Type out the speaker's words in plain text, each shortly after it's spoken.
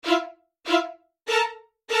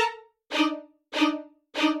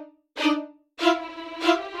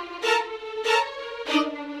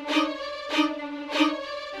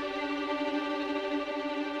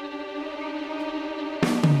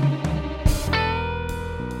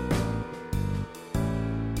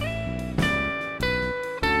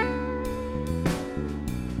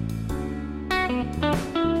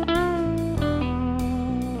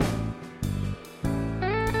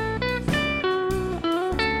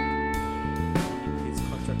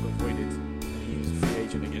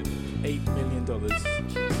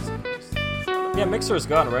Yeah, Mixer is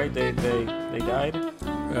gone, right? They died.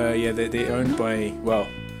 Yeah, they're owned by, well,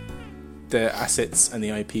 their assets and the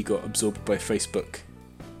IP got absorbed by Facebook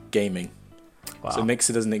Gaming. Wow. So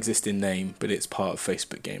Mixer doesn't exist in name, but it's part of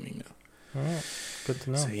Facebook Gaming now. All right. Good to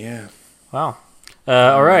know. So yeah. Wow.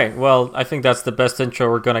 All right. Well, I think that's the best intro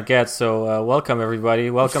we're gonna get. So welcome everybody.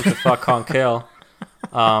 Welcome to Fuck Con Kill.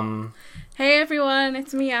 Hey everyone,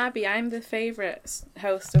 it's me, Abby. I'm the favorite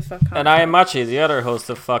host of Fuck Con And I am Machi, the other host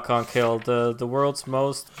of Fuck On Kill, the world's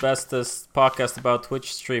most bestest podcast about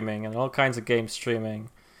Twitch streaming and all kinds of game streaming.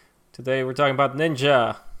 Today we're talking about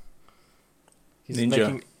Ninja. He's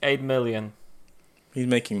making 8 million. He's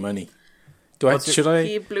making money.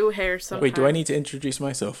 He blue hair sometimes. Wait, do I need to introduce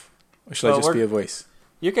myself? Or should I just be a voice?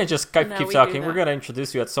 You can just keep talking. We're going to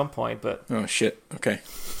introduce you at some point, but... Oh, shit. Okay.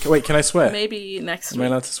 Wait, can I swear? Maybe next week. Am I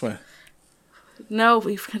allowed to swear? No,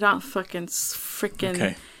 we cannot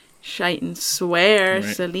freaking shite and swear. Right.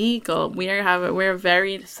 It's illegal. We're a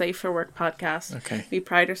very safe for work podcast. Okay. We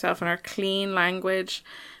pride ourselves on our clean language.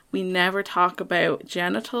 We never talk about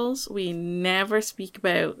genitals. We never speak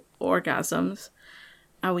about orgasms.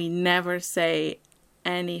 And we never say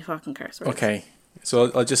any fucking curse words. Okay.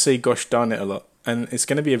 So I'll just say gosh darn it a lot. And it's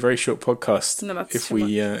going to be a very short podcast if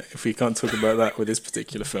we can't talk about that with this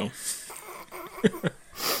particular film.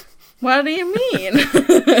 What do you mean?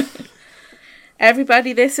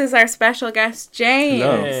 Everybody, this is our special guest, James.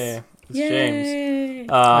 Hello. Yeah, it's Yay.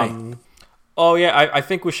 James. Oh, yeah, I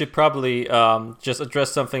think we should probably just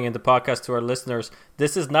address something in the podcast to our listeners.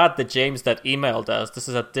 This is not the James that emailed us. This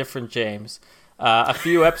is a different James. A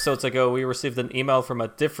few episodes ago, we received an email from a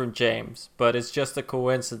different James, but it's just a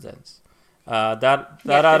coincidence. That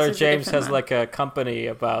other James has like a company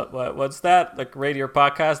about what's that, like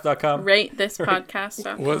rateyourpodcast.com? Rate this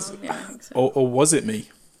podcast.com. Yeah, so. or was it me?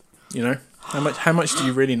 You know, how much do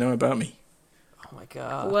you really know about me? Oh my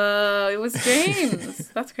god! Whoa, it was James.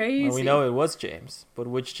 That's crazy. Well, we know it was James, but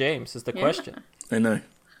which James is the question? I know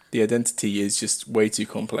the identity is just way too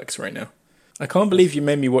complex right now. I can't believe you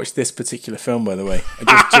made me watch this particular film. By the way,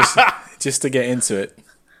 just to get into it.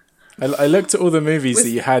 I looked at all the movies that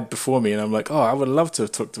you had before me, and I'm like, oh, I would love to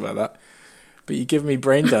have talked about that. But you give me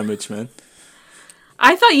brain damage, man.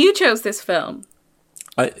 I thought you chose this film.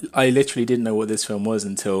 I literally didn't know what this film was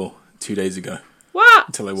until 2 days ago. What?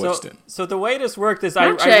 Until I watched it. So the way this worked is I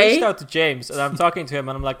reached out to James, and I'm talking to him,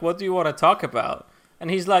 and I'm like, what do you want to talk about? And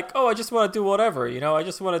he's like, oh, I just want to do whatever. You know, I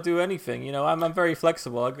just want to do anything. You know, I'm very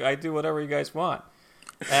flexible. I do whatever you guys want.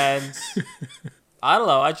 And... I don't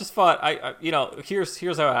know. I just thought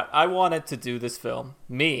here's how I wanted to do this film.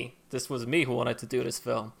 This was me who wanted to do this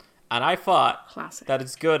film, and I thought that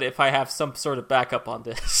it's good if I have some sort of backup on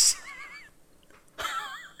this.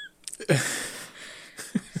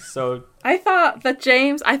 So I thought that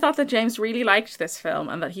James really liked this film,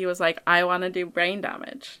 and that he was like, I want to do Brain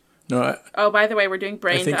Damage. No. By the way, we're doing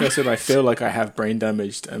brain damage. I said I feel like I have brain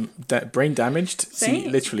damaged. Brain damaged? Same. See,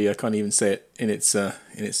 literally, I can't even say it in its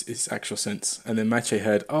actual sense. And then Mache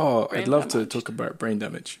heard, I'd love to talk about brain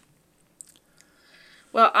damage.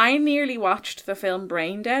 Well, I nearly watched the film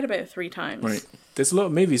Brain Dead about 3 times. Right. There's a lot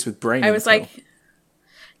of movies with brain. I was like,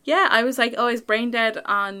 is Brain Dead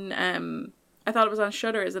on... I thought it was on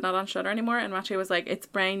Shudder. Is it not on Shudder anymore? And Mache was like, it's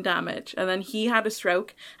brain damage. And then he had a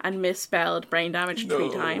stroke and misspelled brain damage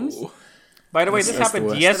 3 times. By the way, this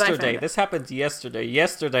happened yesterday. This happened yesterday.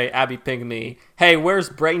 Yesterday, Abby pinged me, hey, where's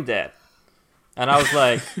Brain Dead? And I was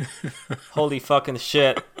like, holy fucking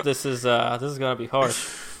shit. This is going to be harsh.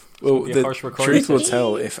 Well, the truth will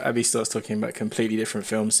tell if Abby starts talking about completely different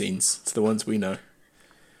film scenes to the ones we know.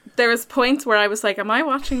 There was points where I was like, am I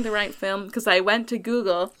watching the right film? Because I went to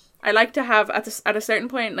Google... I like to have, at a certain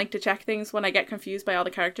point, like to check things when I get confused by all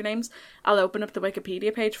the character names. I'll open up the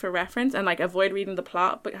Wikipedia page for reference and like avoid reading the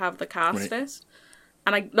plot, but have the cast list.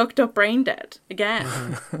 And I looked up Brain Dead again.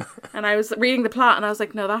 And I was reading the plot and I was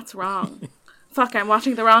like, no, that's wrong. Fuck, I'm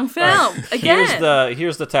watching the wrong film again.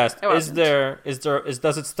 Here's the test.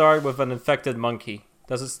 Does it start with an infected monkey?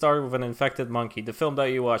 Does it start with an infected monkey? The film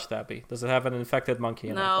that you watched, Abby. Does it have an infected monkey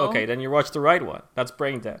in it? Okay, then you watched the right one. That's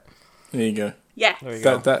Brain Dead. There you go. Yes. There you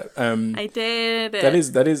go. I did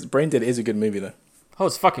it. That is Brain Dead is a good movie though. Oh,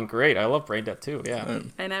 it's fucking great. I love Brain Dead too. Yeah.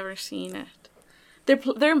 I never seen it.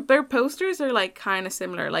 Their posters are like kind of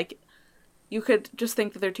similar. Like you could just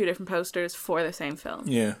think that they're 2 different posters for the same film.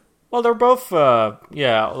 Yeah. Well, they're both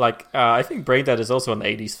I think Brain Dead is also an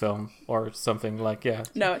 80s film or something like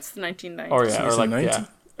No, it's the 1990s. Or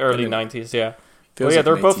early 90s, yeah. Well, yeah,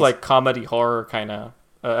 they're both like comedy horror kind of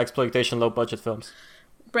exploitation low budget films.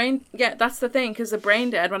 That's the thing, because the Brain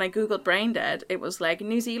Dead, when I googled Brain Dead, it was like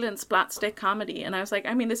New Zealand splat stick comedy, and I was like,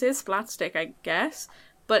 I mean, this is splat stick, I guess,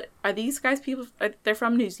 but are these guys people? They're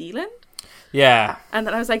from New Zealand. Yeah. And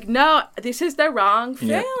then I was like, no, this is the wrong film.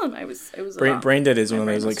 Yeah. It was Brain Dead is one of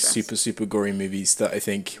those like super gory movies that I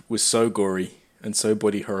think was so gory and so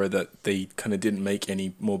body horror that they kind of didn't make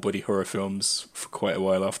any more body horror films for quite a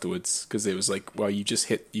while afterwards, because it was like, well, you just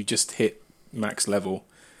hit max level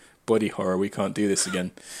body horror. We can't do this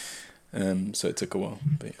again. So it took a while.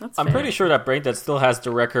 But I'm pretty sure that Brain Dead still has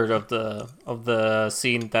the record of the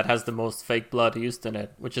scene that has the most fake blood used in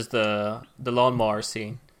it, which is the lawnmower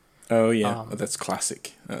scene. Oh yeah, that's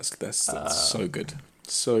classic. That's so good,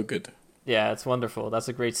 so good. Yeah, it's wonderful. That's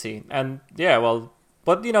a great scene. And yeah, well,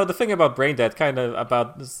 but you know, the thing about Brain Dead, kind of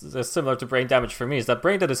about similar to Brain Damage for me, is that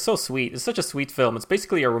Brain Dead is so sweet. It's such a sweet film. It's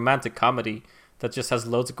basically a romantic comedy that just has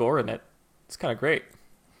loads of gore in it. It's kind of great.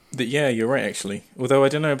 Yeah, you're right actually. Although I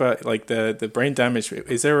don't know about like the Brain Damage.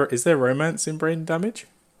 Is there romance in Brain Damage?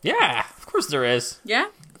 Yeah, of course there is. Yeah.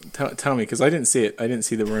 Tell me, because I didn't see it. I didn't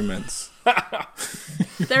see the romance.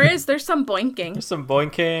 There's some boinking. There's some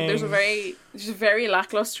boinking. There's a very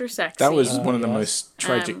lackluster sex That was scene. one of the most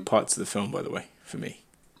tragic parts of the film, by the way, for me.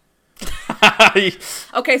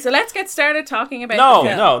 Okay, so let's get started talking about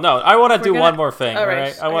No. I want to do one more thing, all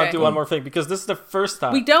right? I want to do one more thing, because this is the first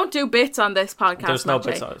time. We don't do bits on this podcast. There's no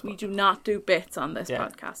bits on this. We do not do bits on this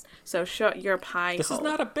podcast. So shut your pie This hole. is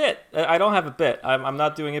not a bit. I don't have a bit. I'm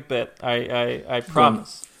not doing a bit. I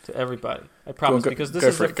promise to everybody. I promise, because this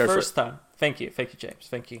is the first time. Thank you, James.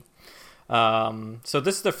 Thank you. So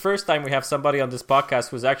this is the first time we have somebody on this podcast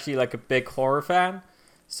who's actually like a big horror fan.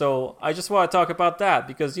 So I just want to talk about that,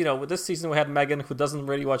 because, you know, with this season we had Megan, who doesn't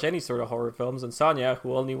really watch any sort of horror films, and Sonia,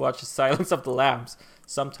 who only watches Silence of the Lambs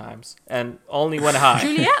sometimes, and only when high.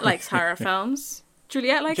 Juliet likes horror films.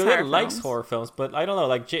 Juliet likes horror films, but I don't know,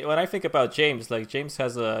 like, when I think about James, like, James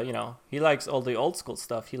has a, you know, he likes all the old school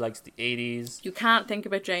stuff. He likes the 80s. You can't think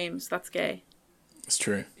about James. That's gay. It's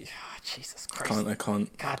true. Yeah, Jesus Christ. I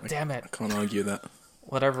can't. God damn it. I can't argue that.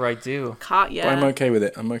 Whatever I do. Caught ya. But I'm okay with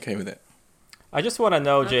it. I just want to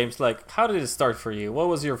know, James, like, how did it start for you? What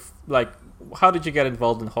was your, like, how did you get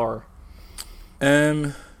involved in horror?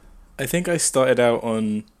 I think I started out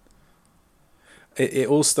on... It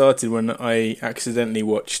all started when I accidentally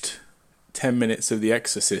watched 10 minutes of The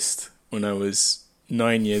Exorcist when I was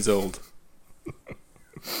 9 years old.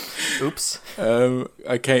 Oops.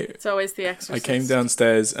 It's always The Exorcist. I came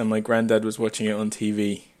downstairs and my granddad was watching it on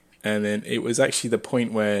TV, and then it was actually the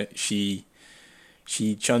point where she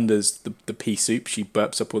chunders the pea soup. She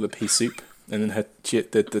burps up all the pea soup, and then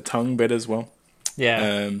the tongue bit as well. Yeah.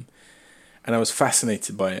 And I was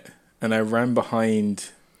fascinated by it, and I ran behind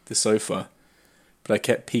the sofa, but I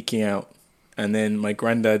kept peeking out, and then my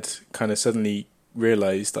granddad kind of suddenly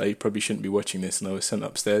realised that I probably shouldn't be watching this, and I was sent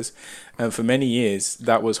upstairs. And for many years,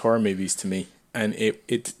 that was horror movies to me, and it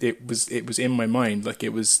was in my mind, like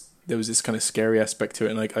there was this kind of scary aspect to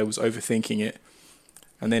it, and like I was overthinking it.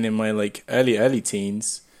 And then in my like early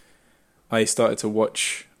teens, I started to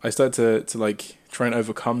like try and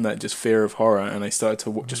overcome that just fear of horror, and I started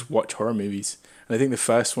to just watch horror movies. And I think the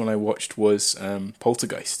first one I watched was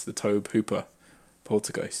Poltergeist, the Tobe Hooper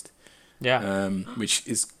Poltergeist. Yeah. Which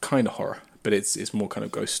is kind of horror, but it's more kind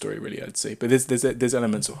of ghost story, really, I'd say. But there's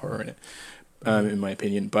elements of horror in it, in my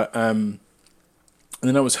opinion. But and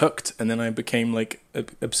then I was hooked, and then I became like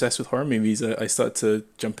obsessed with horror movies. I started to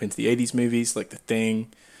jump into the 80s movies, like The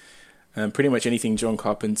Thing, pretty much anything John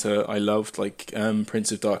Carpenter I loved, like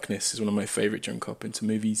Prince of Darkness is one of my favorite John Carpenter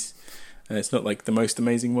movies. It's not like the most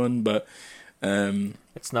amazing one, but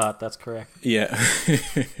it's not. That's correct. Yeah.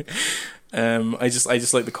 I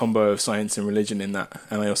just like the combo of science and religion in that,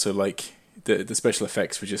 and I also like the special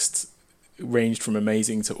effects were just ranged from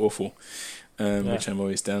amazing to awful. Which I'm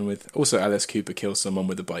always down with. Also, Alice Cooper kills someone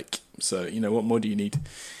with a bike. So, you know, what more do you need?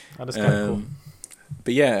 That is kind of cool.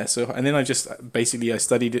 But yeah, and then I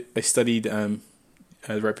studied a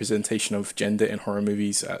representation of gender in horror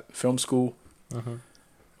movies at film school,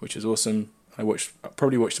 which is awesome. I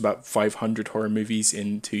probably watched about 500 horror movies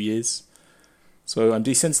in 2 years. So I'm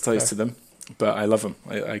desensitized to them, but I love them.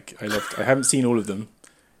 I haven't seen all of them,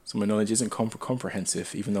 so my knowledge isn't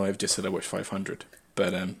comprehensive, even though I've just said I watched 500.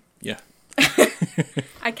 But yeah.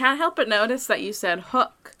 I can't help but notice that you said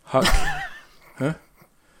hook. Hook. Huh?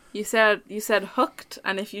 You said hooked,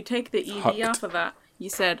 and if you take the ED Hooked. off of that, you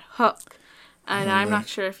said hook. And I'm not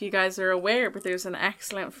sure if you guys are aware, but there's an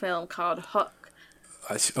excellent film called Hook.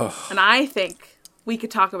 And I think we could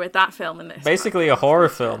talk about that film in this. Basically a horror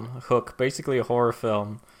film, Hook. Basically a horror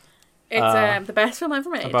film. It's the best film ever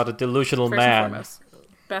made. About a delusional First and man. foremost.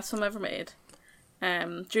 Best film ever made.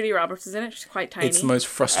 Julia Roberts is in it. She's quite tiny. It's the most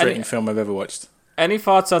frustrating film I've ever watched. Any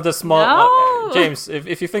thoughts on the small... No! James,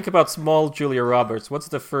 if you think about small Julia Roberts, what's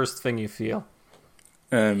the first thing you feel?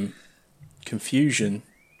 Confusion.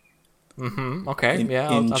 Mm-hmm. Okay,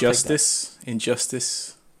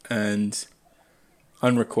 Injustice, and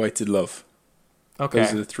unrequited love. Okay.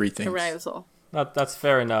 Those are the three things. Arousal. That's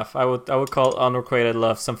fair enough. I would call unrequited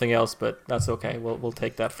love something else, but that's okay. We'll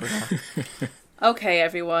take that for now. Okay,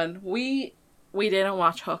 everyone. We didn't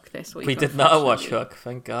watch Hook this week. We did not watch Hook,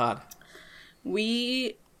 thank God.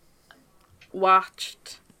 We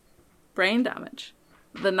watched Brain Damage,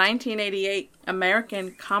 the 1988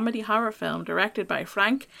 American comedy horror film directed by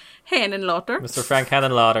Frank Henenlotter. Mr. Frank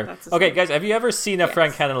Henenlotter. Okay, guys, have you ever seen a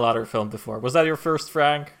Frank Henenlotter film before? Was that your first,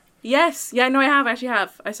 Frank? Yes. Yeah, no, I actually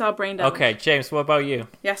have. I saw Brain Damage. Okay, James, what about you?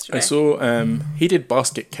 Yesterday. I saw, he did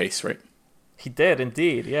Basket Case, right? He did,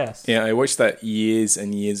 indeed, yes. Yeah, I watched that years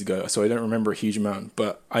and years ago, so I don't remember a huge amount,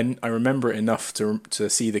 but I remember enough to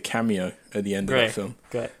see the cameo at the end of that film.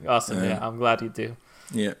 Great, awesome, yeah, I'm glad you do.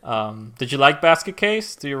 Yeah. Did you like Basket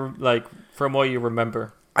Case? Do you, like, from what you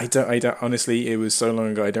remember? I don't, honestly, it was so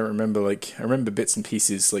long ago, I don't remember, I remember bits and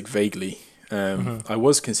pieces, vaguely. I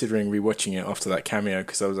was considering rewatching it after that cameo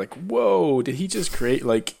because I was like, whoa, did he just create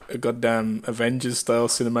a goddamn Avengers style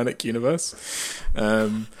cinematic universe?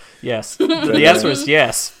 Yes. The answer is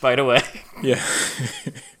yes, by the way. Yeah.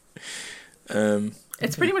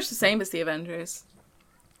 It's pretty much the same as the Avengers.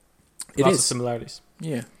 Lots of similarities.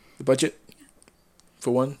 Yeah. The budget,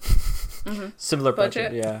 for one. Mm-hmm. Similar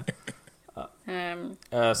budget, yeah.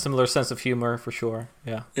 Similar sense of humor, for sure,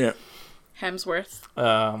 yeah. Yeah. Hemsworth.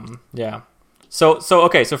 Yeah. So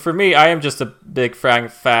for me, I am just a big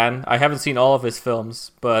Frank fan. I haven't seen all of his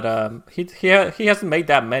films, but he hasn't made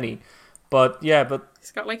that many. But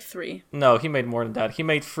he's got 3. No, he made more than that. He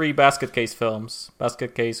made 3 Basket Case films: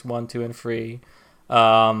 Basket Case 1, 2, and 3.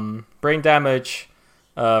 Brain Damage,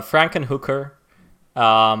 Frankenhooker.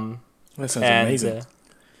 That sounds amazing.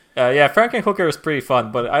 Frankenhooker is pretty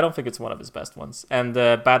fun, but I don't think it's one of his best ones. And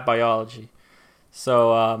Bad Biology.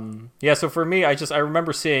 So so for me, I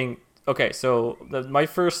remember seeing. Okay, so my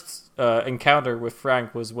first encounter with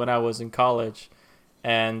Frank was when I was in college,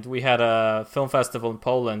 and we had a film festival in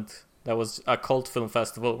Poland that was a cult film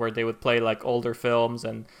festival where they would play older films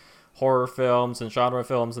and horror films and genre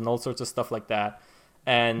films and all sorts of stuff like that.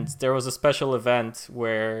 And there was a special event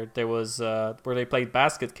where where they played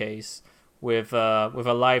Basket Case with a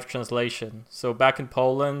live translation. So back in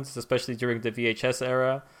Poland, especially during the VHS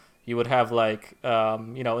era, you would have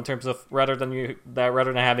in terms of rather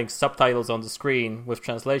than having subtitles on the screen with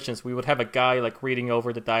translations, we would have a guy reading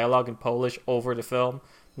over the dialogue in Polish over the film,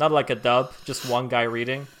 not like a dub, just one guy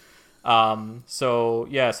reading. So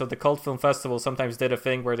the Cult Film Festival sometimes did a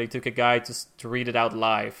thing where they took a guy to read it out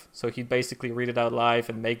live. So he'd basically read it out live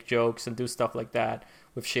and make jokes and do stuff like that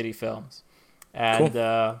with shitty films. And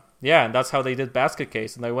cool. And that's how they did Basket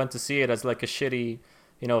Case. And I went to see it as a shitty,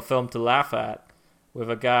 film to laugh at, with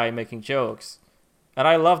a guy making jokes. And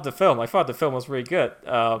I loved the film. I thought the film was really good.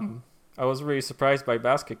 I was really surprised by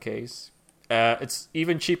Basket Case. It's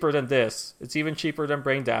even cheaper than this. It's even cheaper than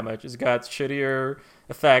Brain Damage. It's got shittier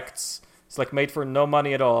effects. It's made for no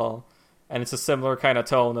money at all. And it's a similar kind of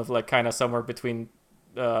tone of kind of somewhere between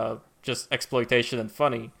just exploitation and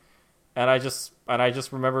funny. And I just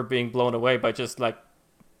remember being blown away by just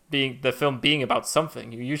the film being about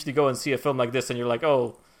something. You usually go and see a film like this and you're like,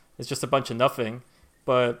 oh, it's just a bunch of nothing.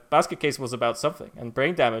 But Basket Case was about something. And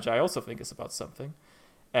Brain Damage, I also think, is about something.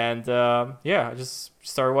 And I just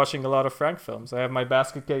started watching a lot of Frank films. I have my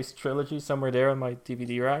Basket Case trilogy somewhere there on my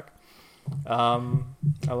DVD rack. I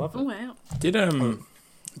love it. Oh, wow.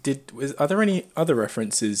 Are there any other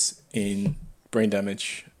references in Brain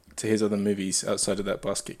Damage to his other movies outside of that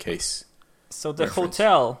Basket Case? So the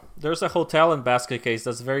hotel, there's a hotel in Basket Case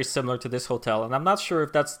that's very similar to this hotel. And I'm not sure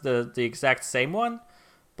if that's the exact same one,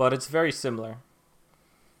 but it's very similar.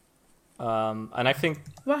 And I think...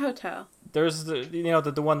 What hotel? There's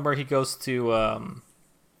the one where he goes to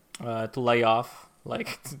lay off.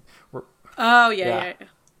 Oh, yeah.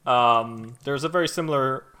 There's a very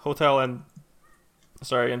similar hotel in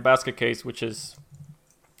Basket Case, which is,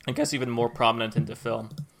 I guess, even more prominent in the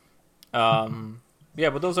film.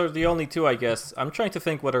 But those are the only two, I guess. I'm trying to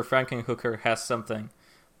think whether Frankenhooker has something.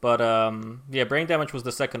 But, Brain Damage was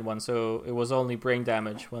the second one, so it was only Brain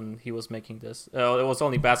Damage when he was making this. It was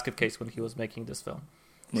only Basket Case when he was making this film.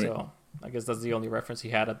 Right. So, I guess that's the only reference he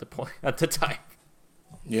had at the time.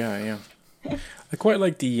 Yeah. I quite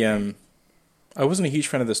like the... I wasn't a huge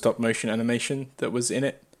fan of the stop-motion animation that was in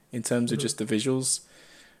it, in terms of just the visuals.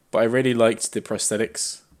 But I really liked the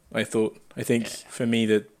prosthetics, I think for me,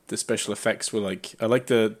 the special effects were I liked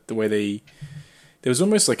the way they... There was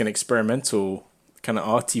almost an experimental kind of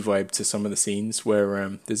arty vibe to some of the scenes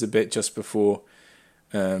where there's a bit just before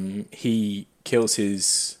he kills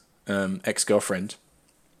his ex-girlfriend.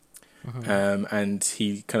 And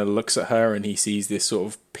he kind of looks at her and he sees this sort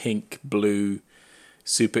of pink-blue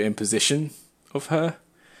superimposition of her,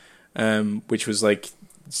 which was like,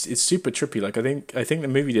 it's super trippy. Like I think the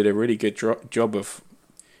movie did a really good job of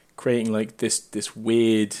creating like this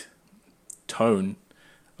weird tone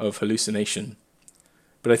of hallucination.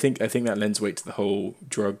 But I think that lends weight to the whole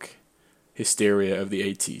drug hysteria of the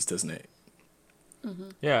 80s, doesn't it?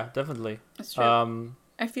 Yeah, definitely. That's true.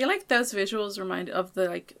 I feel like those visuals remind of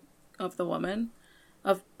the woman,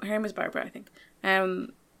 of her name is Barbara, I think.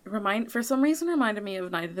 For some reason reminded me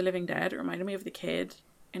of Night of the Living Dead. It reminded me of the kid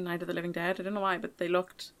in Night of the Living Dead. I don't know why, but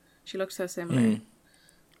she looked so similar.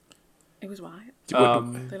 It was wild.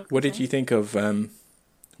 What did you think of?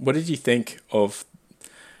 What did you think of?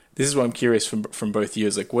 This is what I'm curious from both you.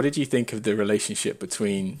 Is like, what did you think of the relationship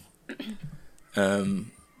between the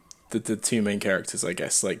two main characters? I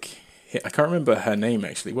guess like I can't remember her name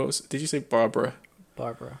actually. Did you say Barbara?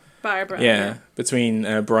 Barbara. Yeah,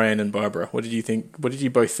 between Brian and Barbara. What did you think? What did you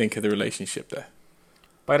both think of the relationship there?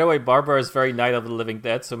 By the way, Barbara is very Night of the Living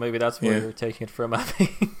Dead, so maybe that's where you're taking it from,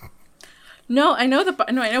 Abby. No, I know.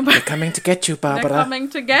 They're coming to get you, Barbara. They're coming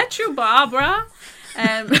to get you, Barbara.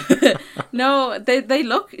 No,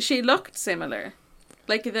 she looked similar.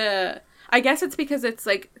 Like I guess it's because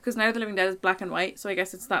Night of the Living Dead is black and white, so I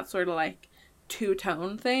guess it's that sort of like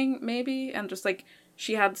two-tone thing, maybe, and just like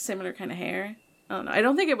she had similar kind of hair. I don't know. I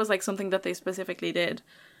don't think it was like something that they specifically did.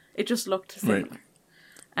 It just looked similar.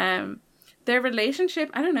 Right. Their relationship,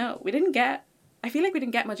 I don't know. I feel like we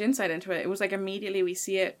didn't get much insight into it. It was like immediately we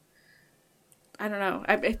see it. I don't know.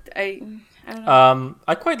 I don't know.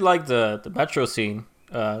 I quite like the metro scene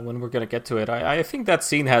when we're going to get to it. I think that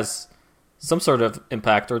scene has some sort of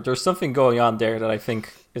impact, or there's something going on there that I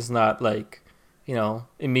think is not like,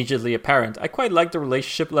 immediately apparent. I quite like the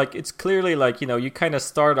relationship. Like, it's clearly like, you kind of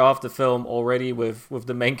start off the film already with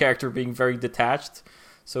the main character being very detached.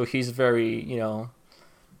 So he's very,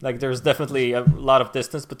 like there's definitely a lot of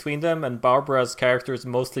distance between them, and Barbara's character is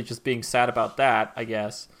mostly just being sad about that, I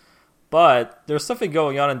guess. But there's something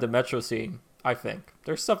going on in the metro scene, I think.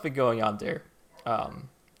 There's something going on there.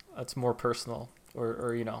 That's more personal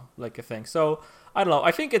or like a thing. So, I don't know.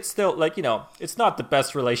 I think it's still, like, it's not the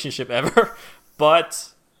best relationship ever, but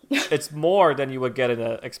it's more than you would get in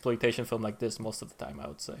an exploitation film like this most of the time, I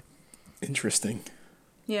would say. Interesting.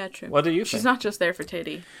 Yeah, true. What do you think? She's not just there for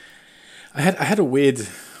titty. I had a weird,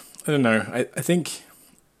 I don't know. I think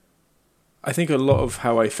a lot of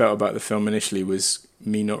how I felt about the film initially was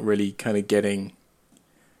me not really kind of getting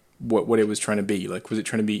what it was trying to be. Like, was it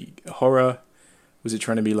trying to be a horror? Was it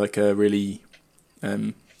trying to be like a really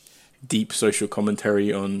deep social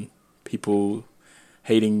commentary on people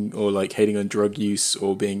hating on drug use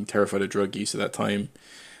or being terrified of drug use at that time?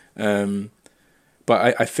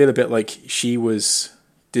 But I feel a bit like she was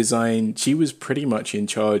pretty much in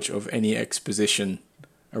charge of any exposition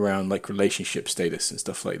around like relationship status and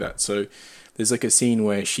stuff like that. So there's like a scene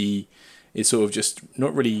where she is sort of just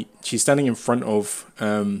not really, she's standing in front of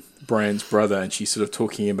Brian's brother, and she's sort of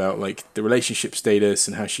talking about like the relationship status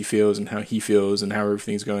and how she feels and how he feels and how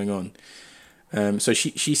everything's going on. So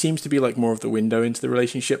she seems to be like more of the window into the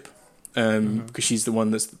relationship, because she's the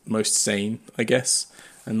one that's most sane, I guess,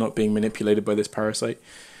 and not being manipulated by this parasite.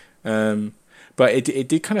 But it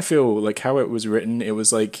did kind of feel like how it was written. It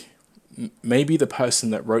was like maybe the person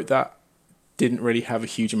that wrote that didn't really have a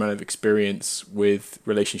huge amount of experience with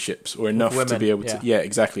relationships, or enough to be able to. Yeah,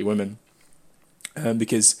 exactly, women.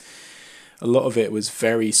 Because a lot of it was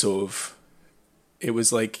very sort of. It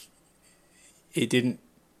was like, it didn't.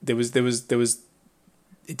 There was.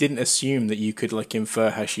 It didn't assume that you could like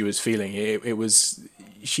infer how she was feeling. It was.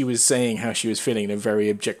 She was saying how she was feeling in a very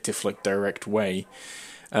objective, like direct way.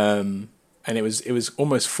 And it was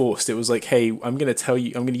almost forced. It was like, hey, I'm going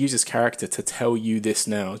to use this character to tell you this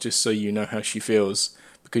now, just so you know how she feels,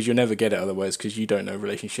 because you'll never get it otherwise, because you don't know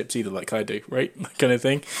relationships either, like I do, right? That kind of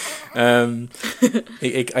thing.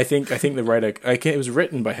 I think the writer, it was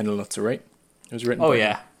written by Henlotter, right? It was written by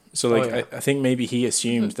him. So like, I think maybe he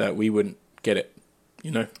assumed that we wouldn't get it,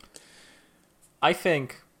 I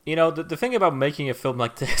think, the thing about making a film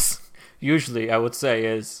like this, usually I would say,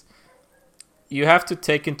 is you have to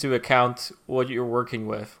take into account what you're working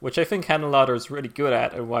with, which I think Henlotter is really good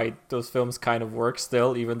at, and why those films kind of work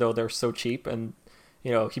still, even though they're so cheap. And,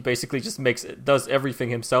 he basically just does everything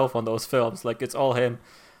himself on those films. Like, it's all him.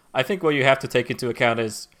 I think what you have to take into account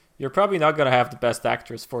is you're probably not going to have the best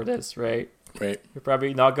actors for this, right? Right. You're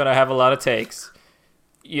probably not going to have a lot of takes.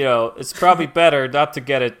 it's probably better not to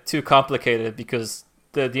get it too complicated, because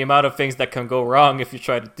the amount of things that can go wrong if you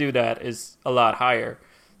try to do that is a lot higher.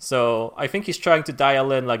 So I think he's trying to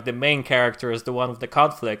dial in like the main character is the one with the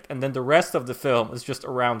conflict, and then the rest of the film is just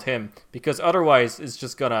around him, because otherwise it's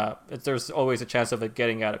just there's always a chance of it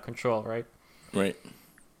getting out of control, right? Right.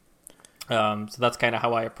 So that's kind of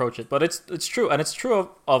how I approach it. But it's true, and it's true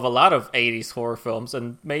of a lot of 80s horror films,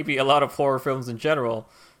 and maybe a lot of horror films in general,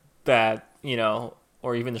 that,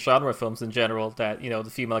 or even the genre films in general, that, the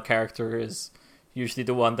female character is usually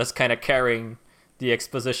the one that's kind of carrying the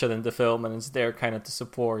exposition in the film, and it's there kind of to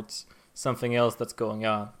support something else that's going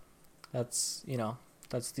on. That's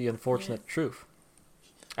the unfortunate truth.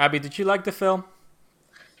 Abby, did you like the film?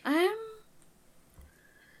 I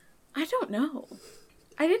don't know.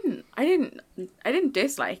 I didn't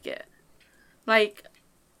dislike it. Like,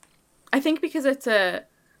 I think because it's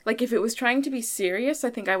if it was trying to be serious,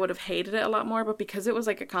 I think I would have hated it a lot more, but because it was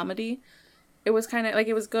like a comedy, it was kind of like,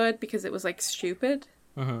 it was good because it was like stupid.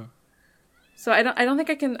 Mm-hmm. So I don't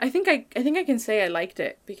think I can. I think I can say I liked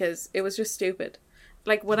it because it was just stupid.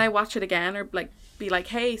 Like, would I watch it again, or like be like,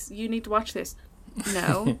 "Hey, you need to watch this"?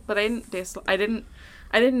 No, but I didn't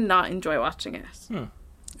not enjoy watching it.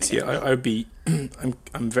 See, I'd be.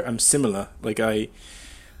 I'm similar. Like I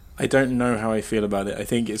don't know how I feel about it. I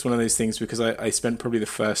think it's one of those things because I spent probably the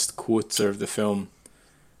first quarter of the film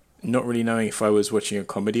not really knowing if I was watching a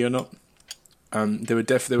comedy or not. There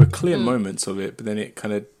were clear moments of it, but then it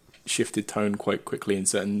kind of shifted tone quite quickly in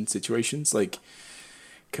certain situations, like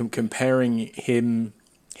comparing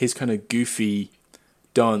his kind of goofy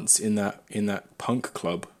dance in that punk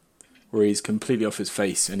club where he's completely off his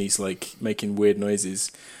face and he's like making weird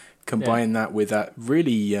noises. Combine that with that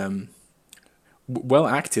really well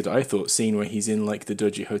acted, I thought, scene where he's in like the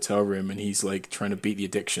dodgy hotel room and he's like trying to beat the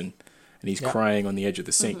addiction and he's crying on the edge of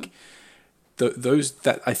the sink. Those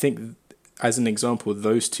that I think, as an example,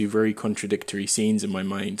 those two very contradictory scenes in my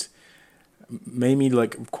mind made me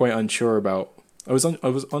like quite unsure about. I was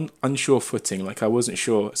on unsure footing, like I wasn't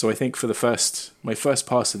sure. So I think for my first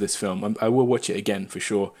pass of this film, I will watch it again for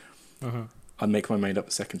sure. I'll make my mind up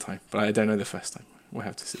the second time, but I don't know the first time. We'll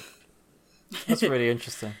have to see. That's really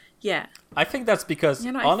interesting. Yeah, I think that's because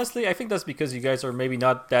honestly, I think that's because you guys are maybe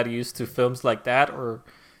not that used to films like that, or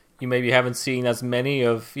you maybe haven't seen as many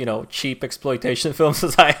of, cheap exploitation films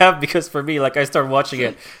as I have, because for me, like, I start watching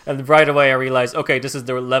it and right away I realize, okay, this is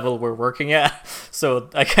the level we're working at. So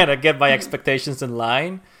I kind of get my expectations in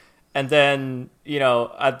line. And then,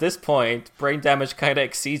 at this point, Brain Damage kind of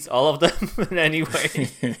exceeds all of them in any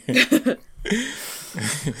way.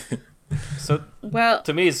 So, well,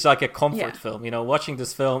 to me, it's like a comfort film. Watching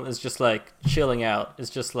this film is just like chilling out.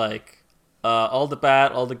 It's just like, all the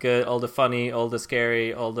bad, all the good, all the funny, all the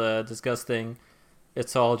scary, all the disgusting.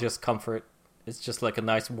 It's all just comfort. It's just like a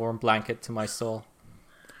nice warm blanket to my soul.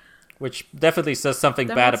 Which definitely says something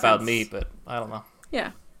bad about me, but I don't know.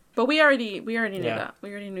 Yeah. But we already knew that.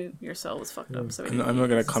 We already knew your soul was fucked up. So I'm not going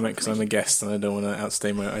to comment because I'm a guest and I don't want to outstay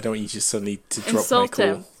I don't want you just suddenly to drop Insult my call.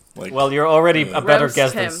 him. Like, well, you're already a better Roast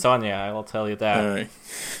guest him. than Sonia, I will tell you that. all right.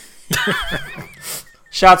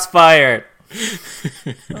 Shots fired.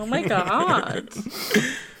 Oh my god.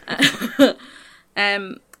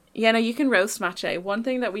 You can roast Mache. One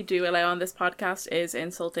thing that we do allow on this podcast is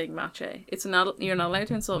insulting Mache. You're not allowed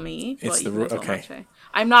to insult me, but you can insult Mache.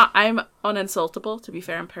 I'm uninsultable, to be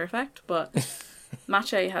fair. I'm perfect, but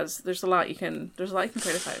Mache there's a lot you can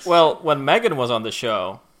criticize. Well, when Megan was on the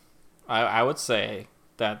show, I would say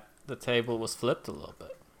that the table was flipped a little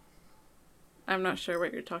bit. I'm not sure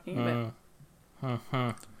what you're talking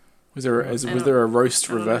about. Was there a roast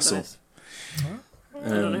reversal? I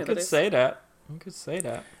don't know You could say that.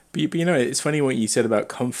 But it's funny what you said about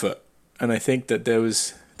comfort, and I think that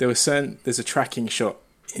there's a tracking shot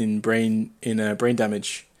in Brain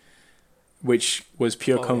Damage, which was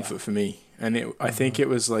pure comfort for me, and I think it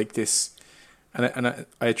was like this, and I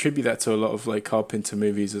attribute that to a lot of like Carpenter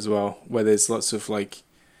movies as well, where there's lots of like,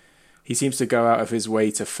 he seems to go out of his way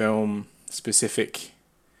to film specific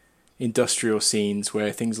industrial scenes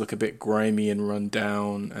where things look a bit grimy and run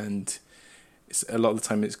down, and a lot of the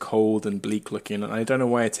time it's cold and bleak looking, and I don't know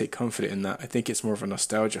why I take comfort in that. I think it's more of a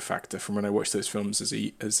nostalgia factor from when I watched those films as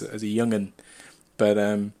a young'un. But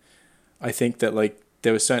I think that like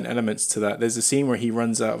there were certain elements to that. There's a scene where he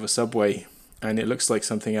runs out of a subway and it looks like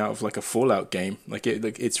something out of like a Fallout game.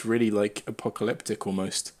 It's really like apocalyptic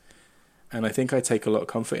almost. And I think I take a lot of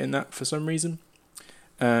comfort in that for some reason.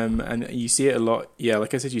 And you see it a lot,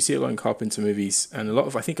 like I said, you see it a lot in Carpenter movies, and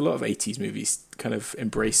I think a lot of 80s movies kind of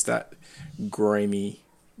embrace that grimy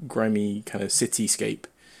kind of cityscape.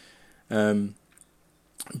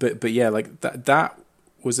 But yeah, like that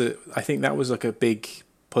I think that was like a big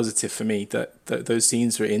positive for me that those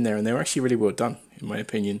scenes were in there, and they were actually really well done, in my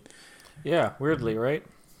opinion. Yeah, weirdly, right?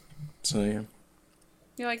 So yeah.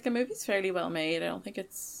 Yeah, like the movie's fairly well made. I don't think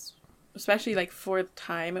it's, especially like for the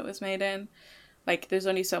time it was made in, like there's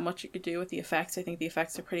only so much you could do with the effects. I think the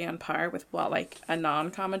effects are pretty on par with what like a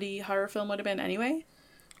non-comedy horror film would have been anyway.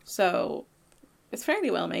 So it's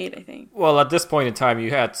fairly well made, I think. Well, at this point in time,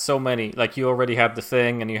 you had so many, like you already had The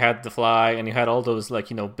Thing, and you had The Fly, and you had all those like,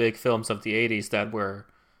 big films of the 80s that were,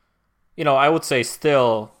 I would say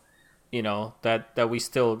still, that we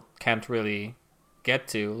still can't really get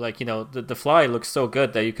to. Like, the Fly looks so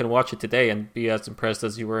good that you can watch it today and be as impressed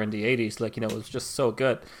as you were in the 80s. Like, it was just so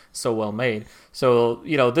good, so well made. So,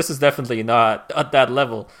 this is definitely not at that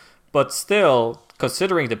level. But still,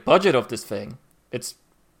 considering the budget of this thing, it's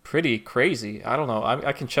pretty crazy. I don't know.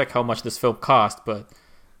 I can check how much this film cost, but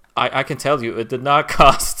I can tell you it did not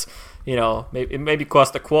cost, it maybe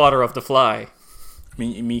cost a quarter of The Fly. I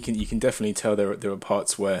mean, you can definitely tell there were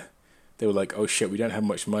parts where they were like, oh shit, we don't have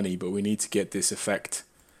much money, but we need to get this effect.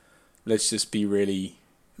 Let's just be really...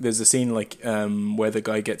 There's a scene like where the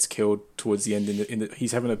guy gets killed towards the end.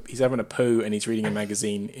 He's having a poo and he's reading a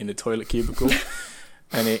magazine in the toilet cubicle,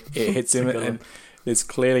 and it hits him, and it's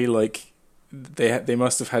clearly like they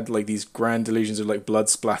must have had like these grand delusions of like blood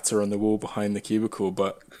splatter on the wall behind the cubicle,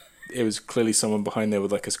 but it was clearly someone behind there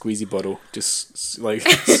with like a squeezy bottle, just like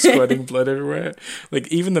squirting blood everywhere. Like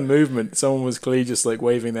even the movement, someone was clearly just like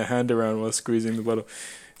waving their hand around while squeezing the bottle.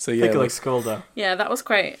 So yeah, like Skolda. Yeah, that was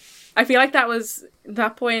quite. I feel like that was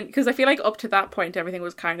that point, because I feel like up to that point everything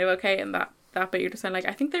was kind of okay, and that bit you're just saying like,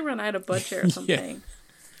 I think they run out of budget or something.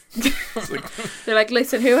 They're like,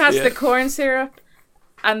 listen, who has the corn syrup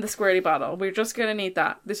and the squirty bottle? We're just gonna need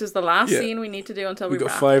that. This is the last scene we need to do until we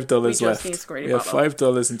got wrap. $5 left. We have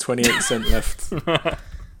 $5.28 left.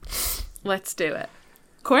 Let's do it.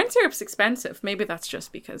 Corn syrup's expensive. Maybe that's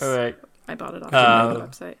just because I bought it off the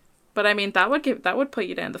website. But I mean, that would put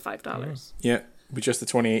you down to $5. Yeah, with just the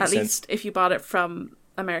 28 cents. At least if you bought it from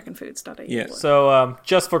AmericanFoods.ie. Yeah. So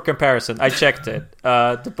just for comparison, I checked it.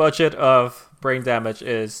 The budget of Brain Damage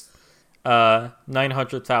is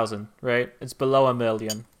 900,000, right? It's below $1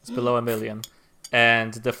 million.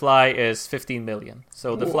 And The Fly is 15 million.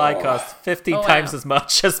 So The Fly costs 15 times as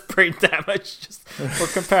much as Brain Damage, just for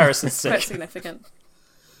comparison's sake. Quite significant.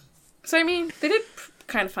 So I mean, they did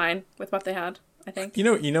kind of fine with what they had, I think. You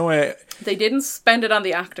know where they didn't spend it on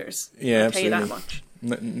the actors. Yeah, I'll tell you absolutely.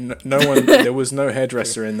 that much. No one. There was no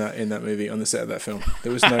hairdresser in that movie on the set of that film.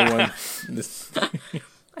 There was no one.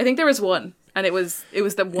 I think there was one, and it was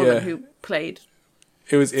the woman who played.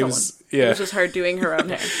 It was It was just her doing her own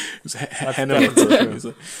hair. It was henna.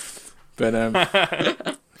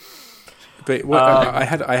 But what I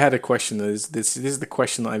had a question. This is the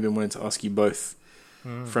question that I've been wanting to ask you both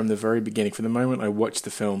from the very beginning, from the moment I watched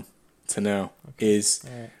the film to now. Is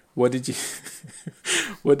what did you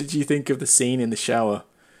think of the scene in the shower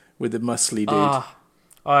with the muscly dude?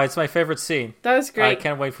 Oh, it's my favorite scene. That was great. I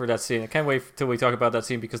can't wait for that scene. I can't wait till we talk about that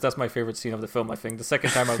scene, because that's my favorite scene of the film, I think. The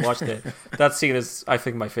second time I watched it, that scene is, I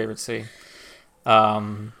think, my favorite scene.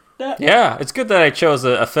 Yeah, it's good that I chose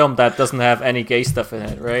a film that doesn't have any gay stuff in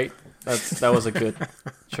it, right? That was a good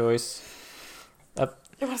choice. It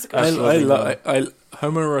was a good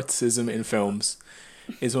homoeroticism in films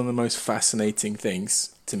is one of the most fascinating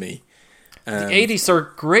things to me. The 80s are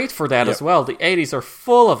great for that as well. The 80s are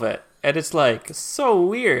full of it. And it's like so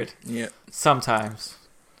weird. Yeah. Sometimes.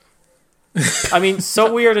 I mean,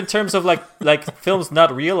 so weird in terms of like films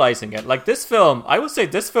not realizing it. Like this film, I would say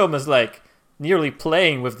this film is like nearly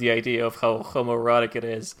playing with the idea of how homoerotic it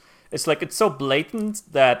is. It's like it's so blatant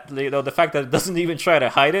that the fact that it doesn't even try to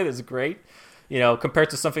hide it is great. Compared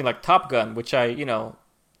to something like Top Gun, which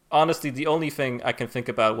honestly, the only thing I can think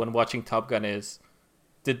about when watching Top Gun is,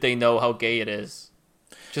 did they know how gay it is?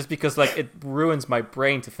 Just because, like, it ruins my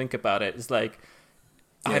brain to think about it. It's like,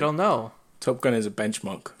 I don't know. Top Gun is a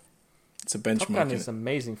benchmark. It's a benchmark. Top Gun is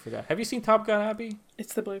amazing for that. Have you seen Top Gun, Abby?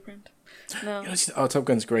 It's the blueprint. No. Top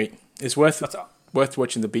Gun's great. It's worth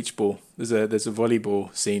watching the beach ball. There's a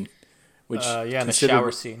volleyball scene, which and the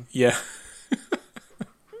shower scene. Yeah.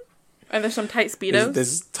 And there's some tight Speedos.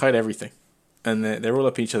 There's tight everything, and they're all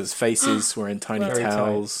up each other's faces, wearing tiny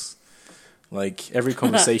towels. Like every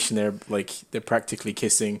conversation, they're practically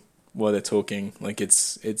kissing while they're talking. Like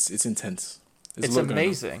it's intense. It's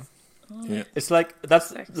amazing. Yeah. It's like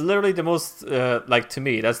that's literally the most to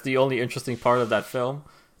me that's the only interesting part of that film,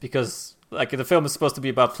 because like the film is supposed to be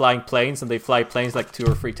about flying planes, and they fly planes like 2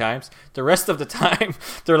 or 3 times. The rest of the time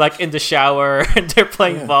they're like in the shower and they're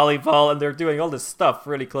playing volleyball and they're doing all this stuff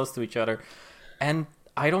really close to each other. And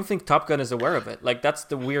I don't think Top Gun is aware of it. Like, that's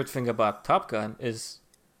the weird thing about Top Gun is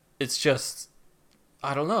it's just,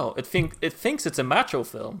 I don't know. It thinks it's a macho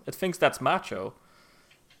film. It thinks that's macho.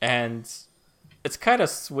 And it's kind of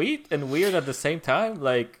sweet and weird at the same time.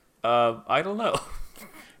 Like, I don't know.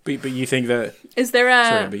 But you think that... Is there a...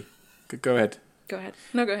 Sorry, Abby. Go ahead. Go ahead.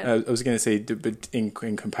 No, go ahead. I was going to say, but in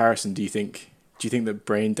comparison, do you think that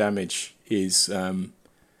Brain Damage is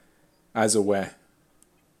as aware?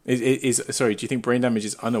 Do you think Brain Damage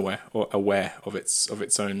is unaware or aware of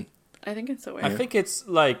its own? I think it's aware. I think it's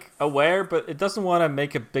like aware, but it doesn't want to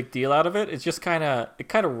make a big deal out of it. It's just kind of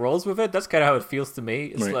rolls with it. That's kind of how it feels to me.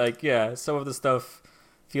 It's like, yeah, some of the stuff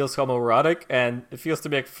feels homoerotic, and it feels to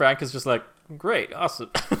me like Frank is just like, great, awesome,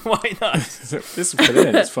 why not? This put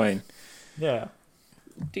in, it's fine. Yeah.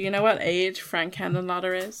 Do you know what age Frank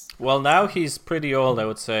Henenlotter is? Well, now he's pretty old, I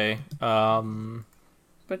would say.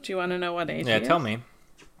 But do you want to know what age? Yeah, he tell is? me.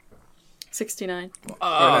 69.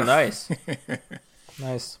 Oh, nice.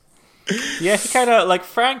 Nice. Yeah, he kind of, like,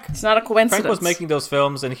 Frank... It's not a coincidence. Frank was making those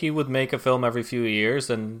films, and he would make a film every few years,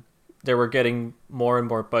 and they were getting more and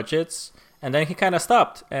more budgets, and then he kind of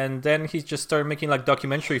stopped, and then he just started making, like,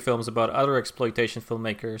 documentary films about other exploitation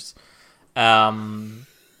filmmakers.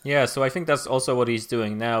 Yeah, so I think that's also what he's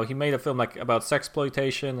doing now. He made a film, like, about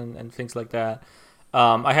sexploitation and things like that.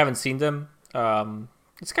 I haven't seen them.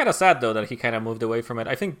 It's kind of sad, though, that he kind of moved away from it.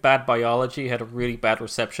 I think Bad Biology had a really bad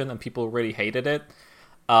reception, and people really hated it.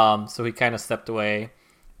 So he kind of stepped away.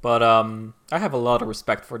 But I have a lot of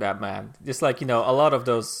respect for that man. Just like, a lot of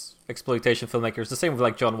those exploitation filmmakers, the same with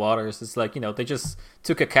like John Waters, it's like, they just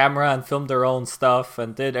took a camera and filmed their own stuff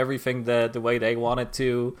and did everything the way they wanted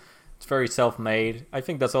to. It's very self-made. I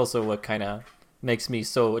think that's also what kind of makes me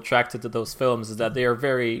so attracted to those films, is that they are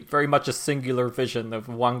very, very much a singular vision of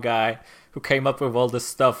one guy who came up with all this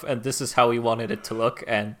stuff, and this is how he wanted it to look.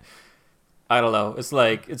 And I don't know. It's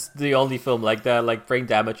like, it's the only film like that. Like, Brain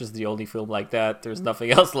Damage is the only film like that. There's nothing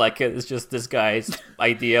else like it. It's just this guy's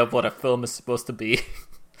idea of what a film is supposed to be.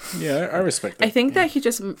 Yeah, I respect that. I think that he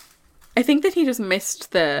just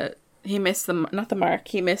missed not the mark.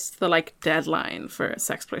 He missed the, like, deadline for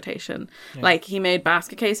sexploitation. Yeah. Like, he made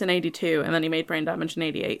Basket Case in 82, and then he made Brain Damage in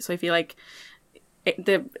 88. So I feel like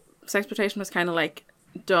the sexploitation was kind of, like,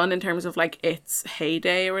 done in terms of, like, its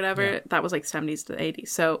heyday or whatever. Yeah. That was, like, 70s to 80s.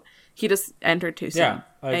 So he just entered too soon. Yeah,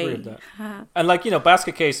 I agree with that. And, like,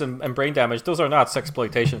 Basket Case and Brain Damage, those are not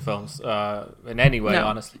sexploitation films in any way,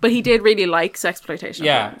 honestly. But he did really like sexploitation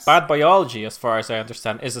films. Bad Biology, as far as I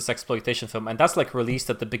understand, is a sexploitation film. And that's, like, released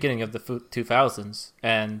at the beginning of the 2000s.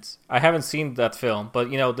 And I haven't seen that film. But,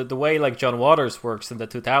 the way, like, John Waters works in the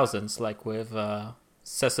 2000s, like, with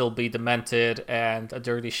Cecil B. Demented and A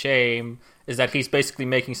Dirty Shame, is that he's basically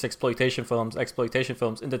making exploitation films in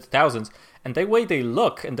the 2000s, and the way they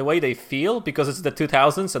look and the way they feel, because it's the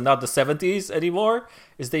 2000s and not the 70s anymore,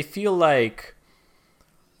 is they feel like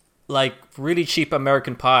really cheap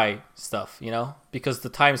American Pie stuff, because the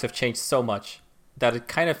times have changed so much that it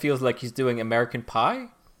kind of feels like he's doing American Pie,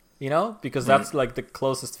 because that's like the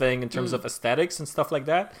closest thing in terms of aesthetics and stuff like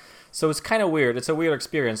that. So it's kind of weird. It's a weird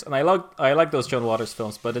experience, and I like those John Waters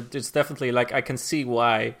films, but it's definitely, like, I can see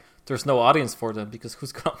why there's no audience for them, because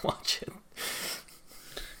who's gonna watch it?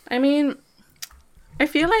 I mean, I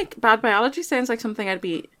feel like Bad Biology sounds like something I'd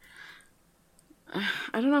be,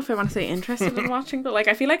 I don't know if I want to say interested in watching, but, like,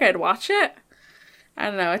 I feel like I'd watch it. I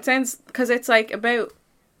don't know. It sounds, because it's like about,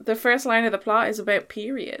 the first line of the plot is about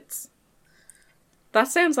periods. That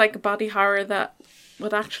sounds like a body horror that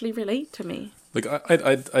would actually relate to me. Like,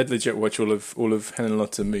 I'd legit watch all of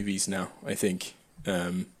Henenlotter movies now, I think.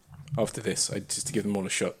 After this, just to give them all a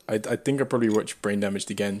shot. I think I'll probably watch Brain Damaged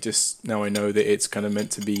again, just now I know that it's kind of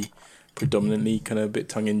meant to be predominantly kind of a bit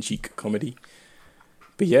tongue-in-cheek comedy.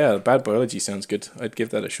 But yeah, Bad Biology sounds good. I'd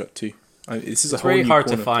give that a shot too. This is a whole very new hard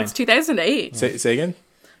corner. to find. It's 2008. Say again?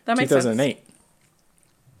 That makes 2008.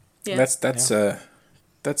 Sense. Yeah.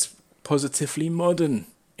 That's positively modern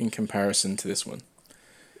in comparison to this one.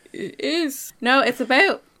 It is. No, it's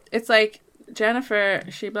like Jennifer,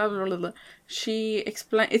 she blah blah blah blah.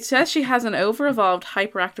 It says she has an over-evolved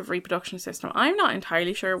hyperactive reproduction system. I'm not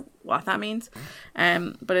entirely sure what that means.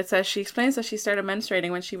 But it says she explains that she started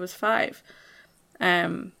menstruating when she was 5.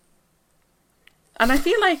 And I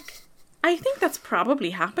think that's probably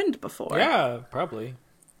happened before. Yeah, probably.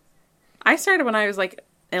 I started when I was like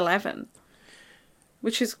 11,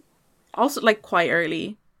 which is also like quite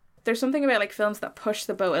early. There's something about like films that push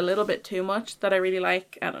the boat a little bit too much that I really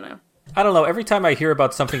like. I don't know. Every time I hear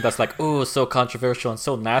about something that's like, oh, so controversial and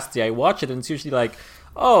so nasty, I watch it and it's usually like,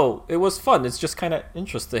 oh, it was fun. It's just kind of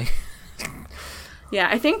interesting. Yeah,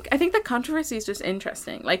 I think the controversy is just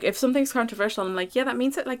interesting. Like, if something's controversial, I'm like, yeah, that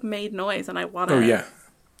means it like made noise, and I want to. Oh yeah,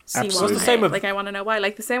 see absolutely. why. The same with like, I want to know why.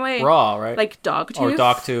 Like the same way Raw, right? Like Dogtooth. Or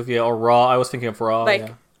Dogtooth, yeah, or Raw. I was thinking of Raw. Like,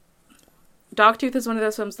 yeah. Dogtooth is one of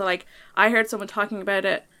those films that, like, I heard someone talking about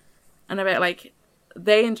it, and about, like,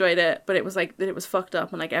 they enjoyed it, but it was, like, that it was fucked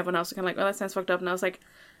up, and, like, everyone else was kind of like, oh, that sounds fucked up, and I was like,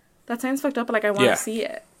 that sounds fucked up, but, like, I want to see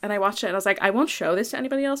it, and I watched it, and I was like, I won't show this to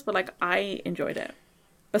anybody else, but, like, I enjoyed it.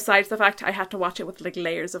 Besides the fact I had to watch it with, like,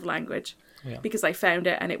 layers of language, because I found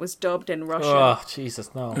it, and it was dubbed in Russian. Oh,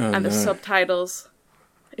 Jesus, no. And the subtitles,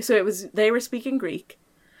 so it was, they were speaking Greek,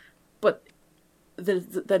 but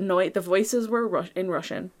the voices were in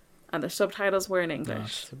Russian, and the subtitles were in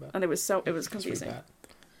English, and it was confusing.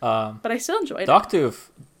 But I still enjoyed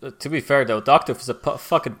Dogtooth, to be fair though, Dogtooth is a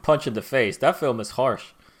fucking punch in the face. That film is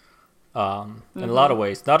harsh, in a lot of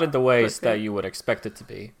ways. Not in the ways that you would expect it to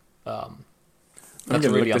be. That's a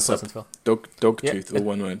really unpleasant film. Dogtooth, all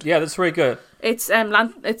one word. Yeah, that's really good. It's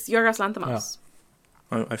Yorgos Lanthimos.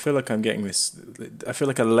 Yeah. I feel like I'm getting this. I feel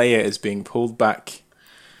like a layer is being pulled back,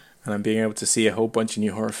 and I'm being able to see a whole bunch of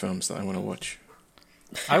new horror films that I want to watch.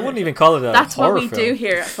 I wouldn't even call it a That's horror what we film. do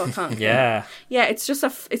here at Fuck Honk. Yeah. Yeah, it's just a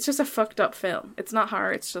fucked up film. It's not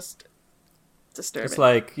horror, it's just disturbing. It's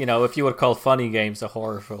like, you know, if you would call Funny Games a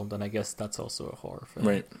horror film, then I guess that's also a horror film.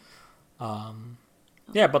 Right.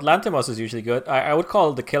 Yeah, but Lanthimos is usually good. I would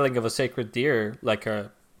call The Killing of a Sacred Deer like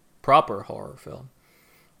a proper horror film.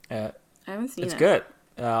 I haven't seen it. It's good.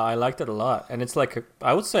 I liked it a lot. And it's like,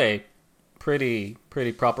 I would say, pretty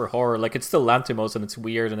proper horror. Like, it's still Lanthimos and it's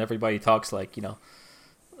weird and everybody talks like, you know,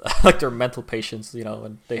 like they're mental patients, you know,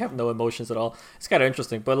 and they have no emotions at all. It's kind of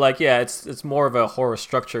interesting, but like, yeah, it's more of a horror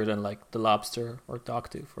structure than like The Lobster or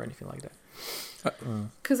Dogtooth or anything like that.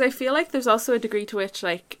 Because I feel like there's also a degree to which,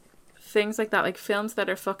 like, things like that, like films that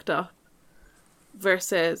are fucked up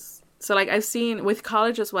versus, so like I've seen with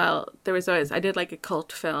college as well, there was always, I did like a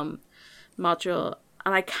cult film module,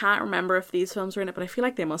 and I can't remember if these films were in it, but I feel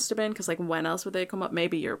like they must have been, because like when else would they come up?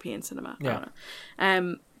 Maybe European cinema. Yeah. I don't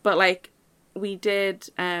know. But like we did,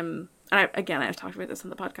 and I've talked about this on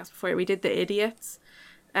the podcast before, we did The Idiots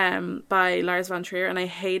by Lars von Trier, and I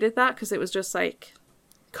hated that because it was just like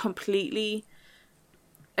completely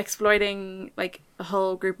exploiting like a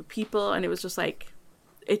whole group of people, and it was just like,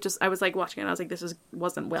 I was like watching it and I was like,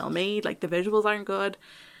 wasn't well made, like the visuals aren't good,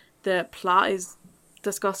 the plot is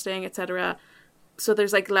disgusting, etc. So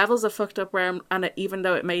there's like levels of fucked up where even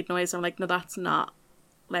though it made noise, I'm like, no, that's not,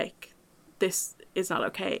 like, this is not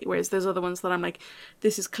okay. Whereas there's other ones that I'm like,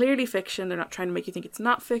 this is clearly fiction, they're not trying to make you think it's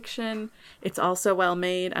not fiction, it's also well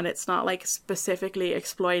made, and it's not like specifically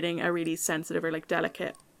exploiting a really sensitive or like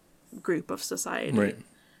delicate group of society. Right.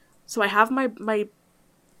 So I have my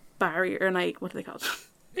barrier, and what are they called?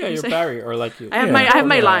 Yeah, your barrier, or like you. I have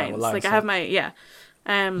my lines. Lines, like I have my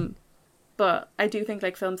but I do think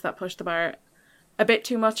like films that push the bar a bit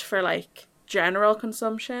too much for like general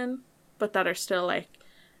consumption, but that are still like,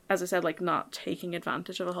 as I said, like not taking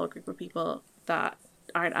advantage of a whole group of people that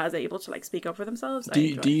aren't as able to like speak up for themselves. Do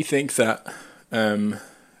you think that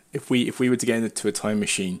if we were to get into a time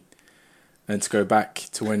machine and to go back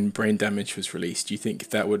to when Brain Damage was released, do you think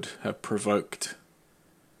that would have provoked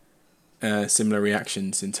similar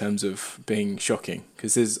reactions in terms of being shocking?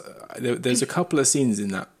 Because there's a couple of scenes in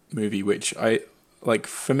that movie which I like,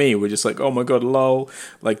 for me, were just like, oh my god, lol,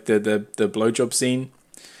 like the blowjob scene,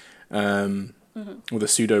 or the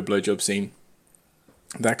pseudo blowjob scene,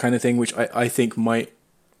 that kind of thing, which I think might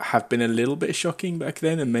have been a little bit shocking back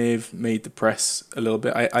then and may have made the press a little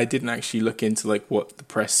bit. I didn't actually look into like what the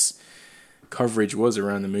press coverage was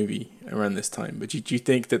around the movie around this time, but do you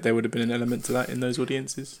think that there would have been an element to that in those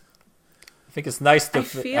audiences? I think it's nice to.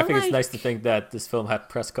 It's nice to think that this film had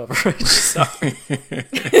press coverage. So.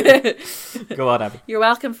 Go on, Abby. You're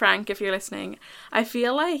welcome, Frank, if you're listening. I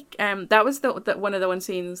feel like that was the one of the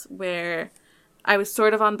scenes where I was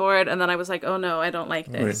sort of on board, and then I was like, oh no, I don't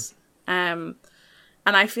like this. Right. And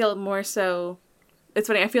I feel more so. It's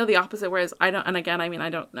funny. I feel the opposite. Whereas I don't. And again, I mean, I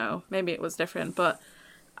don't know. Maybe it was different, but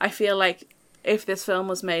I feel like if this film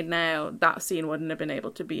was made now, that scene wouldn't have been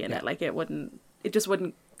able to be in it. Like it just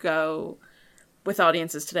wouldn't go with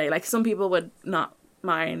audiences today. Like some people would not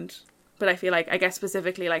mind, but I feel like, I guess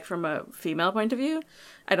specifically like from a female point of view,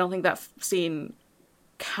 I don't think that scene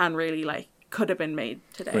can really like could have been made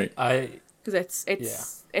today. Right. Because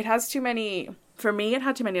it has too many, for me it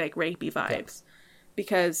had too many like rapey vibes,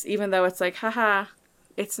 because even though it's like, haha,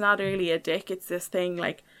 it's not really a dick, it's this thing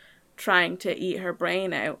like trying to eat her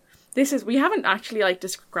brain out. We haven't actually like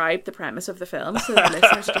described the premise of the film, so the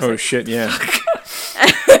listeners just oh shit, yeah.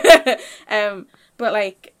 But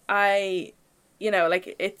like like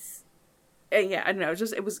yeah, I don't know.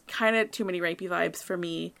 It was kind of too many rapey vibes for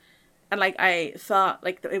me. And, like, I thought,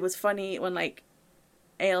 like, it was funny when, like,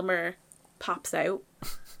 Aylmer pops out,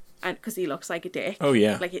 and because he looks like a dick. Oh,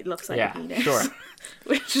 yeah. Like, it looks like a penis. Sure.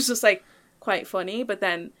 Which is just, like, quite funny, but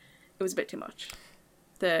then it was a bit too much.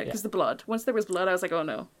 Because the blood. Once there was blood, I was like, oh,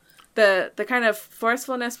 no. The kind of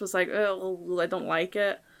forcefulness was like, oh, I don't like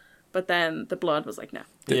it. But then the blood was like, no.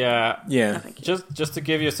 Yeah. No, Just to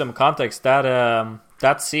give you some context,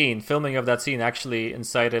 that scene, filming of that scene, actually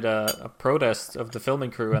incited a protest of the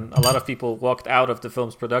filming crew, and a lot of people walked out of the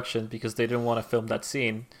film's production because they didn't want to film that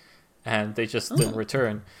scene, and they just didn't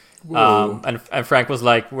return. And Frank was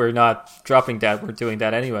like, "We're not dropping that. We're doing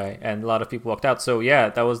that anyway." And a lot of people walked out. So yeah,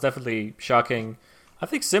 that was definitely shocking. I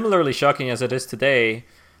think similarly shocking as it is today.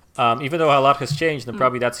 Even though a lot has changed, and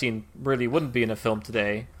probably that scene really wouldn't be in a film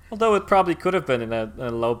today. Although it probably could have been in a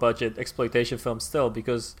low-budget exploitation film still,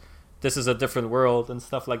 because this is a different world and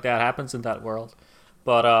stuff like that happens in that world.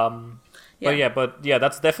 But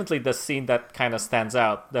that's definitely the scene that kind of stands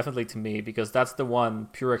out, definitely to me, because that's the one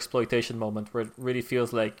pure exploitation moment where it really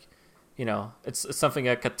feels like, you know, it's something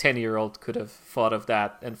like a 10-year-old could have thought of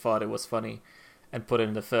that and thought it was funny and put it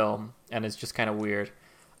in the film, and it's just kind of weird.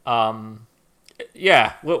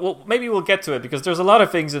 Yeah, well, maybe we'll get to it, because there's a lot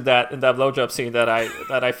of things in that blowjob scene that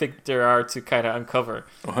I think there are to kind of uncover.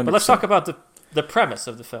 100%. But let's talk about the premise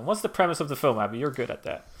of the film. What's the premise of the film, Abby? You're good at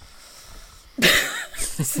that.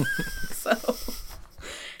 So,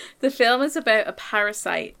 the film is about a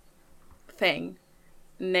parasite thing.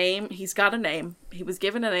 He's got a name. He was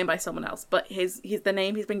given a name by someone else, but the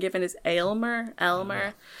name he's been given is Elmer.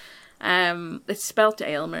 It's spelled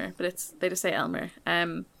Aylmer, but they just say Elmer.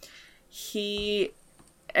 I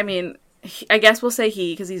guess we'll say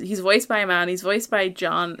he, because he's voiced by a man. He's voiced by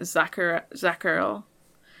John Zacharel,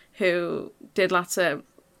 who did lots of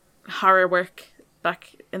horror work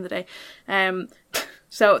back in the day.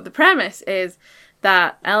 So the premise is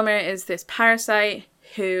that Elmer is this parasite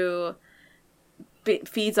who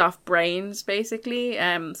feeds off brains, basically.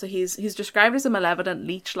 So he's described as a malevolent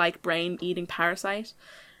leech-like brain-eating parasite.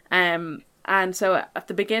 And so at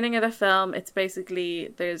the beginning of the film, it's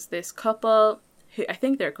basically, there's this couple who, I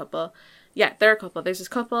think they're a couple. Yeah, they're a couple. There's this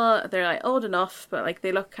couple, they're like old enough, but like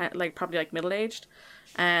they look kind of like probably like middle-aged.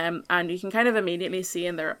 And you can kind of immediately see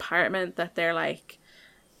in their apartment that they're like,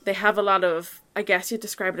 they have a lot of, I guess you'd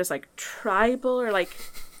describe it as like tribal or like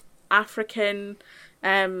African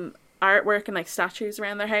artwork and like statues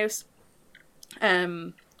around their house.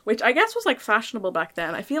 Which I guess was like fashionable back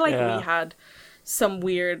then. I feel like we had some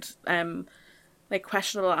weird, like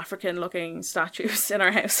questionable African looking statues in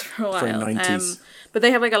our house for a while. For 90s. But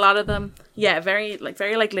they have like a lot of them. Yeah, very late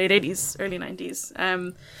 80s, early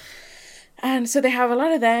 90s. And so they have a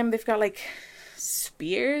lot of them. They've got like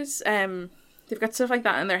spears. They've got stuff like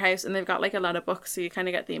that in their house, and they've got like a lot of books. So you kind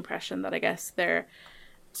of get the impression that I guess they're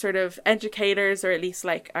sort of educators, or at least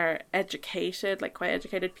like are educated, like quite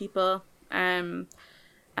educated people. And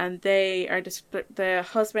they are just, the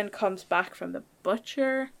husband comes back from the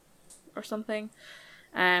butcher or something,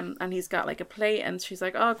 and he's got like a plate, and she's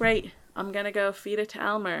like, oh great, I'm gonna go feed it to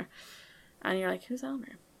Elmer. And you're like, who's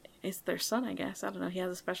Elmer? It's their son, I guess. I don't know. He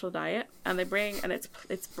has a special diet, and they bring, and it's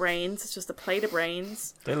brains. It's just a plate of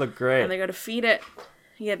brains. They look great. And they go to feed it.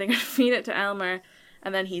 Yeah, they go to feed it to Elmer,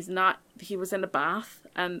 and then he was in the bath,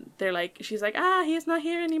 and they're like, she's like, he's not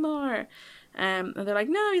here anymore. And they're like,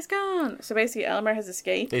 no, he's gone. So basically Elmer has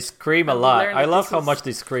escaped. They scream a lot. I love how much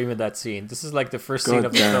they scream in that scene. This is like the first scene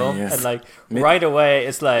of the film, and like right away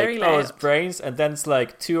it's like, oh, it's brains, and then it's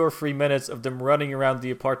like 2 or 3 minutes of them running around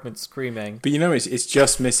the apartment screaming. But you know, it's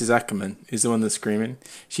just Mrs. Ackerman is the one that's screaming.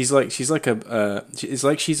 It's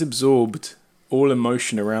like she's absorbed all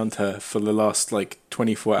emotion around her for the last like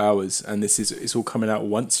 24 hours, and it's all coming out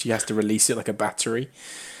once. She has to release it like a battery.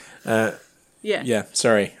 Yeah,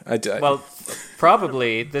 sorry. Well,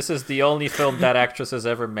 probably this is the only film that actress has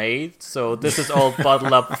ever made, so this is all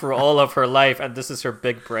bottled up for all of her life, and this is her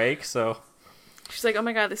big break, so... She's like, oh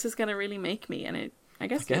my god, this is going to really make me, and I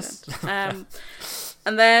guess. And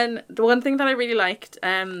then the one thing that I really liked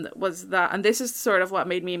was that, and this is sort of what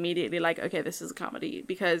made me immediately like, okay, this is a comedy,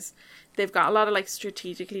 because they've got a lot of like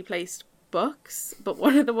strategically placed books, but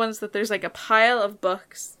one of the ones that there's like a pile of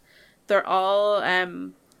books, they're all...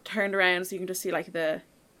 turned around so you can just see like you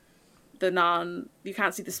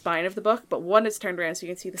can't see the spine of the book, but one is turned around so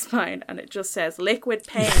you can see the spine, and it just says liquid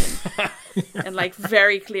pain and like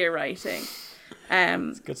very clear writing.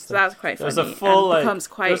 So that's quite funny. There's a full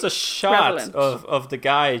there's a shot of the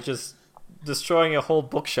guy just destroying a whole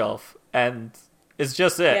bookshelf, and it's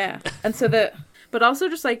just it. Yeah. And so but also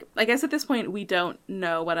just like, I guess at this point we don't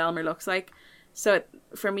know what Elmer looks like, so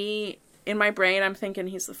for me in my brain, I'm thinking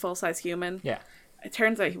he's the full-size human. Yeah. It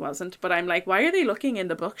turns out he wasn't, but I'm like, why are they looking in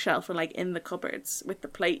the bookshelf and like in the cupboards with the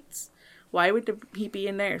plates? Why would he be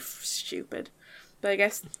in there? Stupid. But I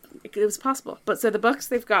guess it was possible. But so the books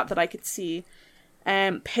they've got that I could see,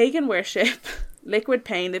 Pagan Worship, Liquid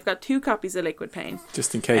Pain. They've got 2 copies of Liquid Pain.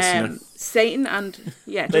 Just in case, you know. Satan and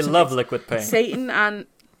they love Liquid Pain. Satan and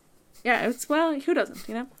who doesn't,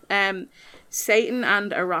 you know? Satan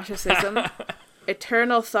and Eroticism,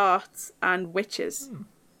 Eternal Thoughts, and Witches.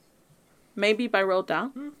 Maybe by Roald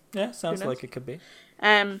Dahl. Yeah, sounds like it could be.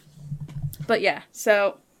 But yeah,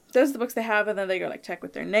 so those are the books they have, and then they go like check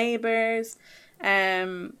with their neighbours.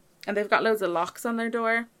 And they've got loads of locks on their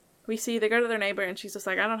door. We see they go to their neighbour and she's just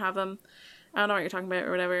like, I don't have them. I don't know what you're talking about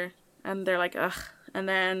or whatever. And they're like, ugh. And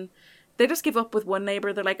then they just give up with one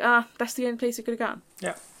neighbour. They're like, that's the only place you could have gone.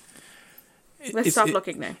 Yeah. Let's stop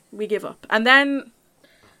looking now. We give up. And then,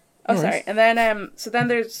 sorry. And then, so then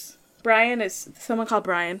there's someone called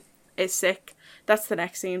Brian is sick. That's the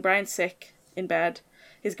next scene. Brian's sick in bed.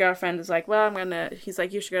 His girlfriend is like, well, he's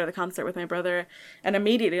like, you should go to the concert with my brother. And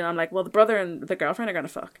immediately I'm like, well, the brother and the girlfriend are going to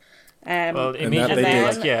fuck. Well, immediately,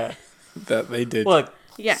 That they did. Well,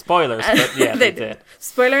 yeah. Spoilers, but yeah, they did.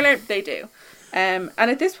 Spoiler alert, they do. And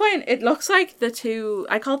at this point, it looks like the two,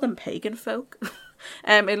 I call them pagan folk.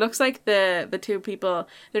 It looks like the two people,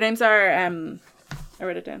 their names are, I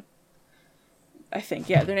wrote it down. I think,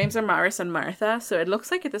 yeah, their names are Maris and Martha. So it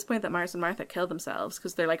looks like at this point that Maris and Martha killed themselves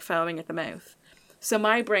because they're like foaming at the mouth. So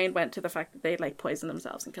my brain went to the fact that they'd like poisoned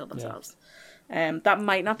themselves and killed themselves. Yeah. That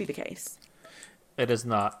might not be the case. It is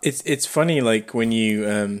not. It's funny, like when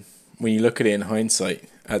you look at it in hindsight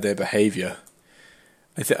at their behavior.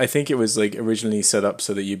 I think it was like originally set up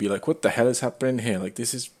so that you'd be like, what the hell is happening here? Like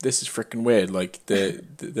this is freaking weird. Like they're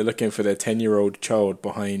looking for their 10-year-old child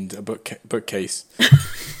behind a bookcase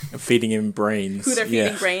and feeding him brains. Who they're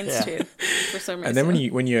feeding brains to for some reason. And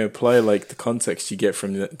then when you apply like the context you get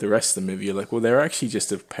from the rest of the movie, you're like, well, they're actually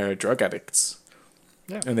just a pair of drug addicts.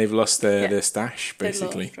 Yeah. And they've lost their stash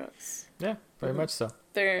basically. They love drugs. Yeah, very much so.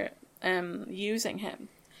 They're using him.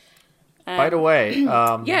 By the way,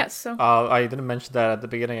 so I didn't mention that at the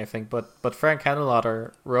beginning, I think, but Frank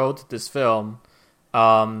Henenlotter wrote this film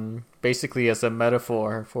basically as a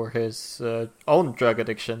metaphor for his own drug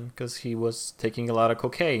addiction because he was taking a lot of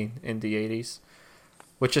cocaine in the 80s,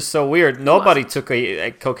 which is so weird. Nobody took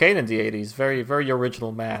a cocaine in the 80s. Very, very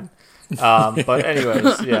original man. But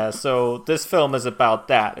anyways, yeah, so this film is about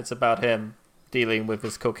that. It's about him dealing with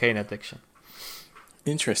his cocaine addiction.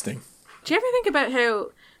 Interesting. Do you ever think about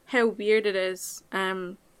how weird it is?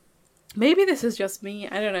 Maybe this is just me.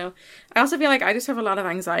 I don't know. I also feel like I just have a lot of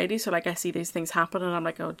anxiety. So like I see these things happen and I'm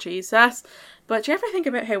like, oh, Jesus. But do you ever think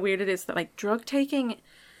about how weird it is that like drug taking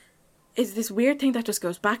is this weird thing that just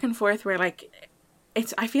goes back and forth where like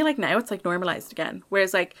I feel like now it's like normalized again.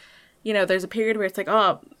 Whereas like, you know, there's a period where it's like,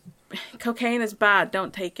 oh, cocaine is bad,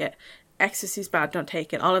 don't take it. Ecstasy is bad, don't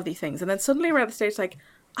take it. All of these things. And then suddenly we're at the stage like,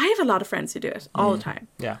 I have a lot of friends who do it all the time.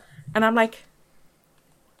 Yeah. And I'm like,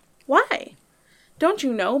 why? Don't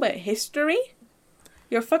you know about history?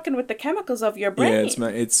 You're fucking with the chemicals of your brain. Yeah,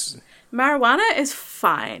 it's marijuana is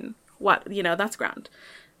fine. What, you know, that's grand.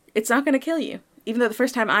 It's not going to kill you. Even though the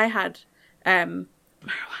first time I had marijuana,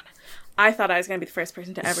 I thought I was going to be the first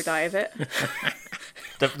person to ever die of it.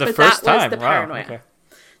 the first time? Was the paranoia. Wow, okay.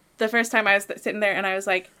 The first time I was sitting there and I was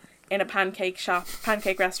like in a pancake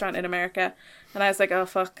restaurant in America, and I was like, oh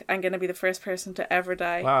fuck, I'm going to be the first person to ever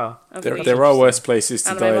die. Wow. There are worse places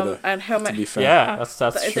to die though, to be fair. Yeah, that's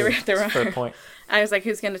true. There are. Fair point. I was like,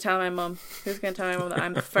 who's going to tell my mum? Who's going to tell my mum that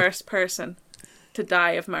I'm the first person to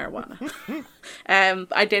die of marijuana?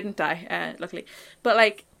 I didn't die, luckily. But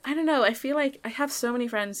like, I don't know, I feel like I have so many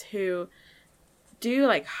friends who do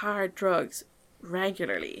like hard drugs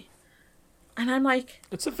regularly. And I'm like...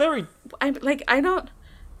 I don't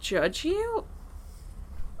judge you.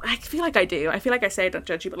 I feel like I do. I feel like I say I don't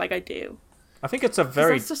judge you, but like I do. I think it's a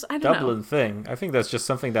very Dublin thing. I think that's just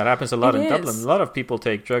something that happens a lot in Dublin. A lot of people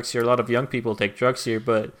take drugs here. A lot of young people take drugs here.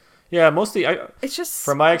 But yeah, mostly... it's just...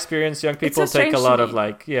 From my experience, young people take a lot of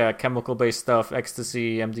like, chemical-based stuff.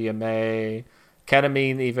 Ecstasy, MDMA,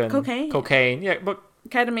 ketamine even. Cocaine. Yeah, but...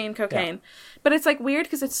 Ketamine, cocaine. Yeah. But it's like weird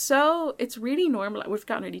because it's really normal. We've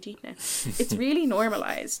gotten really deep now. It's really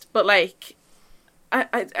normalized. But like,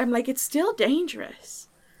 I'm like, it's still dangerous.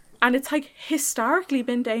 And it's like historically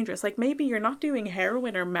been dangerous. Like maybe you're not doing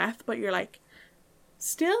heroin or meth, but you're like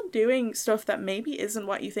still doing stuff that maybe isn't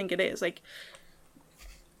what you think it is. Like,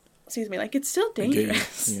 excuse me, like it's still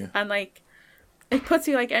dangerous. Yeah. And like, it puts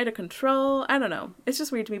you like out of control. I don't know. It's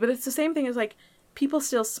just weird to me. But it's the same thing as like people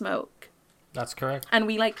still smoke. That's correct. And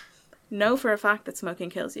we like know for a fact that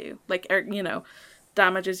smoking kills you, like, or, you know,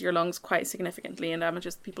 damages your lungs quite significantly and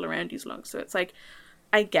damages the people around you's lungs. So it's like,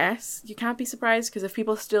 I guess you can't be surprised, because if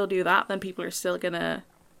people still do that, then people are still gonna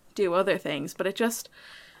do other things. But it just,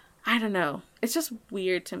 I don't know, it's just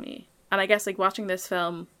weird to me. And I guess, like, watching this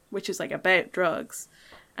film, which is, like, about drugs,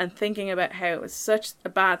 and thinking about how it was such a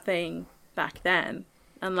bad thing back then,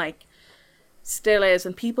 and, like, still is,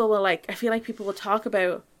 and people will, like, I feel like people will talk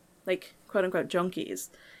about, like, quote-unquote junkies,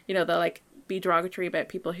 you know, they'll, like, be derogatory about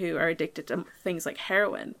people who are addicted to things like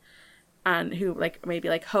heroin, and who, like, maybe,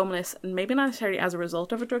 like, homeless, and maybe not necessarily as a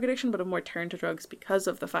result of a drug addiction, but have more turned to drugs because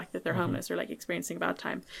of the fact that they're homeless or, like, experiencing a bad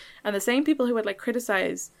time. And the same people who would, like,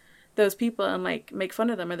 criticize those people and, like, make fun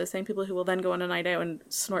of them are the same people who will then go on a night out and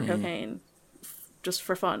snort cocaine just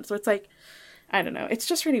for fun. So it's like, I don't know, it's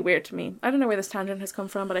just really weird to me. I don't know where this tangent has come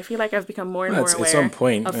from, but I feel like I've become more and more aware it's on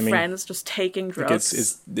point. of friends just taking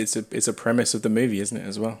drugs. It's a premise of the movie, isn't it,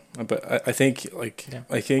 as well? But I think, like, yeah.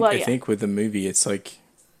 I think with the movie, it's like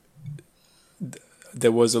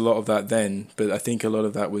there was a lot of that then, but I think a lot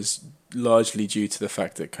of that was largely due to the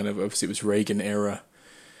fact that kind of obviously it was Reagan era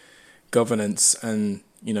governance, and,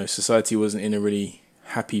 you know, society wasn't in a really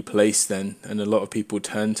happy place then, and a lot of people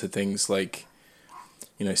turned to things like,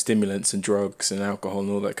 you know, stimulants and drugs and alcohol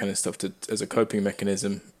and all that kind of stuff as a coping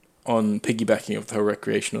mechanism, on piggybacking of the whole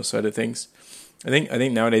recreational side of things. I think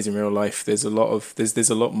nowadays in real life there's a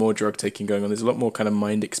lot more drug taking going on. There's a lot more kind of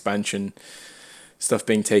mind expansion stuff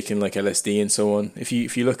being taken, like LSD and so on. If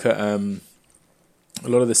you look at a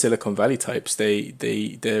lot of the Silicon Valley types,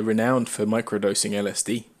 they're renowned for microdosing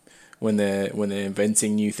LSD when they're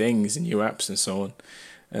inventing new things and new apps and so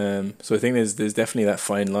on. So I think there's definitely that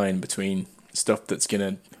fine line between stuff that's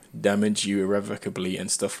gonna damage you irrevocably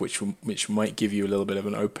and stuff which might give you a little bit of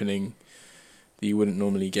an opening that you wouldn't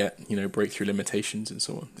normally get, you know, breakthrough limitations and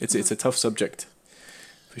so on. It's a tough subject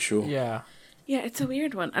for sure. Yeah, it's a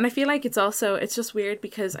weird one. And I feel like it's just weird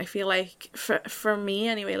because I feel like for me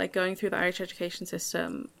anyway, like, going through the Irish education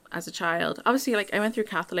system as a child, obviously, like, I went through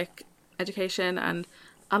Catholic education and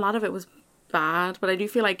a lot of it was bad, but I do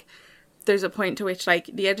feel like there's a point to which, like,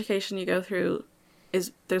 the education you go through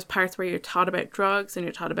there's parts where you're taught about drugs and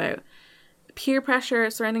you're taught about peer pressure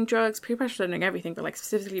surrounding drugs, peer pressure surrounding everything, but, like,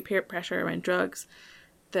 specifically peer pressure around drugs,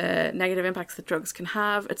 the negative impacts that drugs can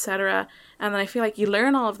have, etc. And then I feel like you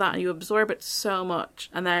learn all of that and you absorb it so much,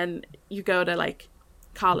 and then you go to, like,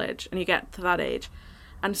 college and you get to that age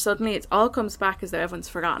and suddenly it all comes back as though everyone's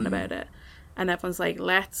forgotten about it, and everyone's like,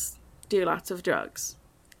 let's do lots of drugs.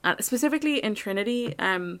 And specifically in Trinity,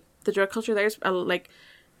 the drug culture there's like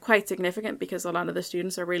quite significant because a lot of the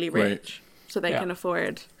students are really rich, right. So they can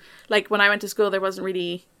afford, like, when I went to school there wasn't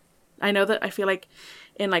really, I know that I feel like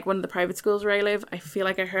in, like, one of the private schools where I live, I feel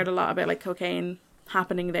like I heard a lot about, like, cocaine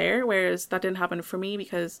happening there, whereas that didn't happen for me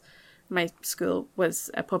because my school was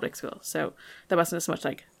a public school, so there wasn't as much,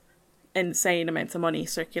 like, insane amounts of money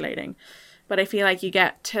circulating. But I feel like you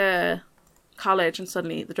get to college and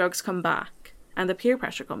suddenly the drugs come back and the peer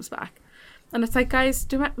pressure comes back, and it's like, guys,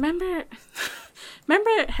 remember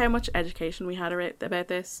how much education we had about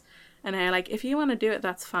this, and how, like, if you want to do it,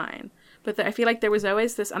 that's fine. But I feel like there was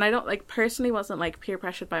always this, and I don't, like, personally wasn't, like, peer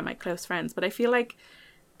pressured by my close friends, but I feel like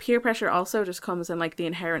peer pressure also just comes in, like, the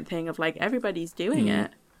inherent thing of, like, everybody's doing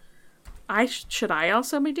it. Should I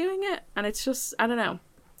also be doing it? And it's just, I don't know.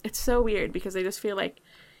 It's so weird because I just feel like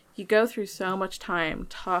you go through so much time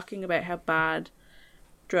talking about how bad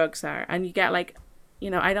drugs are, and you get, like, you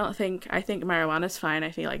know, I think marijuana's fine. I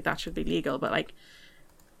feel like that should be legal, but, like,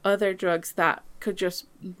 other drugs that could just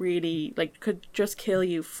really, like, could just kill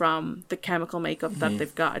you from the chemical makeup that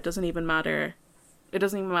they've got. It doesn't even matter,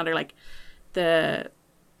 like, I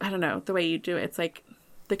don't know, the way you do it. It's like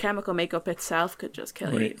the chemical makeup itself could just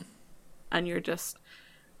kill you, and you're just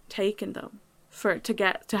taking them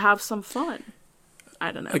to have some fun.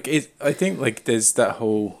 I don't know. Like, I think, like, there's that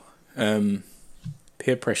whole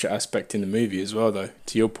peer pressure aspect in the movie as well, though,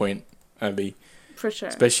 to your point, Abby. For sure.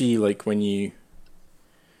 Especially, like, when you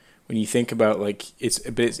think about, like,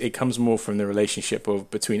 it comes more from the relationship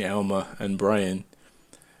between Elma and Brian.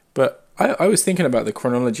 But I was thinking about the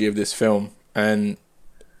chronology of this film, and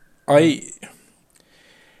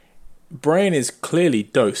Brian is clearly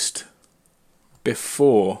dosed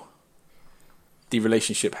before the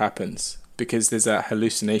relationship happens, because there's that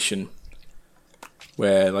hallucination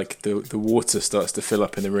where, like, the water starts to fill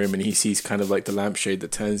up in the room and he sees kind of like the lampshade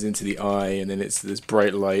that turns into the eye, and then it's this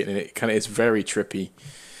bright light, and it's very trippy.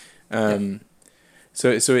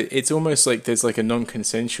 So it's almost like there's, like, a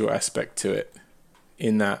non-consensual aspect to it,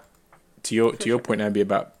 in that, to your point, Abby,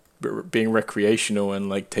 about being recreational and,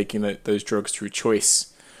 like, taking those drugs through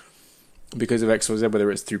choice. because of X or Z, whether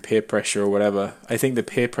it's through peer pressure or whatever. I think the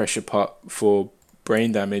peer pressure part for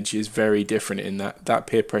brain damage is very different in that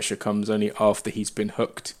peer pressure comes only after he's been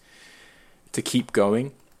hooked to keep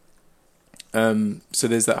going. So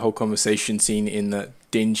there's that whole conversation scene in that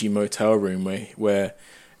dingy motel room where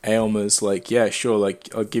Aylmer's like, yeah, sure,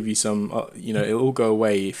 like I'll give you some, it'll all go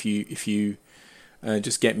away if you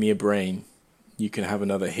just get me a brain, you can have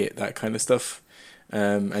another hit, that kind of stuff.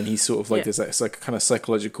 And he's sort of like, there's it's like a kind of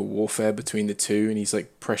psychological warfare between the two, and he's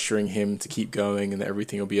like pressuring him to keep going and that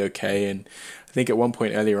everything will be okay. And I think at one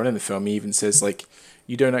point earlier on in the film, he even says like,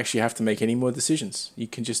 you don't actually have to make any more decisions. You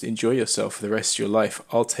can just enjoy yourself for the rest of your life.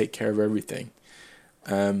 I'll take care of everything.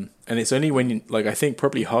 And it's only when, like, I think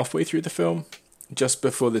probably halfway through the film, just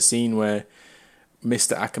before the scene where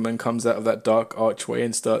Mr. Ackerman comes out of that dark archway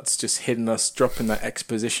and starts just hitting us, dropping that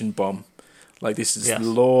exposition bomb. Like, this is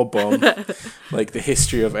lore bomb, like the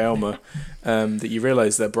history of Aylmer, that you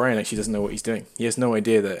realise that Brian actually doesn't know what he's doing. He has no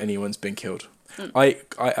idea that anyone's been killed. I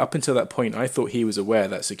up until that point, I thought he was aware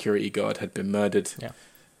that security guard had been murdered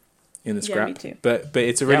in the scrap. Me too. But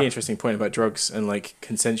it's a really interesting point about drugs and like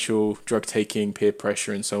consensual drug taking, peer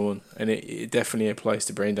pressure, and so on. And it definitely applies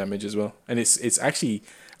to brain damage as well. And it's actually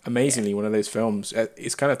amazingly one of those films.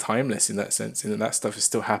 It's kind of timeless in that sense, in that stuff is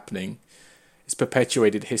still happening. It's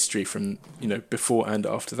perpetuated history from before and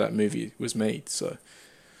after that movie was made. So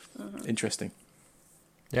interesting.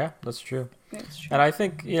 Yeah, that's true. And I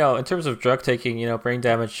think, in terms of drug taking, brain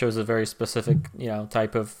damage shows a very specific,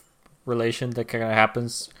 type of relation that kind of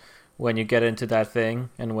happens when you get into that thing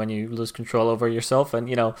and when you lose control over yourself. And,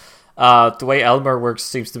 the way Aylmer works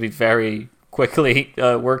seems to be very quickly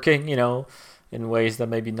working, in ways that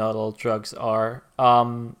maybe not all drugs are.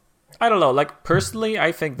 I don't know. Like, personally,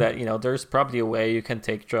 I think that, there's probably a way you can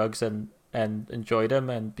take drugs and enjoy them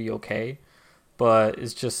and be okay. But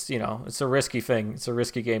it's just, it's a risky thing. It's a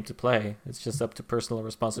risky game to play. It's just up to personal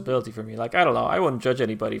responsibility for me. Like, I don't know. I wouldn't judge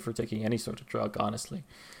anybody for taking any sort of drug, honestly.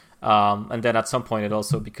 And then at some point it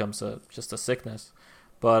also becomes just a sickness.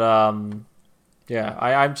 But, I'm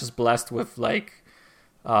just blessed with, with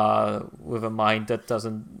a mind that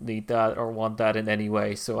doesn't need that or want that in any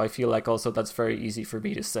way. So I feel like also that's very easy for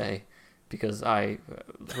me to say because I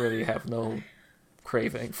really have no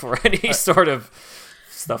craving for any sort of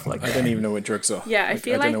stuff like that. I don't even know what drugs are. Yeah, I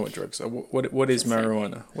don't know what drugs are. What is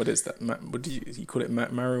marijuana? What is that? What do you call it?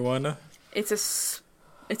 Marijuana? It's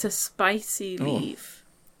a spicy leaf.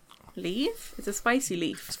 Leaf? It's a spicy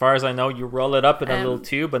leaf. As far as I know, you roll it up in a little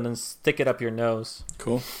tube and then stick it up your nose.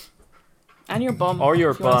 Cool. And your bum. Or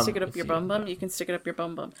your if you bum. Want to stick it up your bum, you can stick it up your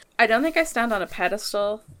bum. I don't think I stand on a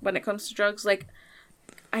pedestal when it comes to drugs. Like,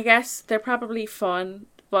 I guess they're probably fun,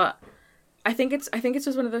 but I think it's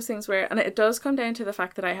just one of those things where, and it does come down to the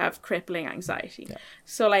fact that I have crippling anxiety. Yeah.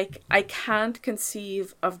 So, like, I can't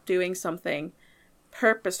conceive of doing something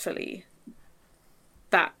purposefully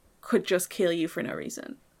that could just kill you for no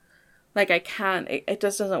reason. Like, I can't. It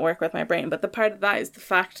just doesn't work with my brain. But the part of that is the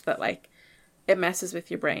fact that, like, it messes with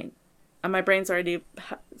your brain. And my brain's already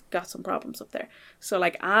got some problems up there. So,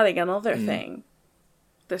 like, adding another thing,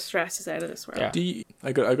 the stress is out of this world. Yeah.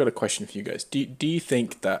 I got a question for you guys. Do you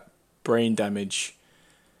think that brain damage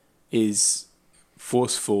is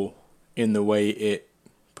forceful in the way it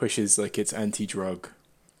pushes, like, its anti-drug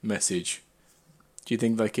message? Do you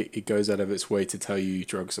think, like, it goes out of its way to tell you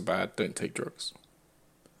drugs are bad, don't take drugs?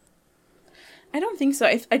 I don't think so.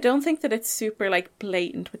 I don't think that it's super, like,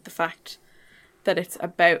 blatant with the fact that it's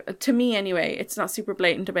about, to me anyway, it's not super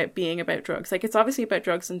blatant about being about drugs. Like, it's obviously about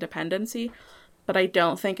drugs and dependency, but I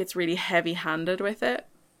don't think it's really heavy-handed with it.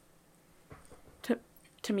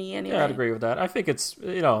 To me anyway. Yeah, I'd agree with that. I think it's,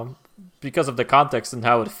 because of the context and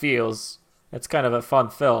how it feels, it's kind of a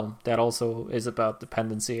fun film that also is about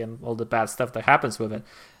dependency and all the bad stuff that happens with it.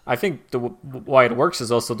 I think why it works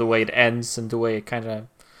is also the way it ends and the way it kind of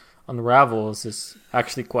unravels is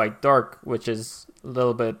actually quite dark, which is a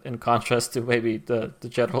little bit in contrast to maybe the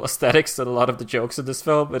general aesthetics and a lot of the jokes in this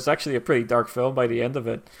film. It's actually a pretty dark film by the end of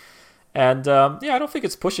it. And I don't think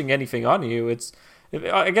it's pushing anything on you.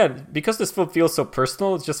 Again, because this film feels so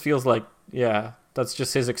personal, it just feels like, that's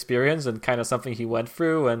just his experience and kind of something he went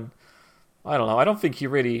through. And I don't know. I don't think he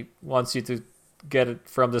really wants you to get it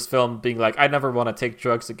from this film being like, I never want to take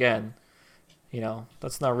drugs again.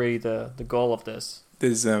 That's not really the goal of this.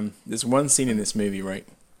 There's one scene in this movie, right?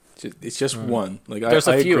 It's just one. Like, there's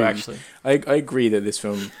a few, agree. Actually. I agree that this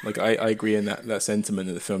film, like, I agree in that sentiment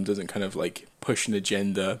that the film doesn't kind of, like, push an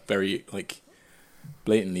agenda very, like,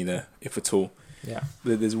 blatantly there, if at all. Yeah.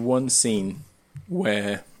 But there's one scene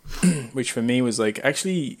where, which for me was, like,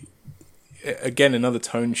 actually, again, another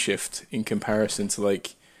tone shift in comparison to,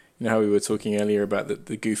 like, You know how we were talking earlier about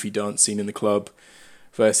the goofy dance scene in the club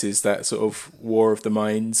versus that sort of war of the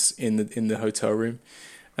minds in the hotel room.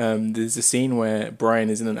 There's a scene where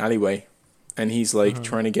Brian is in an alleyway and he's like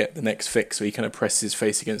trying to get the next fix, so he kind of presses his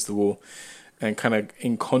face against the wall, and kind of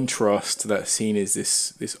in contrast to that scene is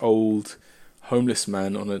this old homeless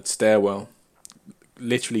man on a stairwell,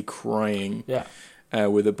 literally crying,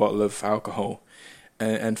 with a bottle of alcohol.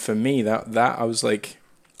 And for me, that I was like,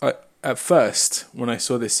 at first when I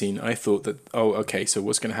saw this scene, I thought that, oh, okay, so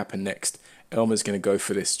what's going to happen next? Elmer's going to go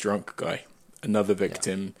for this drunk guy, another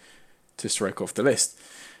victim to strike off the list.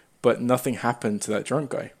 But nothing happened to that drunk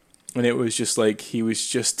guy. And it was just like he was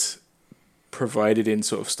just provided in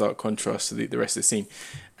sort of stark contrast to the rest of the scene.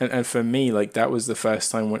 And for me, like, that was the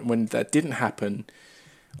first time when that didn't happen,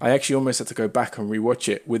 I actually almost had to go back and rewatch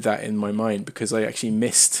it with that in my mind, because I actually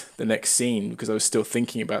missed the next scene because I was still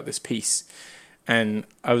thinking about this piece. And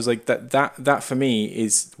I was like, that for me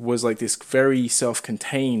was like this very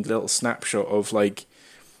self-contained little snapshot of like,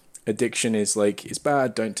 addiction is like, it's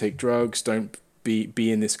bad, don't take drugs, don't be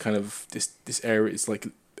in this kind of this area, it's like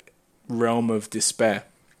realm of despair.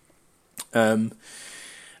 And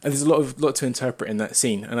there's a lot to interpret in that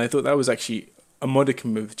scene, and I thought that was actually a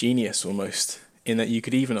modicum of genius almost, in that you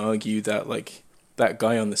could even argue that like that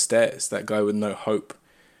guy on the stairs, that guy with no hope,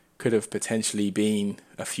 could have potentially been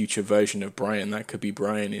a future version of Brian. That could be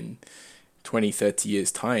Brian in 20, 30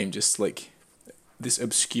 years time, just like this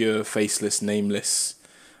obscure, faceless, nameless,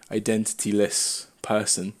 identityless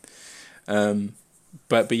person.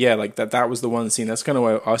 But yeah, like that was the one scene. That's kind of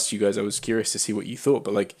why I asked you guys. I was curious to see what you thought,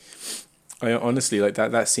 but like, I honestly, like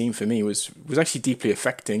that scene for me was actually deeply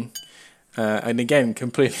affecting. And again,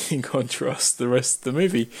 completely in contrast to the rest of the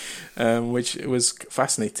movie, which was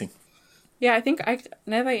fascinating. Yeah, I think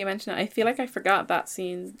now that you mention it, I feel like I forgot that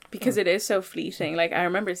scene because it is so fleeting. Like, I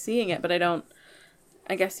remember seeing it, but I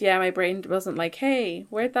guess, my brain wasn't like, hey,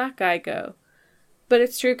 where'd that guy go? But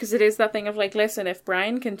it's true, because it is that thing of like, listen, if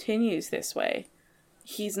Brian continues this way,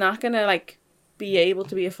 he's not going to like be able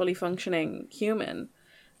to be a fully functioning human.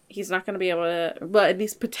 He's not going to be able to, well, at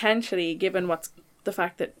least potentially, given what's the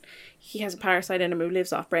fact that he has a parasite in him who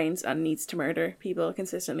lives off brains and needs to murder people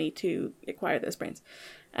consistently to acquire those brains.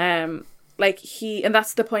 And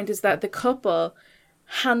that's the point, is that the couple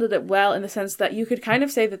handled it well, in the sense that you could kind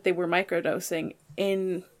of say that they were microdosing,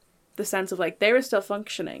 in the sense of like, they were still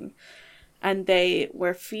functioning and they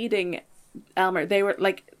were feeding Elmer. They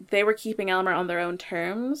were keeping Elmer on their own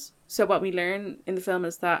terms. So what we learn in the film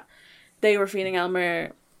is that they were feeding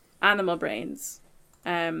Elmer animal brains.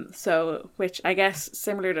 Which I guess,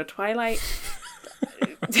 similar to Twilight,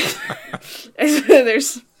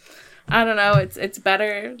 there's, I don't know, it's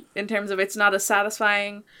better in terms of it's not as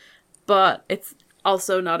satisfying, but it's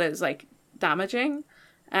also not as like damaging.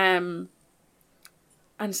 And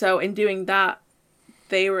so in doing that,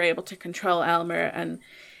 they were able to control Elmer, and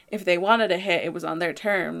if they wanted a hit, it was on their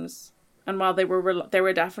terms. And while they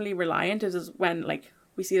were definitely reliant, it was when like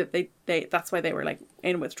we see that they that's why they were like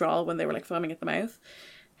in withdrawal when they were like foaming at the mouth.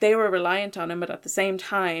 They were reliant on him, but at the same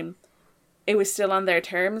time, it was still on their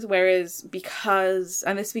terms. Whereas because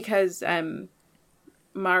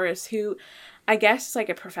Morris, who I guess is like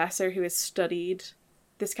a professor who has studied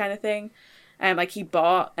this kind of thing, like he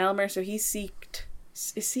bought Elmer, so he seeked.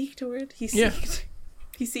 Is seeked a word? He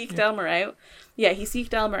seeked Elmer out. Yeah, he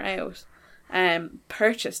seeked Elmer out,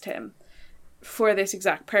 purchased him for this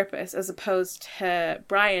exact purpose, as opposed to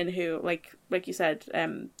Brian, who, like you said,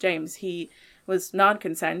 James, he was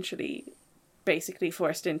non-consensually basically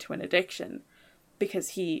forced into an addiction because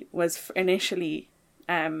he was initially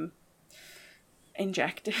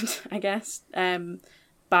injected, I guess,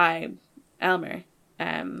 by Elmer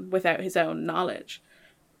without his own knowledge.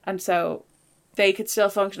 And so they could still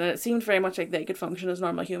function, and it seemed very much like they could function as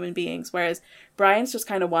normal human beings, whereas Brian's just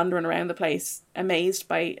kind of wandering around the place, amazed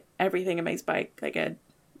by everything, amazed by like a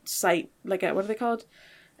site, like a, what are they called?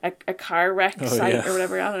 A car wreck site or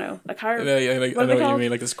whatever, I don't know. A car... Yeah, like, I know what you mean,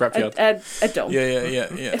 like a scrapyard. A dump. Yeah.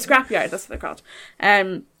 A scrapyard, that's what they're called.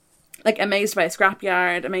 Like amazed by a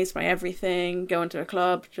scrapyard, amazed by everything, going to a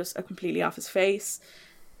club, just completely off his face.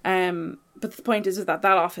 But the point is that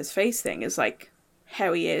off his face thing is like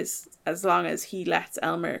how he is as long as he lets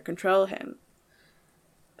Elmer control him.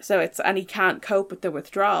 So and he can't cope with the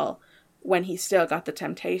withdrawal when he's still got the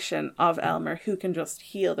temptation of Elmer, who can just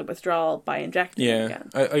heal the withdrawal by injecting him again.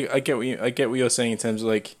 I get what you're saying in terms of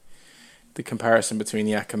like the comparison between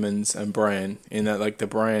the Ackermans and Brian, in that like the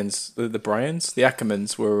Ackermans were the Bryans. The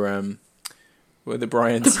Ackermans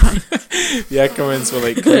were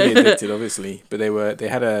like clearly addicted, obviously, but they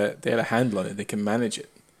had a handle on it. They can manage it,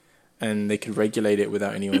 and they could regulate it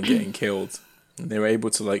without anyone getting killed. and they were able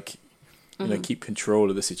to like, you know, keep control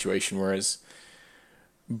of the situation. Whereas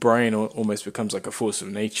Brian almost becomes like a force of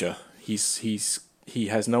nature. He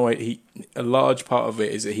has no idea. A large part of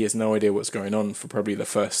it is that he has no idea what's going on for probably the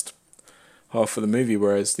first half of the movie.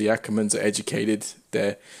 Whereas the Ackermans are educated.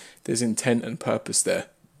 There's intent and purpose there.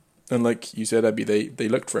 And like you said, Abby, they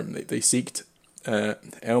looked for him. They seeked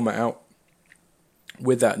Elmer out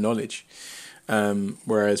with that knowledge.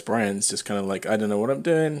 Whereas Brian's just kind of like, I don't know what I'm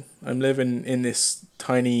doing. I'm living in this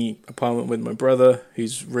tiny apartment with my brother,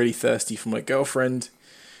 who's really thirsty for my girlfriend,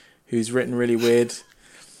 who's written really weird.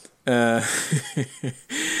 Does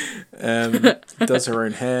her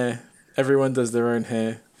own hair. Everyone does their own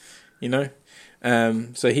hair, you know.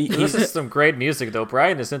 So he's listens to some great music though.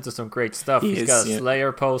 Brian is into some great stuff. He's got a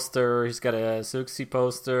Slayer poster. He's got a Siouxsie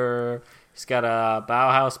poster. He's got a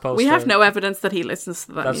Bauhaus poster. We have no evidence that he listens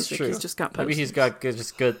to that That's music. True. He's just got posters. Maybe he's got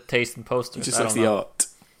good taste in posters. He just likes the art.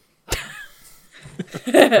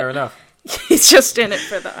 Fair enough. He's just in it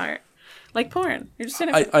for the art, like porn. You're just in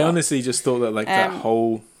it. I honestly just thought that like that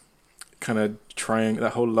whole kind of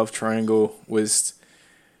that whole love triangle was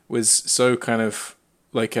so kind of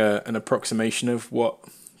like an approximation of what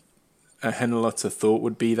Henlotta thought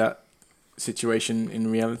would be that situation in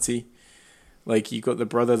reality. Like, you got the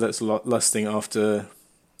brother that's lusting after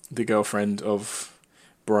the girlfriend of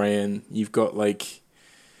Brian. You've got like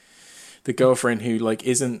the girlfriend who like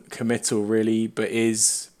isn't committal really, but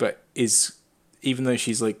is even though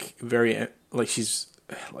she's like very like she's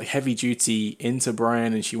like heavy duty into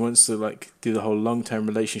Brian, and she wants to like do the whole long-term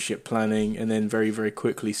relationship planning, and then very, very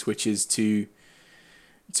quickly switches to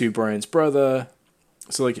Brian's brother.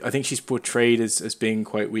 So like, I think she's portrayed as being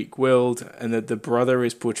quite weak-willed, and that the brother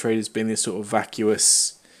is portrayed as being this sort of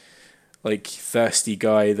vacuous, like thirsty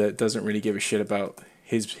guy that doesn't really give a shit about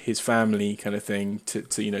his family kind of thing. To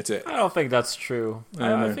I don't think that's true.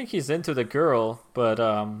 I think he's into the girl, but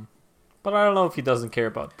I don't know if he doesn't care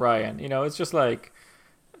about Brian. You know, it's just like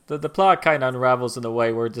the plot kind of unravels in a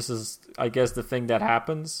way where this is, I guess, the thing that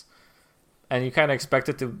happens. And you kind of expect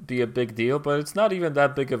it to be a big deal, but it's not even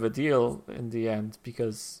that big of a deal in the end,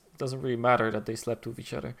 because it doesn't really matter that they slept with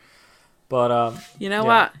each other. But you know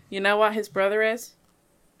what? You know what his brother is?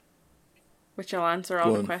 Which will answer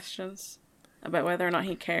all the questions about whether or not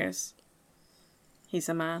he cares. He's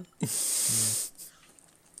a man.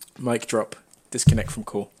 Mic drop. Disconnect from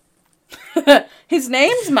call. His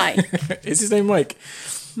name's Mike. Is his name Mike?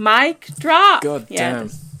 Mic drop. God damn.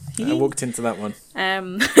 I walked into that one.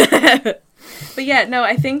 But yeah, no,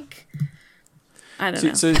 I think I don't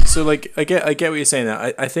know. So like I get what you're saying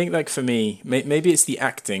there. I think like for me, maybe it's the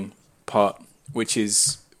acting part which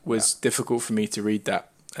was difficult for me to read that,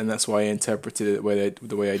 and that's why I interpreted it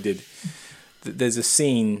the way I did. There's a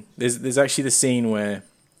scene. There's actually the scene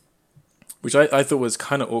which I thought was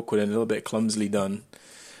kind of awkward and a little bit clumsily done,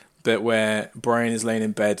 but where Brian is laying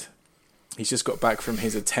in bed. He's just got back from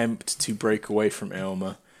his attempt to break away from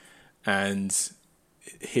Elmer, and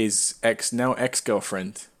his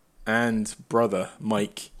ex-girlfriend and brother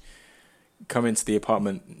Mike come into the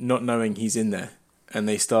apartment not knowing he's in there, and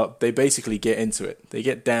they basically get into it. They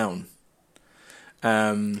get down,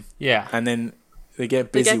 and then they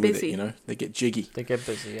get busy with it. You know, they get jiggy. They get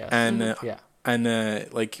busy, yes.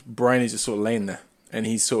 And like Brian is just sort of laying there, and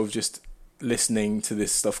he's sort of just listening to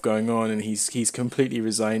this stuff going on, and he's completely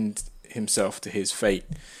resigned himself to his fate.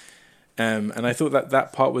 And I thought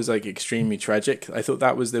that part was like extremely tragic. I thought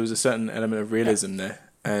there was a certain element of realism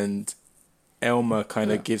there, and Elmer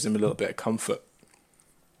kind of gives him a little bit of comfort.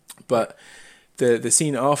 But the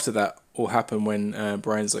scene after that all happened when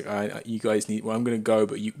Brian's like, you guys need. Well, I'm going to go,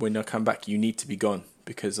 but when I come back, you need to be gone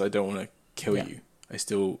because I don't want to kill you. I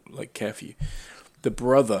still like care for you. The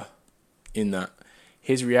brother in that,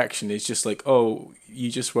 his reaction is just like, oh,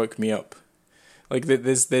 you just woke me up. Like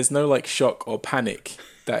there's no like shock or panic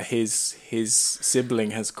that his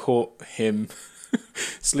sibling has caught him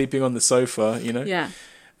sleeping on the sofa, you know? Yeah.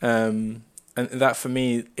 And that for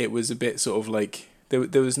me, it was a bit sort of like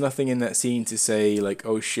there was nothing in that scene to say like,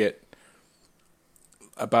 oh shit,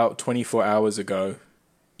 about 24 hours ago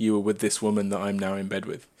you were with this woman that I'm now in bed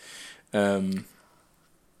with.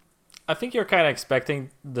 I think you're kind of expecting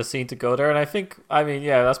the scene to go there, and I mean,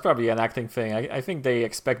 that's probably an acting thing. I think they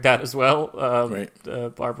expect that as well, right.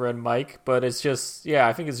 Barbara and Mike. But it's just,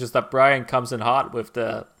 I think it's just that Brian comes in hot with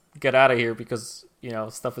the get out of here because,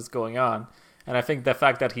 stuff is going on. And I think the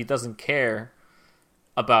fact that he doesn't care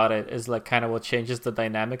about it is like kind of what changes the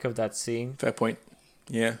dynamic of that scene. Fair point.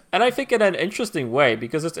 Yeah. And I think in an interesting way,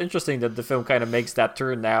 because it's interesting that the film kind of makes that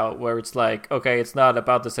turn now where it's like, okay, it's not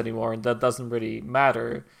about this anymore, and that doesn't really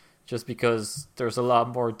matter. just because there's a lot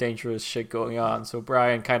more dangerous shit going on. So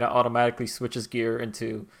Brian kind of automatically switches gear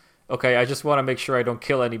into, okay, I just want to make sure I don't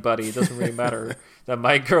kill anybody. It doesn't really matter that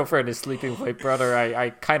my girlfriend is sleeping with my brother.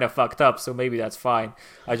 I kind of fucked up, so maybe that's fine.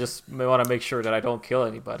 I just want to make sure that I don't kill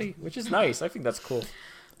anybody, which is nice. I think that's cool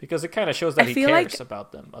because it kind of shows that he cares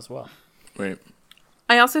about them as well. Right.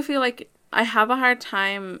 I also feel like I have a hard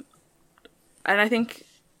time, and I think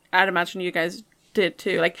I'd imagine you guys did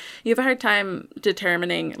too. Like, you have a hard time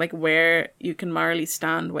determining like where you can morally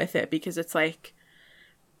stand with it, because it's like,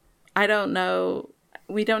 I don't know.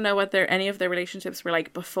 We don't know what any of their relationships were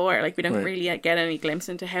like before. Like, we don't really get any glimpse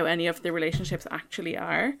into how any of the relationships actually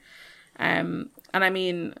are. And I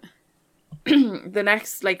mean, the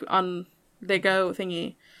next, like, on they go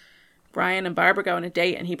thingy, Brian and Barbara go on a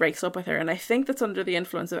date and he breaks up with her. And I think that's under the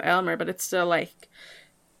influence of Elmer, but it's still like,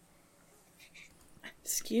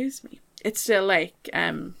 excuse me. It's still like,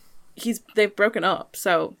 they've broken up.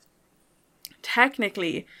 So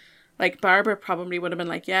technically, like, Barbara probably would have been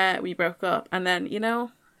like, yeah, we broke up. And then, you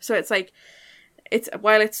know, so it's like,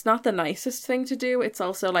 while it's not the nicest thing to do, it's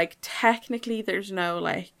also like, technically there's no,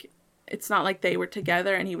 like, it's not like they were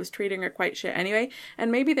together and he was treating her quite shit anyway.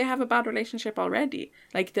 And maybe they have a bad relationship already.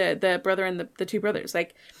 Like the brother and the two brothers.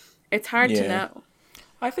 Like, it's hard to know.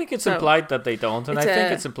 I think it's implied that they don't, and I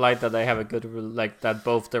think it's implied that they have a good, that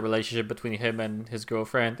both the relationship between him and his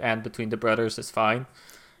girlfriend and between the brothers is fine.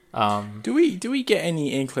 Do we get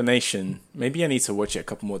any inclination? Maybe I need to watch it a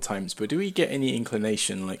couple more times, but do we get any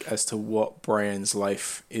inclination, like, as to what Brian's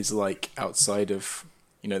life is like outside of,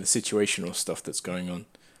 you know, the situational stuff that's going on?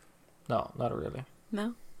 No, not really.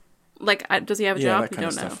 No, like, does he have a job? We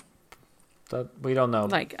don't know. That we don't know.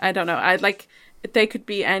 Like, I don't know. They could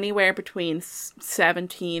be anywhere between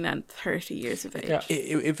 17 and 30 years of age. Yeah.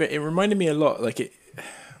 It reminded me a lot, like,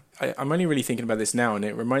 I'm only really thinking about this now, and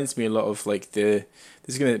it reminds me a lot of, like, this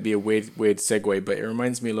is going to be a weird segue, but it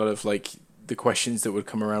reminds me a lot of, like, the questions that would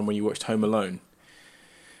come around when you watched Home Alone.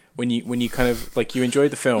 When you kind of, like, you enjoy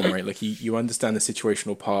the film, right? Like, you understand the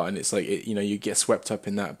situational part, and it's like, you know, you get swept up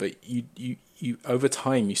in that, but you over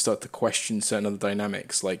time you start to question certain other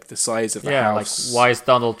dynamics, like the size of the house. Like, why is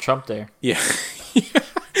Donald Trump there? Yeah.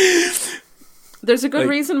 There's a good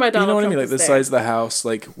reason why Donald Trump is there. You know what I mean? Like, the size of the house,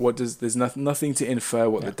 like, there's nothing to infer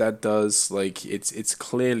what the dad does. Like, it's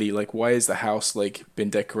clearly, like, why is the house, like,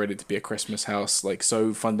 been decorated to be a Christmas house, like,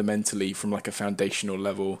 so fundamentally from, like, a foundational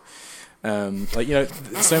level. Like, you know,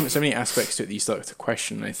 so many aspects to it that you start to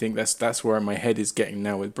question. And I think that's where my head is getting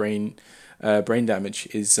now with brain damage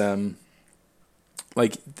is,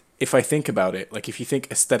 like, if I think about it, like, if you think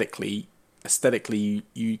aesthetically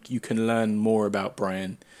you can learn more about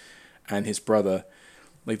Brian and his brother.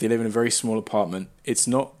 Like, they live in a very small apartment. It's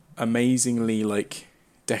not amazingly, like,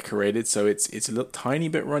 decorated, so it's a little tiny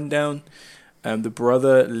bit run down. The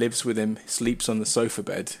brother lives with him, sleeps on the sofa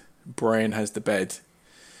bed. Brian has the bed.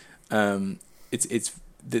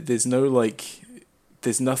 There's no, like,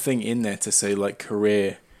 there's nothing in there to say, like,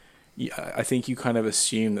 career. I think you kind of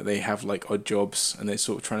assume that they have, like, odd jobs and they're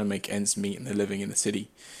sort of trying to make ends meet and they're living in the city.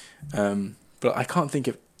 But I can't think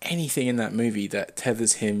of anything in that movie that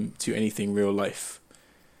tethers him to anything real life,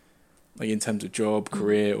 like, in terms of job,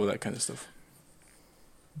 career, all that kind of stuff.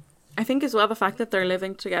 I think as well the fact that they're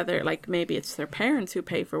living together, like, maybe it's their parents who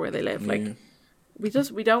pay for where they live. Like, we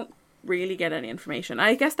don't really get any information.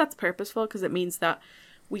 I guess that's purposeful because it means that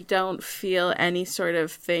we don't feel any sort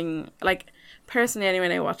of thing. Like, personally, anyway,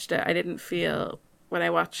 when I watched it, I didn't feel, when I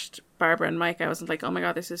watched Barbara and Mike, I wasn't like, oh my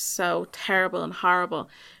god, this is so terrible and horrible,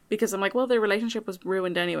 because I'm like, well, their relationship was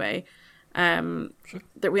ruined anyway. Sure.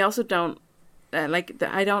 That we also don't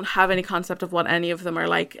I don't have any concept of what any of them are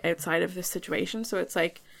like outside of this situation, so it's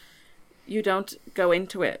like, you don't go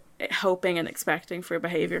into it hoping and expecting for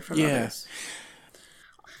behavior from others.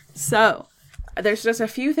 So there's just a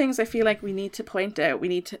few things I feel like we need to point out.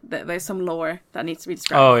 There's some lore that needs to be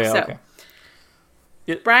described. Oh yeah. Okay.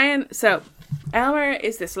 Brian, so Elmer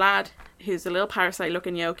is this lad who's a little parasite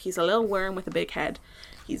looking yoke. He's a little worm with a big head.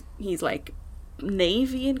 He's like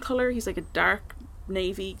navy in color. He's like a dark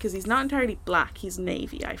navy, because he's not entirely black. He's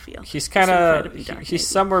navy, I feel. He's kind of he's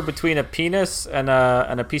somewhere between a penis and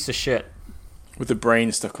a piece of shit with a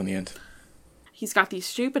brain stuck on the end. He's got these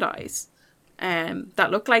stupid eyes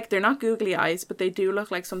that look like, they're not googly eyes, but they do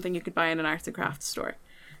look like something you could buy in an arts and crafts store.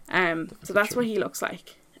 So that's what he looks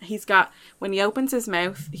like. He's got, when he opens his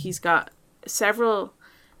mouth, he's got several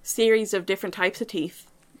series of different types of teeth,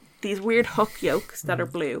 these weird hook yolks that are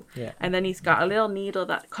blue, and then he's got a little needle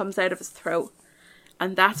that comes out of his throat,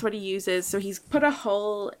 and that's what he uses. So he's put a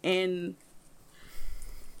hole in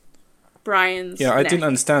Brian's neck. I didn't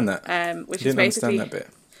understand that. Which is basically, understand that bit.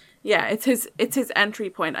 Yeah, it's his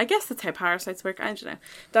entry point. I guess that's how parasites work. I don't know.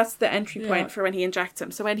 That's the entry point for when he injects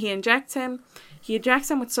him. So when he injects him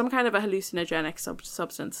with some kind of a hallucinogenic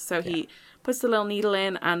substance. So he puts the little needle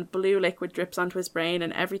in, and blue liquid drips onto his brain.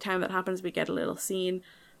 And every time that happens, we get a little scene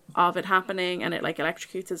of it happening, and it like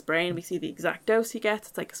electrocutes his brain. We see the exact dose he gets.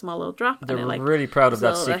 It's like a small little drop. They're and it, like, really proud of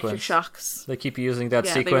that electric sequence. Shocks. They keep using that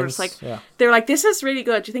sequence. They're like, this is really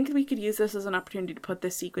good. Do you think we could use this as an opportunity to put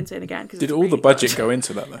this sequence in again? Did all the budget go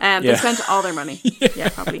into that though? They spent all their money. Yeah,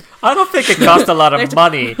 probably. I don't think it cost a lot of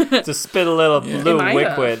money to spit a little blue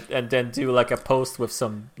liquid and then do like a post with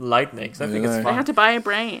some lightnings. I think it's fine. They had to buy a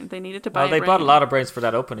brain. They needed to buy. They bought a lot of brains for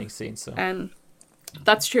that opening scene. So.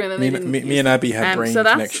 That's true. And then me and Abby had brain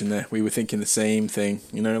connection there. We were thinking the same thing,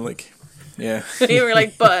 like, yeah. We were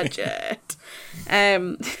like, budget.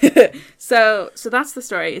 So that's the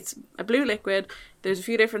story. It's a blue liquid. There's a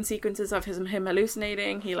few different sequences of him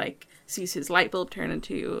hallucinating. He like sees his light bulb turn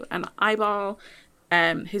into an eyeball.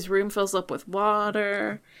 His room fills up with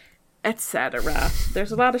water, etc.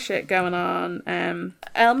 There's a lot of shit going on.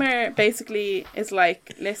 Elmer basically is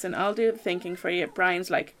like, listen, I'll do the thinking for you. Brian's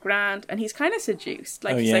like, grand, and he's kind of seduced.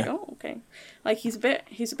 Like like, oh, okay. Like he's a bit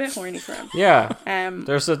horny for him. Yeah.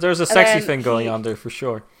 There's a sexy thing going on there for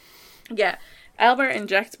sure. Yeah. Elmer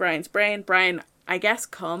injects Brian's brain. Brian, I guess,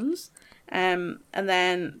 comes. And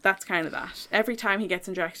then that's kind of that. Every time he gets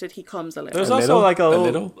injected, he comes a little. There's also like a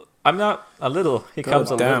little. I'm not a little. He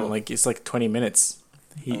comes a little. Like it's like 20 minutes.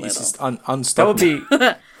 He's just unstoppable. That would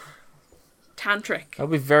be tantric. That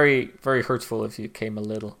would be very, very hurtful if you came a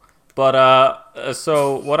little. But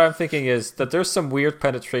so what I'm thinking is that there's some weird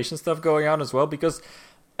penetration stuff going on as well, because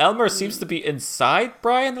Elmer seems to be inside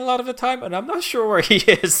Brian a lot of the time, and I'm not sure where he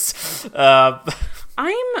is. I'm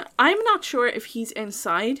not sure if he's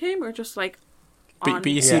inside him or just like. But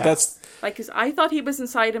you see, that's like, because I thought he was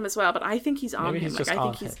inside him as well, but I think he's on him. Like,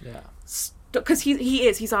 I think he's because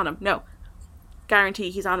he's on him. No. Guarantee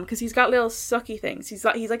he's on him, because he's got little sucky things. He's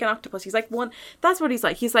like an octopus. He's like one. That's what he's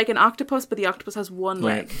like. He's like an octopus, but the octopus has one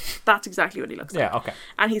leg. That's exactly what he looks like. Yeah, okay.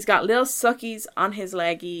 And he's got little suckies on his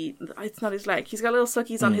leggy. It's not his leg. He's got little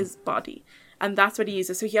suckies on his body, and that's what he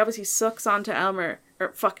uses. So he obviously sucks onto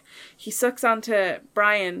he sucks onto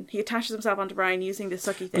Brian. He attaches himself onto Brian using the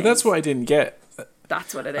sucky thing. But that's what I didn't get.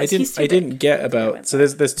 That's what it is. I didn't get about. So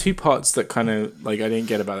there's two parts that kind of like I didn't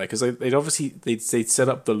get about that, because they'd set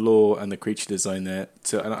up the lore and the creature design there.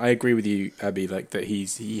 And I agree with you, Abby, like that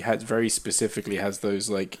he had very specifically has those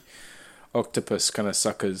like octopus kind of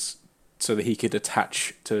suckers so that he could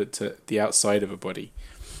attach to the outside of a body.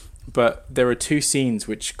 But there are two scenes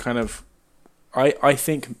which kind of I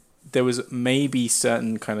think there was maybe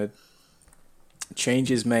certain kind of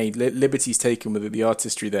changes made, liberties taken with the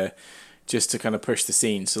artistry there, just to kind of push the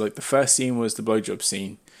scene. So like the first scene was the blowjob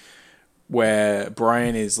scene, where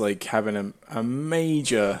Brian is like having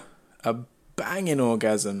a banging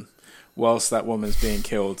orgasm whilst that woman's being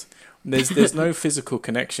killed. There's no physical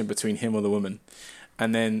connection between him or the woman.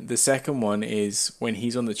 And then the second one is when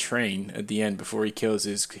he's on the train at the end before he kills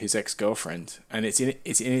his ex-girlfriend, and it's in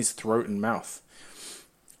his throat and mouth,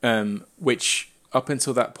 which up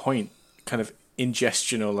until that point, kind of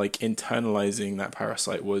ingestion or like internalizing that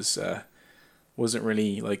parasite wasn't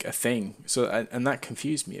really like a thing. So and that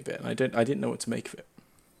confused me a bit. And I didn't know what to make of it.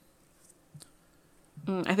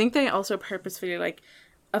 I think they also purposefully like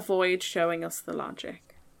avoid showing us the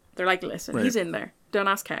logic. They're like, listen, he's in there. Don't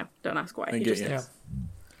ask how. Don't ask why. He just is.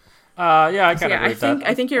 I kind of agree with that.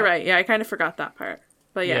 I think you're right. Yeah, I kind of forgot that part.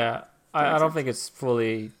 But yeah. I don't think it's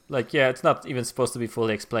fully like it's not even supposed to be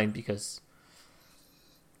fully explained because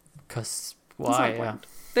why? Yeah.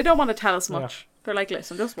 They don't want to tell us much. They're like,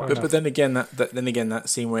 listen, just watch. But then again, that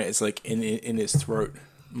scene where it's like in his throat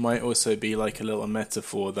might also be like a little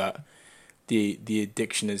metaphor that the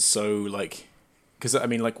addiction is so like, because I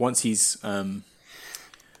mean like once he's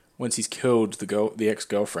killed the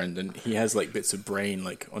ex-girlfriend and he has like bits of brain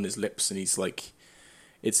like on his lips, and he's like,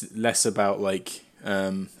 it's less about like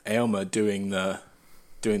Aylmer doing the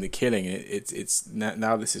killing. It's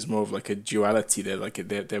now this is more of like a duality. They're like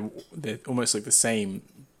they're almost like the same,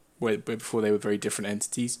 where before they were very different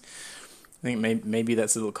entities. I think maybe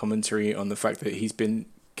that's a little commentary on the fact that he's been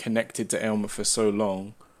connected to Aylmer for so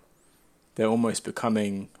long. They're almost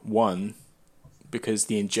becoming one, because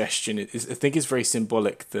the ingestion is, I think, is very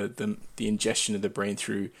symbolic. The ingestion of the brain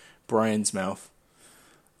through Brian's mouth,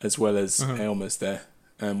 as well as Aylmer's there.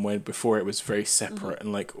 When before it was very separate,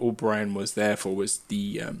 and like all Brian was there for was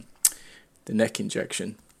the neck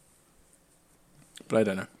injection. But I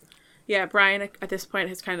don't know. Yeah, Brian at this point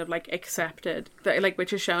has kind of like accepted that, like,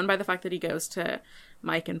 which is shown by the fact that he goes to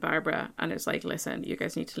Mike and Barbara and is like, listen, you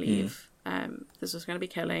guys need to leave. This is going to be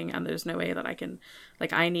killing, and there's no way that I can,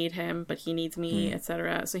 like, I need him, but he needs me,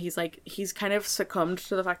 etc. So he's kind of succumbed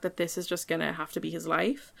to the fact that this is just going to have to be his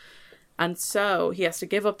life. And so he has to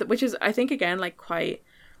give up, which is, I think, again, like, quite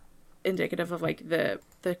indicative of, like, the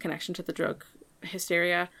connection to the drug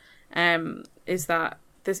hysteria, is that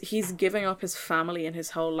he's giving up his family and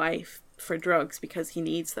his whole life for drugs because he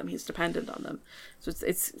needs them. He's dependent on them. So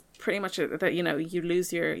it's pretty much that, you know,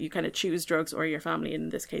 you kind of choose drugs or your family. In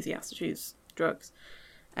this case, he has to choose drugs.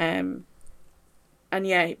 And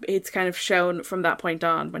yeah, it's kind of shown from that point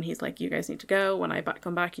on when he's like, you guys need to go. When I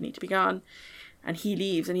come back, you need to be gone. And he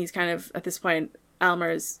leaves, and he's kind of, at this point,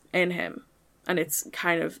 Elmer's in him. And it's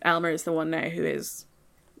kind of, Elmer is the one now who is,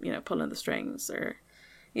 you know, pulling the strings.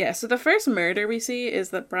 Yeah, so the first murder we see is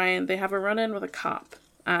that they have a run-in with a cop,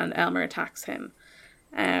 and Elmer attacks him.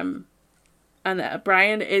 And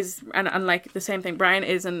Brian is, and like the same thing,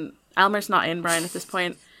 Elmer's not in Brian at this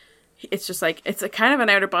point. It's just like, it's a kind of an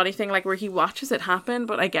outer body thing, like where he watches it happen,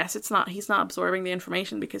 but I guess he's not absorbing the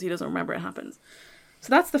information because he doesn't remember it happens. So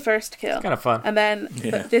that's the first kill. It's kind of fun. And then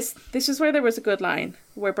this is where there was a good line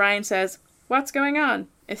where Brian says, "What's going on?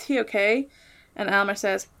 Is he okay?" And Elmer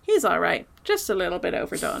says, "He's all right. Just a little bit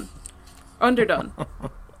underdone.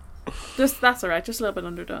 That's all right. Just a little bit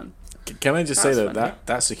underdone." Can I just say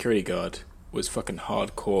that security guard was fucking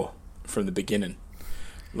hardcore from the beginning.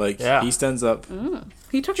 Like, he stands up,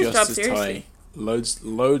 he took his job seriously.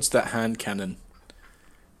 Loads that hand cannon,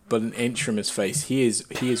 but an inch from his face. He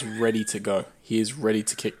is ready to go. He is ready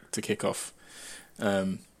to kick off.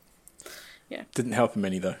 Didn't help him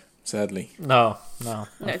any though, sadly. No,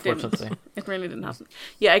 unfortunately. It really didn't happen.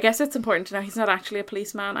 Yeah, I guess it's important to know he's not actually a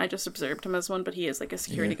policeman. I just observed him as one, but he is like a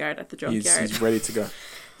security guard at the junkyard. He's ready to go.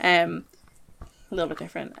 A little bit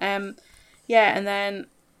different. Yeah, and then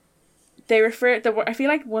they refer. I feel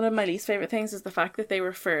like one of my least favorite things is the fact that they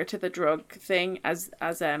refer to the drug thing as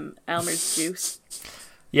Elmer's juice.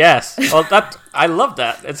 Yes, well, I love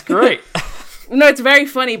that. It's great. No, it's very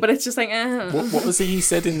funny, but it's just like. What was it he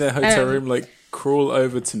said in the hotel room? Like, crawl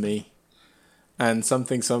over to me, and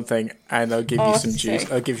something, and I'll give you some juice.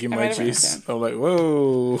 I'll give you my juice. I'm like,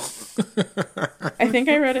 whoa. I think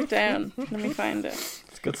I wrote it down. Let me find it.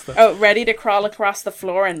 It's good stuff. Oh, ready to crawl across the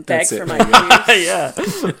floor and beg for my juice.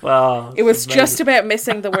 Yeah. Wow. It was just about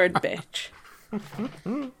missing the word bitch.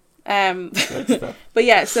 But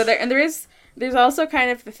yeah, so there's also kind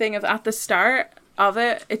of the thing of, at the start of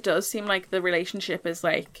it does seem like the relationship is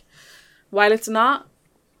like, while it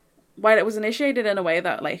was initiated in a way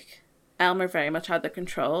that, like, Elmer very much had the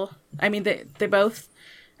control. I mean, they both,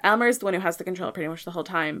 Elmer is the one who has the control pretty much the whole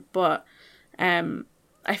time, but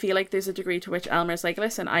I feel like there's a degree to which Elmer's like,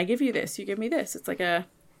 listen, I give you this, you give me this. It's a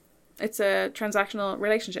transactional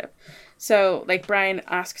relationship. So, like, Brian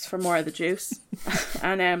asks for more of the juice,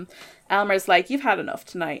 and Elmer's like, you've had enough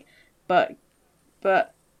tonight, but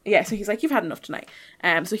yeah, so he's like, you've had enough tonight.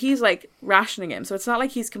 So he's like rationing him. So it's not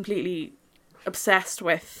like he's completely obsessed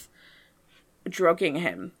with drugging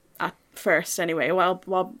him at first anyway, while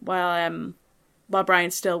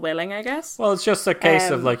Brian's still willing, I guess. Well, it's just a case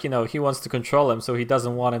of, like, you know, he wants to control him, so he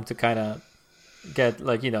doesn't want him to kind of get,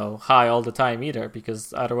 like, you know, high all the time either,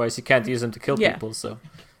 because otherwise he can't use him to kill people. So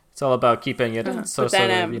it's all about keeping it sort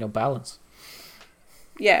of, you know, balance.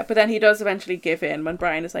 Yeah, but then he does eventually give in when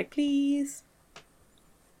Brian is like, please.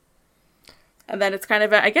 And then it's kind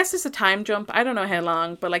of I guess it's a time jump. I don't know how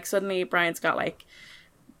long, but, like, suddenly Brian's got, like,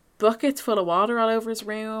 buckets full of water all over his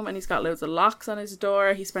room, and he's got loads of locks on his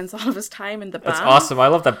door. He spends all of his time in the bath. That's awesome. I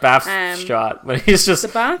love that bath shot when he's just the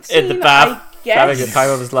bath scene, in the bath having the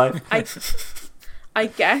time of his life. I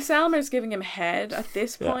guess Elmer's giving him head at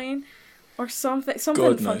this point, or something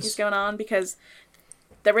funky's going on, because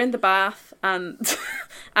they're in the bath, and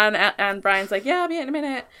and Brian's like, yeah, I'll be in a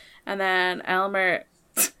minute, and then Elmer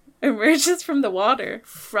emerges from the water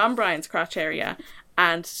from Brian's crotch area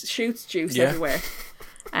and shoots juice everywhere.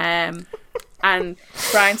 And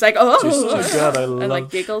Brian's like, oh, God, and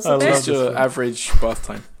like giggles a bit. Just your average bath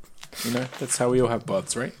time. You know, that's how we all have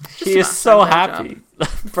baths, right? He is so happy.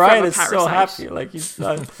 Brian is so happy. Like, he's.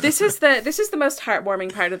 This is the most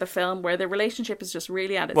heartwarming part of the film, where the relationship is just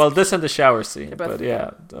really at its. Well, this and the shower scene, but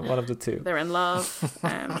yeah, one of the two. They're in love.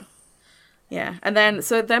 Yeah, and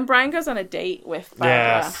then Brian goes on a date with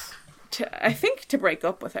Barbara. To break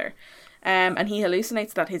up with her. And he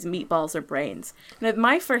hallucinates that his meatballs are brains. Now,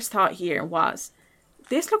 my first thought here was,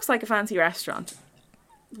 this looks like a fancy restaurant.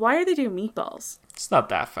 Why are they doing meatballs? It's not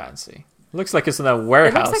that fancy. It looks like it's in a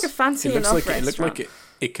warehouse. It looks like a fancy enough restaurant.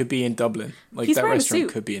 it could be in Dublin. Like He's that wearing a restaurant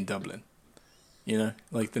suit. could be in Dublin. You know,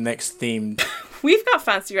 like the next themed. We've got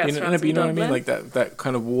fancy You restaurants know, in what I mean? Dublin. Like that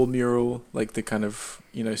kind of wall mural, like the kind of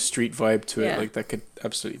street vibe to it. Yeah. Like that could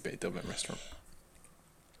absolutely be a Dublin restaurant.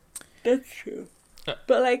 That's true.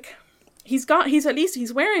 But like, he's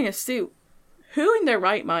wearing a suit. Who in their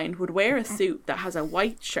right mind would wear a suit that has a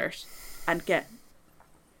white shirt and get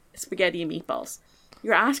spaghetti and meatballs?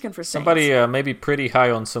 You're asking for Somebody maybe pretty high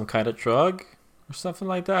on some kind of drug or something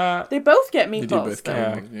like that. They both get They do meatballs. both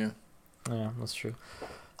though. get yeah. Yeah, that's true.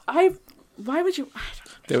 Why would you?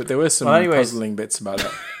 There were some puzzling bits about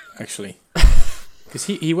that, actually. Because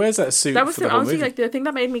he wears that suit That was for the whole honestly movie. like the thing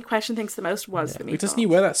that made me question things the most was the meatballs. Doesn't he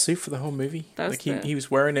wear that suit for the whole movie? That's Like he was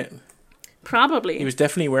wearing it. Probably. He was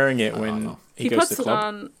definitely wearing it when he goes puts to the it club.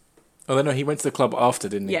 on. Oh no, he went to the club after,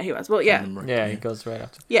 didn't he? Yeah, he was. Well, yeah. Yeah, he goes right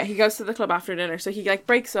after. Yeah, he goes to the club after dinner, so he like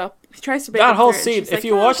breaks up. He tries to break That up whole with her, and scene, she's if like,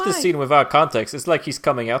 you "Oh, watch the bye." scene without context, it's like he's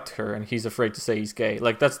coming out to her and he's afraid to say he's gay.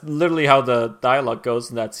 Like, that's literally how the dialogue goes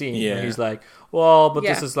in that scene. Yeah. Where he's like, well, but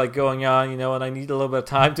this Yeah. is like going on, and I need a little bit of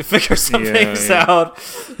time to figure some Yeah, things yeah. out.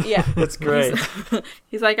 Yeah, It's great.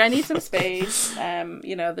 he's like, I need some space.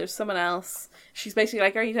 There's someone else. She's basically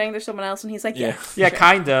like, are you saying there's someone else? And he's like, yeah, Yeah, sure,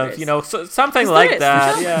 kind there of. is. Something Yes, there like is.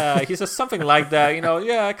 that. Yeah, he says something like that.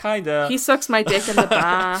 Yeah, kind of. He sucks my dick in the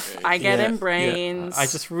bath. I get Yeah, him yeah. brains. I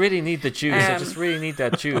just really need the juice. I just really need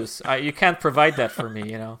that juice. You can't provide that for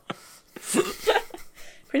me,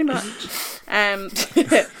 Pretty much.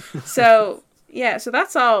 So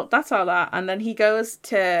that's all that, and then he goes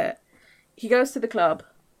to the club,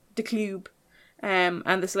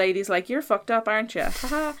 and this lady's like, you're fucked up, aren't you?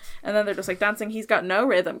 Haha. And then they're just like dancing. He's got no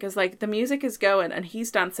rhythm because like the music is going and he's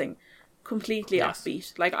dancing completely Yes.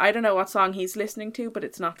 offbeat. Like, I don't know what song he's listening to, but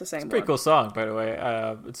it's not the same Pretty one. cool song, by the way.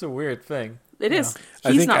 It's a weird thing. It is.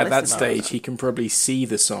 I He's think not at that listening. stage he can probably see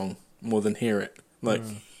the song more than hear it. Like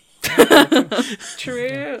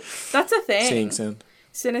True. That's a thing. seeing sound.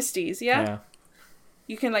 Synesthesia. Yeah.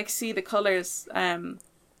 You can like see the colors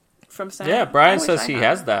from sound. Yeah, I Brian wish says I he had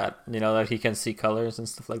has that. That he can see colors and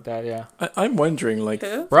stuff like that. Yeah. I'm wondering, like,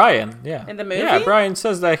 Who? Brian, yeah. In the movie? Yeah, Brian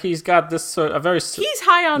says that he's got this sort of He's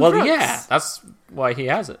high on well, drugs. yeah, that's why he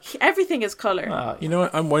has it. Everything is color. you know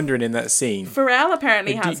what? I'm wondering in that scene. Pharrell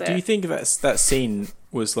apparently Like, has do you it. think that scene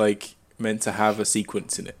was like meant to have a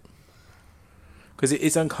sequence in it? Because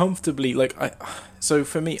it's uncomfortably like So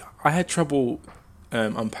for me, I had trouble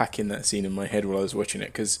unpacking that scene in my head while I was watching it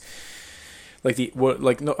because.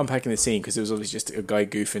 Not unpacking the scene because it was obviously just a guy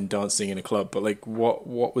goofing, dancing in a club. But like,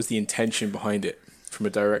 what was the intention behind it from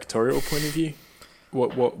a directorial point of view?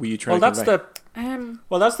 What were you trying Well, to convey?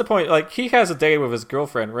 that's the point. Like, he has a date with his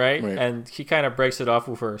girlfriend, right? Right. And he kind of breaks it off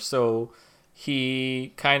with her. So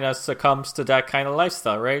he kind of succumbs to that kind of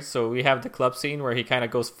lifestyle, right? So we have the club scene where he kind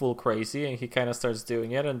of goes full crazy and he kind of starts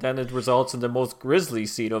doing it. And then it results in the most grisly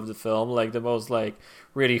scene of the film, like the most like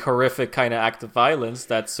really horrific kind of act of violence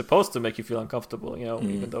that's supposed to make you feel uncomfortable,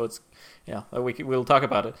 even though it's, we'll talk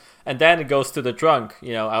about it. And then it goes to the drunk,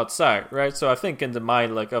 outside, right? So I think in the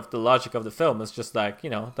mind, like, of the logic of the film, it's just like,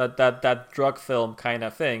 that drug film kind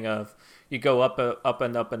of thing of you go up and up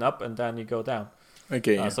and up and then you go down.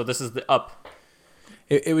 Okay. Yeah. So this is the up.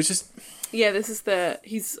 It was just. Yeah, this is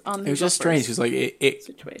he's on. It was just strange because like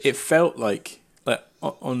it felt like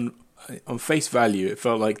on face value it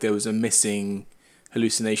felt like there was a missing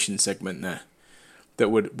hallucination segment there that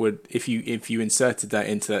would if you inserted that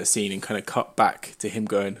into that scene and kind of cut back to him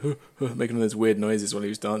going making all those weird noises while he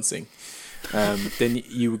was dancing, then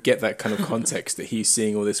you would get that kind of context that he's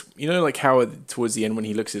seeing all this, like how towards the end when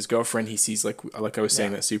he looks at his girlfriend he sees like I was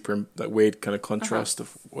saying, that weird kind of contrast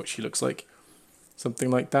of what she looks like, something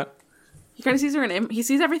like that. He kind of sees her he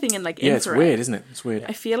sees everything in like Yeah, it's infrared. weird, isn't it? It's weird.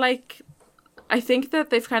 I think that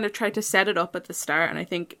they've kind of tried to set it up at the start, and I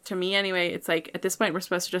think, to me anyway, it's like, at this point, we're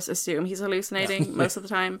supposed to just assume he's hallucinating most of the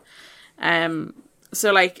time.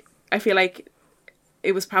 So, like, I feel like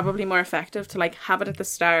it was probably more effective to, like, have it at the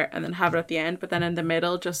start and then have it at the end, but then in the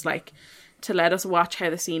middle, just, like, to let us watch how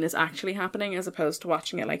the scene is actually happening, as opposed to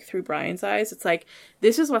watching it, like, through Brian's eyes. It's like,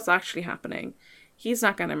 this is what's actually happening. He's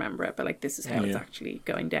not going to remember it, but, like, this is how it's actually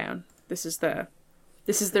going down. This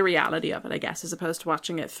is the reality of it, I guess, as opposed to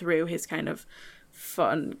watching it through his kind of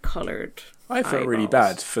fun, coloured I felt really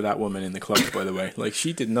eyeballs. bad for that woman in the club, by the way. Like,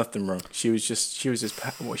 she did nothing wrong. She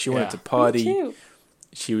wanted to party. Me too.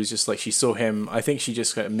 She was just like, she saw him. I think she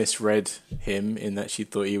just kind of misread him in that she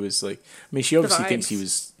thought he was like, I mean, she obviously thinks he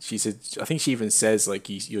was, she said, I think she even says like,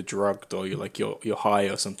 you're drugged or you're high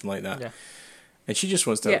or something like that. Yeah. And she just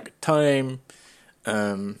wants to have a good time.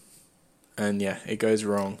 And yeah, it goes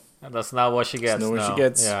wrong. And that's not what she gets. That's not what she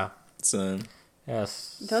gets. Yeah. So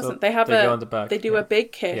Yes. It doesn't. So they have go in the back. They do a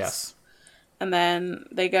big kiss. Yes. And then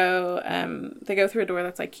they go through a door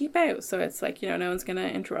that's like, keep out. So it's like, no one's going to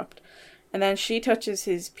interrupt. And then she touches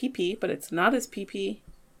his pee-pee, but it's not his pee-pee.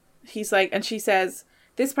 He's like, and she says,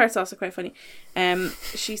 this part's also quite funny.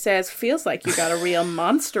 She says, feels like you got a real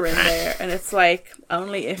monster in there. And it's like,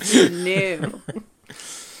 only if you knew.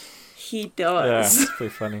 He does. Yeah, it's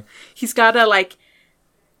pretty funny. He's got a, like,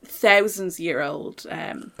 thousands-year-old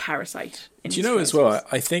parasite in Do his you know face. as well,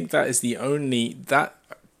 I think that is the only... that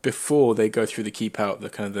before they go through the keep out, the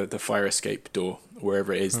kind of the fire escape door,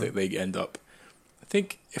 wherever it is that they end up. I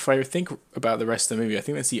think if I think about the rest of the movie, I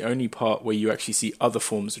think that's the only part where you actually see other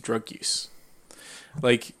forms of drug use.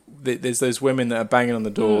 Like there's those women that are banging on the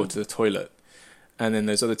door to the toilet, and then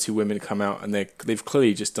those other two women come out, and they've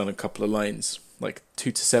clearly just done a couple of lines, like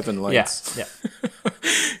 2 to 7 lines. Yeah.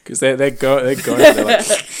 Because they're like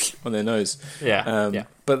on their nose. Yeah.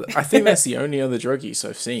 But I think that's the only other drug use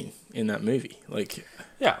I've seen in that movie. Like.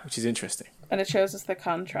 Yeah. Which is interesting. And it shows us the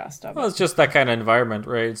contrast of Well, it. it's just that kind of environment,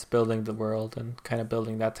 right? It's building the world and kind of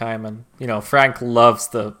building that time. And, Frank loves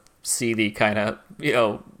the seedy kind of,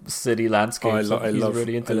 city landscape. I love love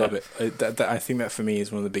that. it. I think that for me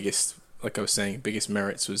is one of the biggest, like I was saying, biggest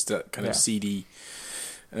merits was that kind of seedy,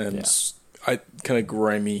 kind of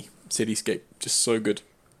grimy cityscape. Just so good.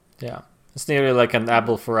 Yeah. It's nearly like an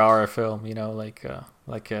Abel Ferrara film,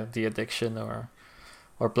 like The Addiction or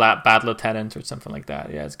Bad Lieutenant or something like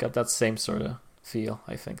that. Yeah, it's got that same sort of feel,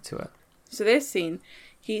 I think, to it. So this scene,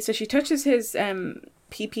 she touches his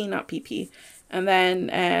pee-pee, not pee-pee, and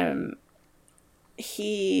then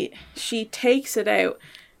she takes it out.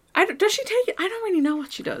 Does she take it? I don't really know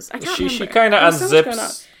what she does. I can't remember. She kind of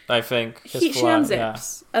unzips, I think. She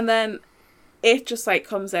unzips, and then it just like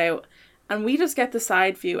comes out, and we just get the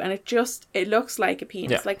side view, and it looks like a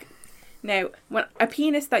penis. Yeah. Like now, when a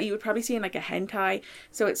penis that you would probably see in like a hentai,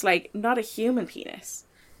 so it's like not a human penis,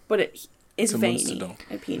 but it is veiny,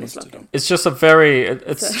 a penis looking. It's just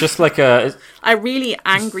it's just like a really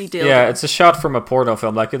angry dildo. Yeah, it's a shot from a porno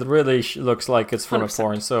film. Like it really looks like it's from 100%. A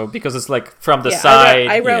porn. So because it's like from the side.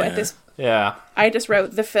 I wrote at this. Yeah. I just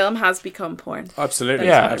wrote the film has become porn. Absolutely.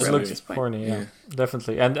 Yeah, it looks porny. Yeah,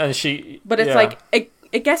 definitely. And she. But it's like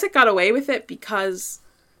I guess it got away with it because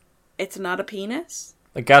it's not a penis.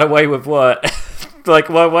 It got away with what? Like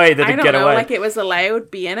what way did it get away? Like it was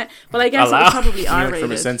allowed be in it. Well, I guess it was probably R-rated.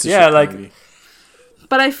 From a censorship movie.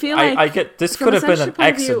 But I feel like I get this could have been an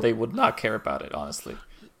X and they would not care about it, honestly.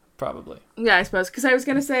 Probably. Yeah, I suppose because I was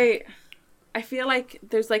gonna say, I feel like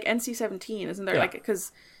there's like NC-17, isn't there? Yeah. Like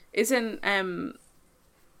because isn't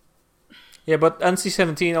Yeah, but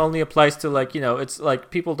NC-17 only applies to like it's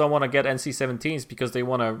like people don't want to get NC-17s because they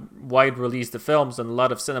want to wide release the films, and a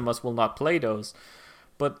lot of cinemas will not play those.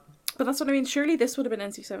 But that's what I mean. Surely this would have been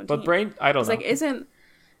NC-17. But I don't know. Like,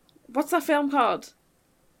 what's that film called?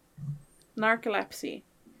 Narcolepsy,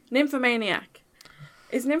 Nymphomaniac.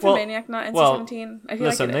 Is Nymphomaniac not NC-17? I feel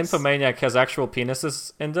listen, like it is. Nymphomaniac has actual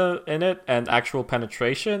penises in it, and actual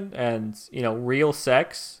penetration, and real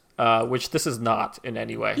sex, which this is not in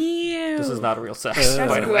any way. Ew. This is not real sex.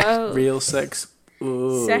 By the way. Real sex.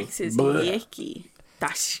 Ooh. Sex is yucky.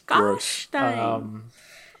 Disgusting.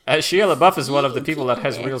 Shia LaBeouf is one of the people that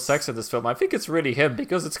has real sex in this film. I think it's really him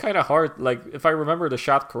because it's kind of hard. Like, if I remember the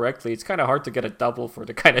shot correctly, it's kind of hard to get a double for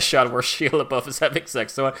the kind of shot where Shia LaBeouf is having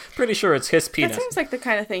sex. So I'm pretty sure it's his penis. That seems like the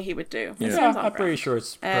kind of thing he would do. Yeah, I'm pretty sure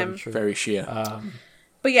it's pretty true. Very Shia.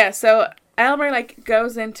 But yeah, so Elmer like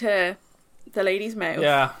goes into the lady's mouth.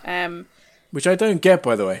 Yeah. Which I don't get,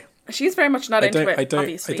 by the way. She's very much not into it.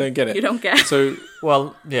 Obviously, I don't get it. You don't get it. So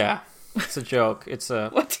well, yeah. It's a joke. It's a.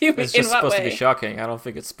 What do you mean? It's just supposed to be shocking. I don't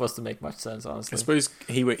think it's supposed to make much sense, honestly. I suppose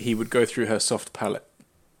he would go through her soft palate,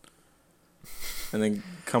 and then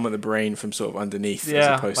come at the brain from sort of underneath.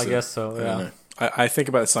 Yeah, as opposed I to, guess so. Yeah. I don't know. I think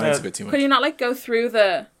about the science of it too much. Could you not go through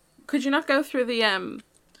the? Could you not go through the?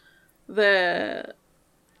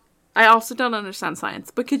 I also don't understand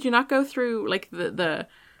science, but could you not go through like the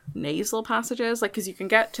nasal passages, like because you can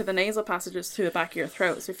get to the nasal passages through the back of your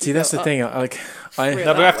throat. So see, that's the thing. That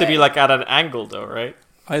would have to be like at an angle, though, right?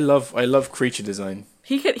 I love creature design.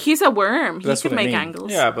 He's a worm. That's he could make mean.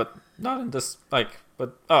 angles. Yeah, but not in this. Like,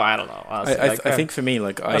 but I don't know. Honestly, I think for me,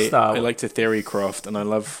 like I like to theory craft, and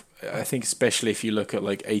I think especially if you look at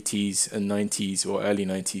like 80s and 90s or early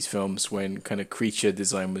 90s films when kind of creature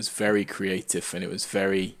design was very creative and it was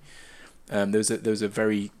very there was a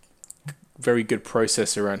very very good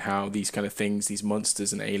process around how these kind of things, these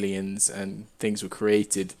monsters and aliens and things were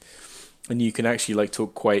created, and you can actually like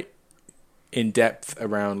talk quite in depth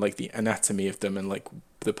around like the anatomy of them and like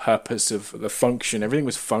the purpose of the function. Everything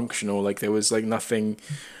was functional. Like there was like nothing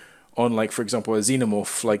on, like, for example, a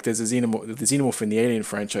xenomorph. Like, there's the xenomorph in the Alien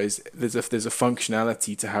franchise. There's a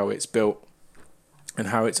functionality to how it's built and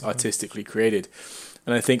how it's artistically created.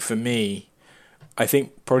 And I think for me, I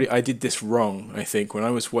think probably I did this wrong. I think when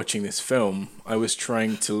I was watching this film, I was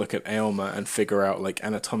trying to look at Aylmer and figure out, like,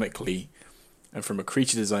 anatomically and from a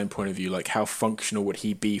creature design point of view, like, how functional would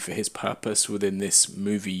he be for his purpose within this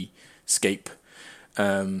movie scape.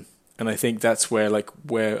 And I think that's where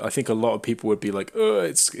I think a lot of people would be like, oh,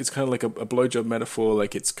 it's kind of like a blowjob metaphor,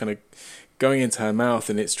 like it's kind of going into her mouth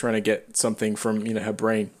and it's trying to get something from, her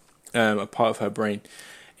brain, a part of her brain.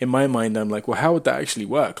 In my mind, I'm like, well, how would that actually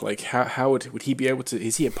work? Like, how would he be able to?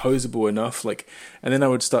 Is he opposable enough? Like, and then I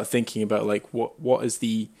would start thinking about, like, what is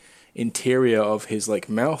the interior of his, like,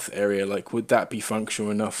 mouth area? Like, would that be functional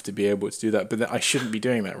enough to be able to do that? But I shouldn't be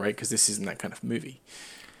doing that, right? Because this isn't that kind of movie.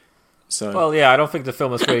 So. Well, yeah, I don't think the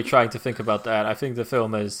film is really trying to think about that. I think the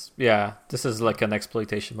film is, this is like an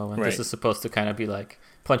exploitation moment. Right. This is supposed to kind of be like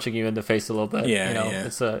punching you in the face a little bit. Yeah.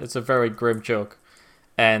 It's a very grim joke.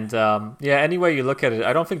 And any way you look at it,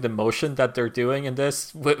 I don't think the motion that they're doing in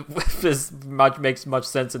this makes much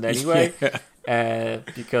sense in any way.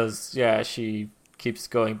 Because she keeps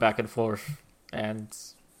going back and forth, and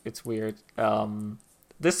it's weird.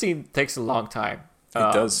 This scene takes a long time.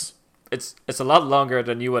 It does. It's a lot longer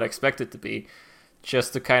than you would expect it to be,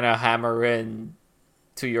 just to kind of hammer in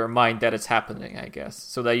to your mind that it's happening, I guess,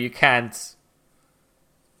 so that you can't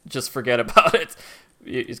just forget about it.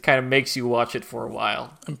 It kind of makes you watch it for a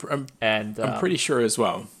while. I'm pretty sure as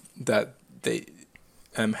well that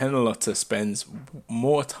Henenlotter spends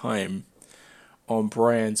more time on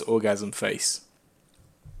Brian's orgasm face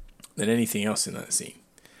than anything else in that scene.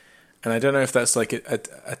 And I don't know if that's like a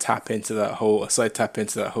tap into that whole, a side tap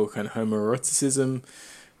into that whole kind of homoeroticism,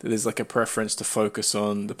 that there's like a preference to focus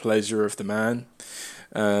on the pleasure of the man,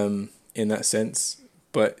 in that sense.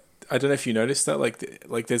 But I don't know if you noticed that, like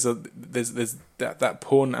there's that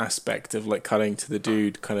porn aspect of, like, cutting to the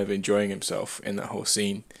dude kind of enjoying himself in that whole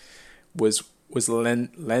scene was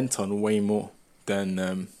lent on way more than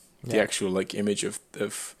the actual, like, image of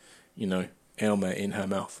Aylmer in her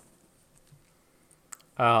mouth.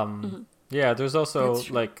 There's also,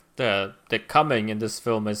 like, the coming in this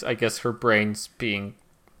film is, I guess, her brain's being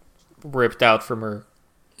ripped out from her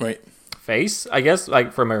face, I guess,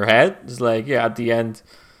 like from her head. It's like, at the end,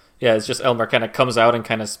 it's just Aylmer kind of comes out and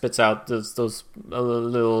kind of spits out those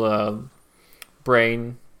little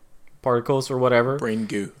brain particles or whatever. Brain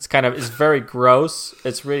goo. It's very gross.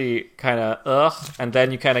 It's really kind of ugh, and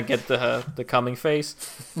then you kind of get the coming face.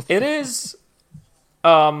 It is,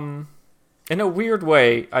 in a weird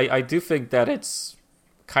way, I do think that it's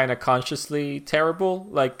kind of consciously terrible.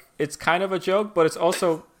 Like, it's kind of a joke, but it's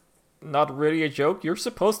also not really a joke. You're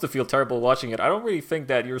supposed to feel terrible watching it. I don't really think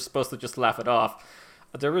that you're supposed to just laugh it off.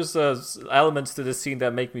 There was elements to this scene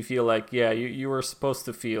that make me feel like, you were supposed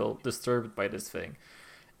to feel disturbed by this thing.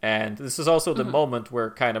 And this is also the moment where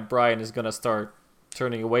kind of Brian is going to start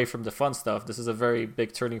turning away from the fun stuff. This is a very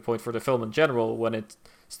big turning point for the film in general, when it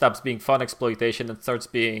stops being fun exploitation and starts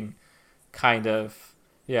being kind of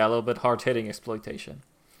a little bit hard-hitting exploitation.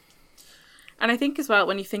 And I think as well,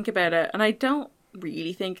 when you think about it, and I don't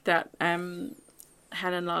really think that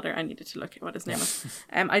Henenlotter, I needed to look at what his name was.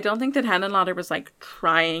 I don't think that Henenlotter was, like,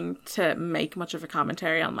 trying to make much of a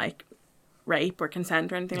commentary on, like, rape or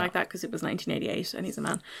consent or anything like that, because it was 1988 and he's a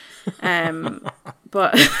man.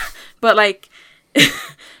 But like,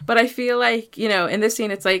 but I feel like, in this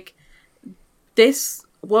scene, it's like, this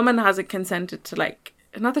woman hasn't consented to, like,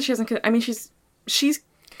 not that she hasn't. I mean, she's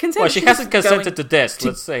consented. Well, she hasn't consented to this.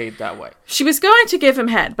 Let's say it that way. She was going to give him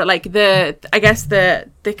head, but, like, the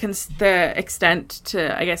extent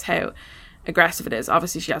to, I guess, how aggressive it is.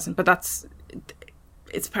 Obviously, she hasn't. But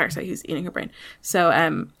it's Parasite who's eating her brain.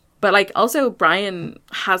 So, but, like, also Brian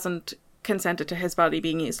hasn't consented to his body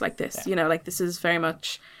being used like this. Like, this is very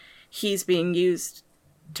much he's being used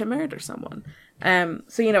to murder someone.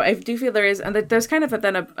 So, I do feel there is, and there's kind of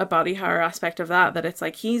a body horror aspect of that it's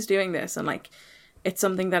like he's doing this, and, like, it's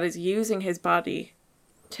something that is using his body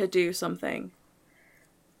to do something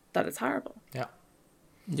that is horrible. Yeah.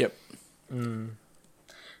 Yep.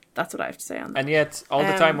 That's what I have to say on that. And yet, all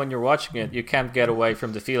the time when you're watching it, you can't get away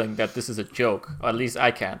from the feeling that this is a joke. Or at least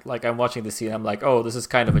I can't. Like, I'm watching the scene, I'm like, oh, this is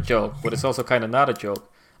kind of a joke, but it's also kind of not a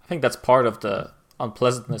joke. I think that's part of the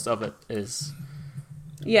unpleasantness of it is...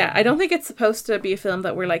 Yeah, I don't think it's supposed to be a film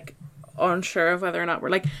that we're, like, unsure of whether or not we're,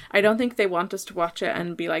 like... I don't think they want us to watch it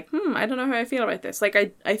and be like, I don't know how I feel about this. Like,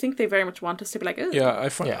 I think they very much want us to be like, oh. Yeah, I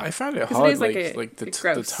found it hard.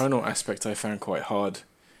 The tonal aspect I found quite hard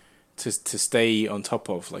to stay on top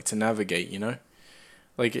of, like, to navigate,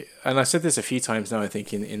 like, and I said this a few times now, I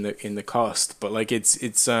think in the cast, but like it's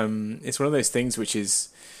one of those things which is,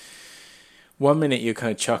 one minute you're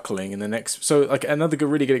kind of chuckling, and the next, so like another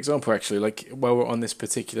really good example actually, like while we're on this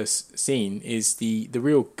particular scene, is the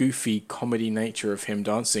real goofy comedy nature of him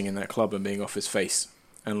dancing in that club and being off his face,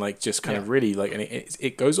 and like just kind of really like, and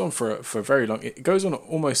it goes on for very long. It goes on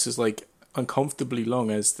almost as like uncomfortably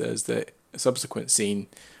long as the subsequent scene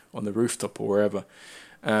on the rooftop or wherever.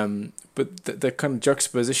 But the kind of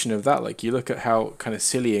juxtaposition of that, like you look at how kind of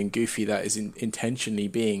silly and goofy that is intentionally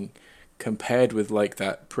being, compared with like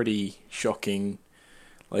that pretty shocking,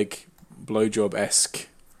 like blowjob-esque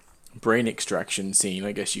brain extraction scene,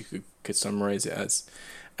 I guess you could summarize it as,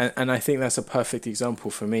 and I think that's a perfect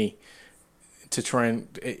example for me to try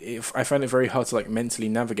and, I find it very hard to like mentally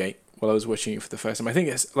navigate while I was watching it for the first time. I think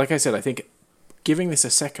it's, like I said, I think giving this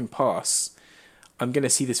a second pass, I'm going to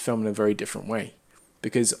see this film in a very different way,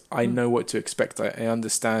 because I know what to expect. I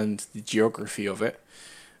understand the geography of it.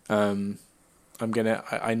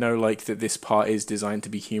 I know like that this part is designed to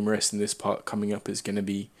be humorous, and this part coming up is going to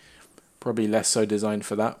be probably less so designed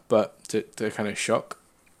for that, but to kind of shock.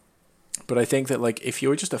 But I think that like if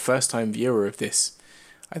you're just a first time viewer of this,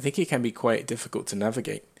 I think it can be quite difficult to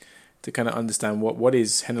navigate, to kind of understand what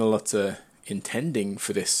is Henenlotter intending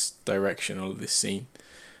for this direction or this scene.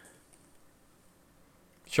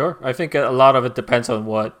 Sure. I think a lot of it depends on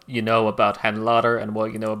what you know about Henenlotter and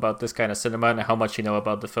what you know about this kind of cinema and how much you know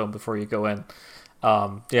about the film before you go in.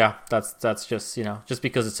 That's just, just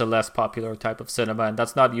because it's a less popular type of cinema, and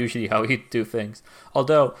that's not usually how you do things.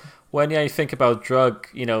 Although, when I think about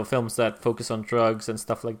films that focus on drugs and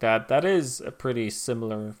stuff like that, that is a pretty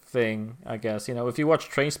similar thing, I guess. If you watch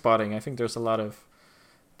Trainspotting, I think there's a lot of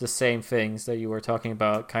the same things that you were talking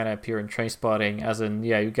about kind of appear in Trainspotting, as in,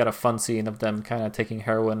 you get a fun scene of them kind of taking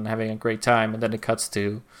heroin and having a great time, and then it cuts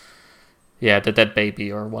to, the dead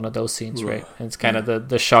baby or one of those scenes, right? And it's kind of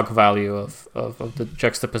the shock value of the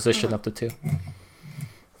juxtaposition of the two.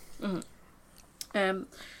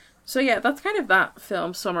 So that's kind of that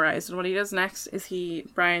film summarized. And what he does next is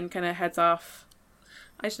Brian kind of heads off,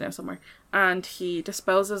 I don't know, somewhere, and he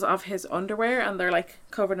disposes of his underwear, and they're like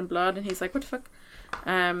covered in blood, and he's like, what the fuck?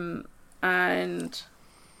 And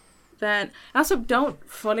then I also don't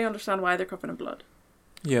fully understand why they're covered in blood.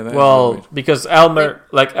 Yeah, because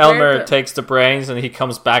Elmer takes the brains and he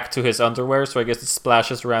comes back to his underwear, so I guess it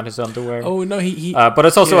splashes around his underwear. Oh no, he but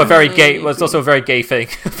it's also a very gay. Well, it's also a very gay thing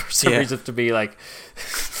for some reason to be like.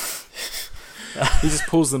 He just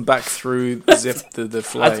pulls them back through, zip the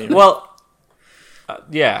fly.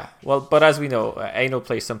 But as we know, anal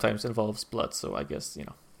play sometimes involves blood, so I guess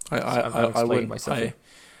I wouldn't myself.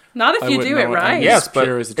 Not if you do it right. Yes, but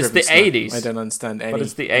it's the 80s. I don't understand any, but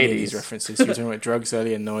it's the 80s. Any of these references. You were talking about drugs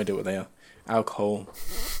earlier, no idea what they are. Alcohol.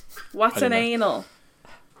 What's an anal?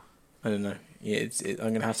 I don't know. Yeah, I'm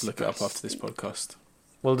going to have to look it up after this podcast.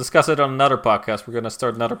 We'll discuss it on another podcast. We're going to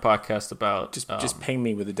start another podcast about... Just ping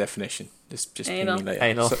me with the definition. Just ping me later.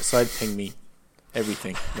 Anal. Side ping me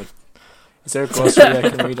everything. Like, is there a glossary I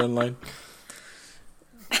can read online?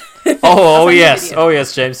 Yes. Oh,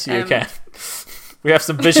 yes, James, you can. We have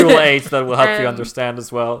some visual aids that will help you understand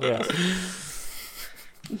as well. Yeah.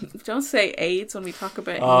 Don't say AIDS when we talk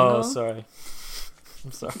about anal. Oh, sorry.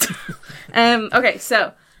 I'm sorry. Okay,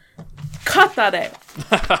 so cut that out.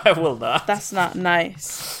 I will not. That's not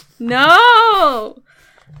nice. No.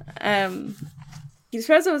 He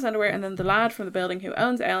disposes of his underwear, and then the lad from the building who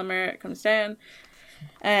owns Elmer comes down.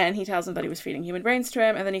 And he tells him that he was feeding human brains to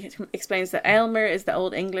him, and then he explains that Elmer is the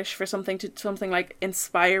Old English for something like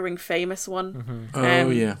inspiring, famous one.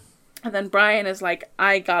 Mm-hmm. And then Brian is like,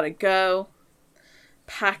 I gotta go.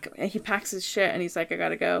 He packs his shit, and he's like, I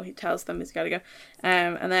gotta go. He tells them he's gotta go.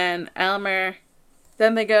 And then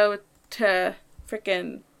then they go to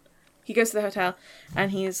he goes to the hotel,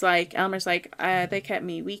 and Elmer's like, they kept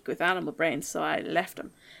me weak with animal brains, so I left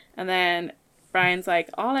them. And then Brian's like,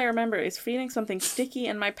 all I remember is feeling something sticky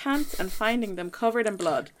in my pants and finding them covered in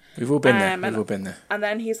blood. We've all been there. And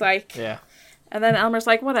then he's like, yeah. And then Elmer's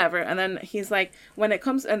like, whatever. And then he's like,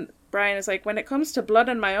 and Brian is like, when it comes to blood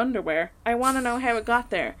in my underwear, I want to know how it got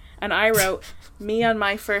there. And I wrote, me on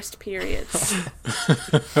my first period.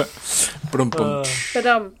 But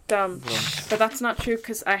that's not true,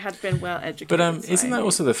 because I had been well educated. But isn't that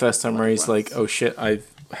also the first time where he's like, oh shit, I've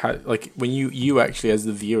had, like, when you actually as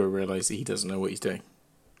the viewer realize that he doesn't know what he's doing.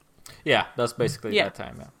 Yeah, that's basically that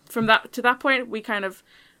time. Yeah. From that to that point, we kind of,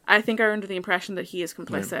 I think, are under the impression that he is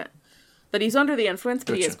complicit. Right. That he's under the influence,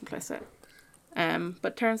 but he is complicit.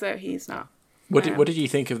 But turns out he's not. What did you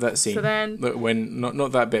think of that scene? So then, when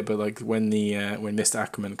not that bit, but like when Mr.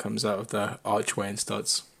 Ackerman comes out of the archway and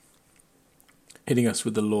starts hitting us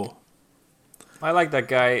with the law. I like that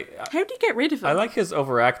guy. How do you get rid of him? I like his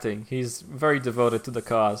overacting. He's very devoted to the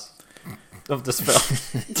cause of this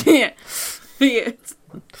film. Yeah, he is.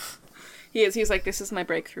 He is. He's like, this is my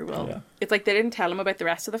breakthrough role. Yeah. It's like they didn't tell him about the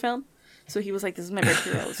rest of the film, so he was like, this is my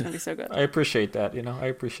breakthrough role. It's gonna be so good. I appreciate that. I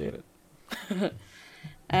appreciate it.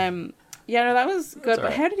 Yeah, no, that was good. But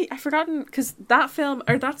alright. how did he? I've forgotten because that film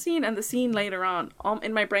or that scene and the scene later on,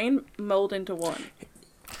 in my brain, mold into one.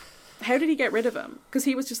 How did he get rid of him? Because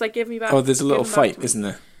he was just like, give me back. Oh, there's a little give him back fight, to me. isn't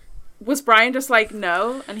there? Was Brian just like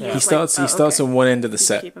no? And he He was starts. like, He starts okay. on one end of the You can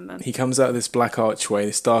set. keep him then. He comes out of this black archway,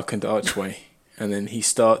 this darkened archway, and then he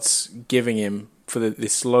starts giving him for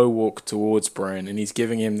this slow walk towards Brian, and he's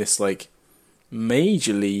giving him this like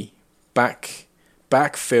majorly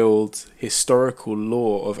backfilled historical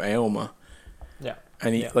lore of Aylmer. Yeah.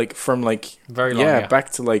 And he Yeah. like from like Very long, yeah. back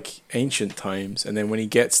to like ancient times, and then when he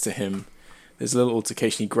gets to him, there's a little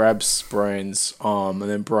altercation. He grabs Brian's arm,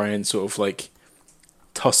 and then Brian sort of like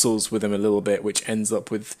tussles with him a little bit, which ends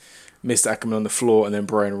up with Mr. Ackerman on the floor, and then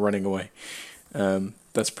Brian running away.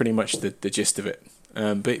 That's pretty much the gist of it.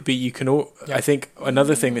 But you can all. Yeah. I think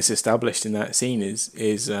another thing that's established in that scene is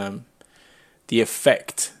the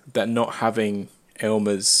effect that not having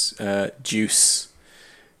Aylmer's juice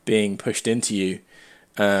being pushed into you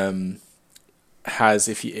has,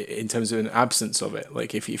 if you, in terms of an absence of it,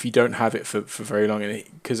 like if you don't have it for very long, and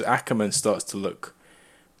because Ackerman starts to look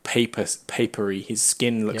papery, his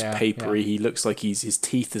skin looks papery. He looks like his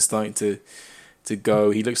teeth are starting to go.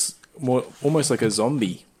 He looks more almost like a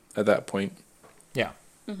zombie at that point. Yeah.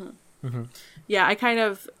 Yeah, I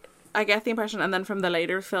get the impression, and then from the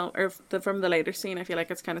later film or from the later scene, I feel like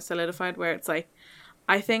it's kind of solidified where it's like,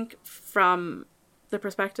 I think from the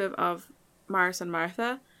perspective of Morris and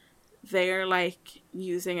Martha, they're like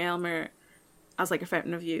using Aylmer as like a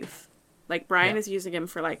fountain of youth. Like Brian is using him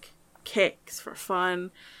for like kicks, for fun,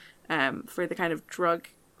 for the kind of drug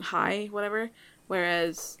high, whatever.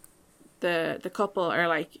 Whereas the couple are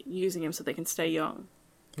like using him so they can stay young.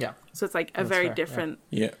 Yeah. So it's like a That's very fair, different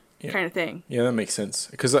kind of thing. Yeah, that makes sense.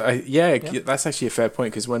 Because that's actually a fair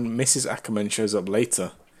point. Because when Mrs. Ackerman shows up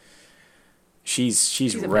later,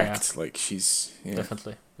 she's a wrecked. Like she's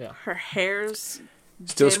Definitely. Yeah. Her hair's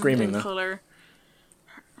still dimmed screaming in though. color.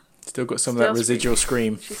 Still got some of that Still residual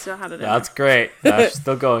scream. She still had it in That's great. She's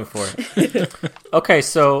still going for it. Okay,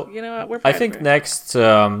 so her. You know what? We're I proud think of her. next,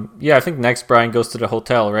 I think next Brian goes to the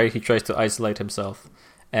hotel, right? He tries to isolate himself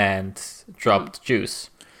and drop the juice.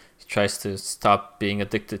 He tries to stop being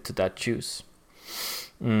addicted to that juice.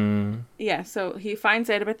 Yeah, so he finds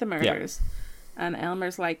out about the murders, and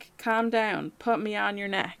Elmer's like, "Calm down, put me on your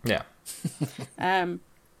neck." Yeah.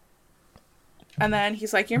 And then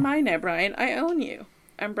he's like, "You're mine now, Brian. I own you."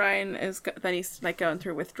 And Brian then he's like going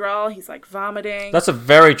through withdrawal. He's like vomiting. That's a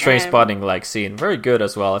very Train Spotting like scene. Very good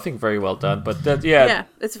as well. I think very well done. But yeah,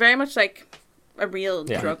 it's very much like a real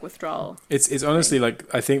drug withdrawal. It's honestly like,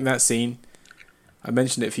 I think that scene, I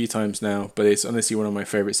mentioned it a few times now, but it's honestly one of my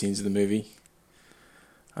favorite scenes of the movie.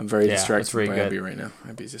 I'm very distracted by Abby right now.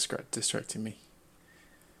 Abby's distracting me.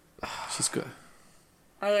 She's got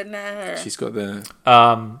the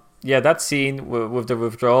that scene with the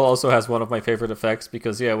withdrawal also has one of my favorite effects,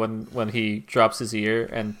 because when he drops his ear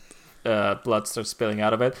and blood starts spilling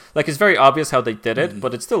out of it, like it's very obvious how they did it,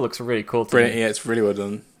 but it still looks really cool to me. Yeah, it's really well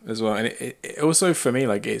done as well. And it also, for me,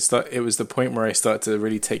 like it was the point where I started to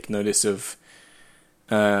really take notice of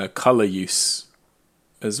color use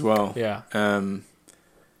as well. Yeah.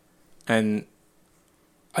 And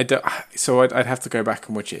I'd have to go back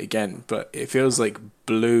and watch it again, but it feels like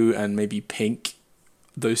blue and maybe pink,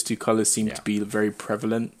 those two colors seem to be very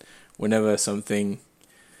prevalent whenever something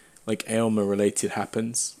like Aylmer related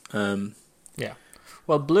happens.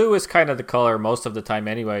 Well, blue is kind of the color most of the time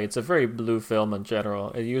anyway. It's a very blue film in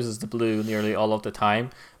general. It uses the blue nearly all of the time.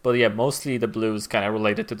 But mostly the blue is kind of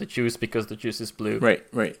related to the juice because the juice is blue.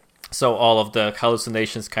 Right. So all of the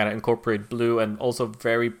hallucinations kind of incorporate blue, and also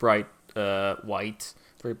very bright white.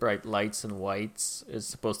 Very bright lights and whites is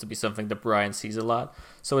supposed to be something that Brian sees a lot.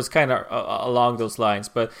 So it's kind of along those lines.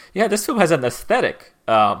 But this film has an aesthetic,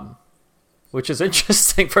 which is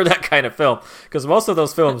interesting for that kind of film. Because most of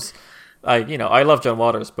those films, I love John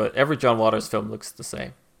Waters, but every John Waters film looks the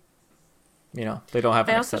same. They don't have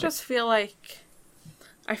an aesthetic. Just feel like,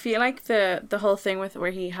 the whole thing with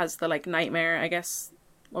where he has the like nightmare, I guess,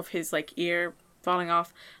 of his like ear falling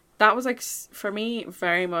off, that was like, for me,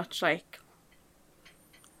 very much like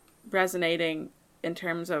resonating in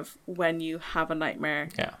terms of when you have a nightmare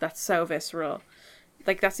that's so visceral.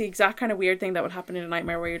 like that's the exact kind of weird thing that would happen in a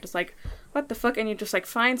nightmare where you're just like, what the fuck? And you just like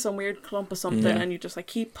find some weird clump of something and you just like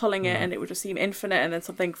keep pulling it and it would just seem infinite and then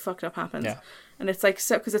something fucked up happens. Yeah. And it's like,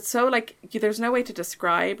 so, because it's so like, there's no way to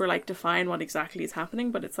describe or like define what exactly is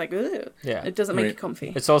happening, but it's like, ugh. Yeah. It doesn't make you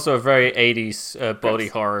comfy. It's also a very 80s body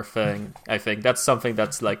horror thing, I think. That's something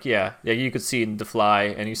that's like, yeah, you could see in The Fly,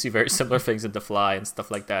 and you see very similar things in The Fly and stuff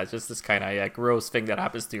like that. Just this kind of gross thing that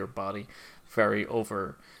happens to your body. Very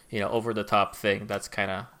over the top thing that's kind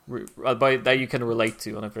of that you can relate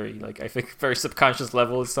to on a very, like, I think very subconscious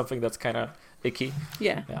level. Is something that's kind of icky.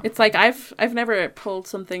 Yeah, it's like I've never pulled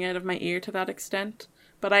something out of my ear to that extent,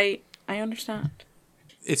 but I understand.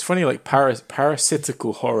 It's funny, like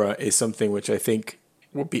parasitical horror is something which I think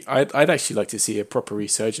would be I'd actually like to see a proper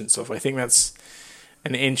resurgence of. I think that's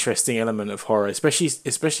an interesting element of horror,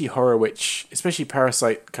 especially horror especially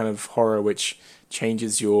parasite kind of horror which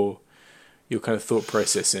changes your kind of thought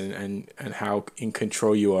process and how in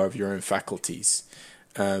control you are of your own faculties.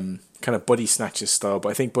 Kind of Body Snatchers style, but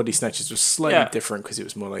I think Body Snatchers was slightly different because it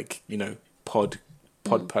was more like, pod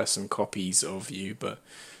person copies of you, but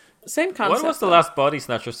same concept. When was the last Body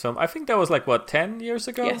Snatchers film? I think that was like 10 years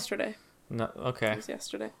ago? Yesterday. No, okay. It was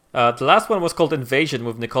yesterday. The last one was called Invasion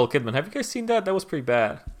with Nicole Kidman. Have you guys seen that? That was pretty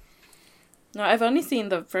bad. No, I've only seen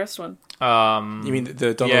the first one. You mean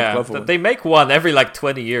the Donald Glover one? They make one every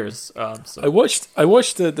 20 years. So. I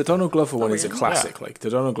watched the Donald Glover one. Is a classic. Like the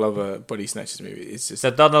Donald Glover Body Snatchers movie. It's just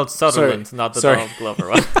the Donald Sutherland, not the Donald Glover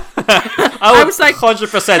one. I was like 100%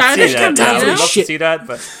 see that. I would love to see that,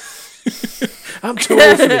 but I'm too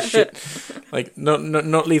old for this shit. Like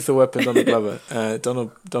not Lethal Weapon, Donald Glover.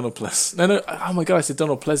 Donald Pleasance. No. Oh my god, I said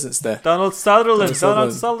Donald Pleasance there. Donald Sutherland. Donald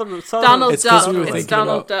It's because we were thinking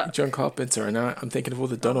about John Carpenter, and now I'm thinking of all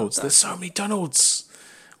the Donalds. There's so many Donalds.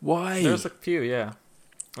 Why? There's a few, yeah.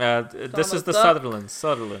 This is the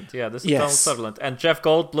Sutherland. Yeah, this is Donald Sutherland, and Jeff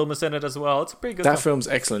Goldblum is in it as well. It's a pretty good. That film's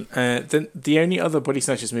excellent. The only other Body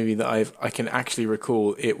Snatchers movie that I can actually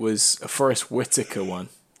recall, it was a Forrest Whitaker one.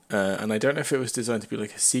 And I don't know if it was designed to be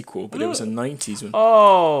like a sequel, but it was a 90s one.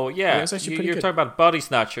 Oh, yeah. It was actually you're talking about Body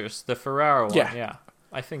Snatchers, the Ferrara one. Yeah.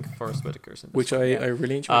 I think Forrest Whitaker's in this Which I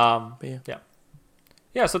really enjoyed.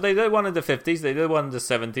 Yeah, so they did one in the 50s, they did one in the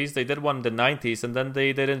 70s, they did one in the 90s, and then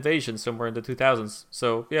they did Invasion somewhere in the 2000s.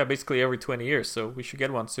 So, yeah, basically every 20 years, so we should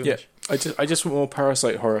get one soon. Yeah, I just want more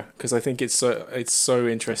parasite horror, because I think it's so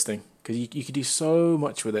interesting, because you could do so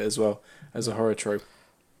much with it as well, as a horror trope.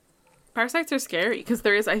 Parasites are scary because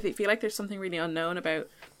I feel like there's something really unknown about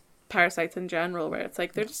parasites in general, where it's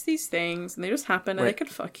like they're just these things and they just happen and they could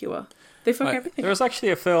fuck you up. They fuck everything. There was actually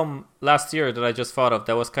a film last year that I just thought of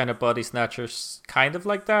that was kind of Body Snatchers, kind of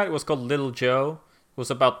like that. It was called Little Joe. It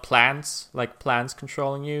was about plants, like plants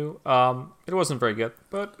controlling you. It wasn't very good,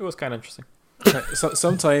 but it was kind of interesting.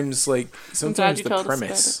 Sometimes the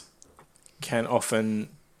premise can often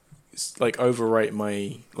like overwrite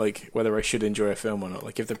my like whether I should enjoy a film or not.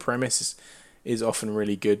 Like if the premise is often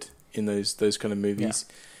really good in those kind of movies,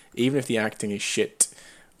 even if the acting is shit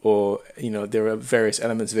or there are various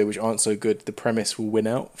elements of it which aren't so good, the premise will win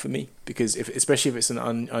out for me, because especially if it's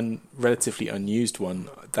an relatively unused one,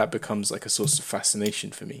 that becomes like a source of fascination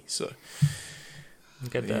for me. So I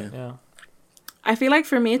get that. Yeah. I feel like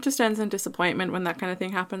for me it just ends in disappointment when that kind of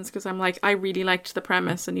thing happens, because I'm like, I really liked the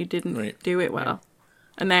premise and you didn't do it well.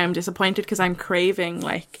 And now I'm disappointed because I'm craving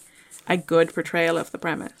like a good portrayal of the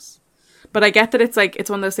premise. But I get that it's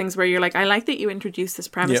one of those things where you're like, I like that you introduced this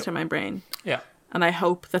premise to my brain. Yeah. And I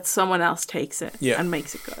hope that someone else takes it and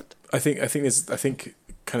makes it good. I think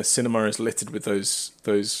kind of cinema is littered with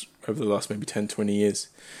those over the last maybe 10, 20 years,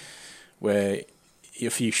 where a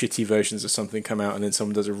few shitty versions of something come out and then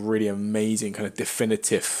someone does a really amazing kind of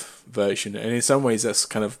definitive version. And in some ways that's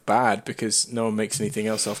kind of bad because no one makes anything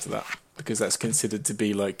else after that, because that's considered to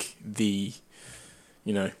be like the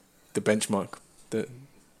benchmark, the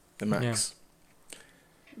max.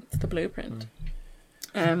 It's the blueprint.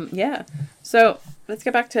 So let's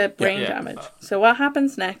get back to brain damage. So what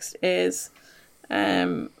happens next is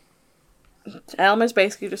Elmer's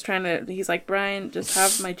basically just he's like, Brian, just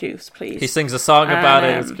have my juice, please. He sings a song about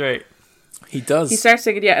it. It's great. He does. He starts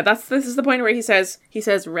singing. Yeah, this is the point where he says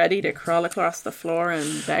ready to crawl across the floor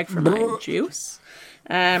and beg for my juice.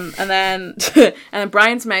 And then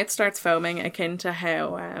Brian's mouth starts foaming, akin to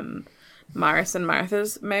how Morris and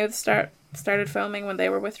Martha's mouths started foaming when they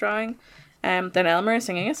were withdrawing. Then Elmer is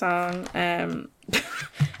singing a song, and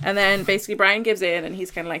then basically Brian gives in, and he's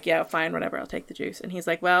kind of like, yeah, fine, whatever, I'll take the juice. And he's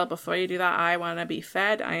like, well, before you do that, I want to be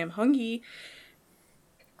fed. I am hungry.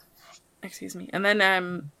 Excuse me. And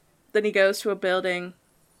then he goes to a building.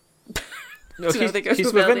 No, So they go to he's a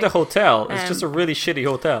within building. the hotel. It's just a really shitty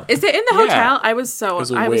hotel. Is it in the Yeah. hotel? I was so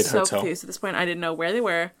was a weird hotel. confused at this point. I didn't know where they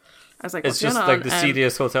were. I was like, It's what's just going like on? the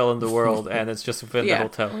seediest hotel in the world, and it's just within Yeah. the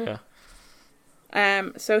hotel. Yeah.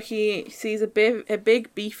 So he sees a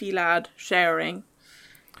big beefy lad showering,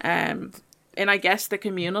 in I guess the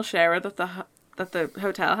communal shower that the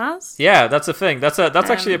hotel has. Yeah, that's a thing. That's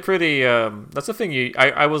actually a pretty that's a thing.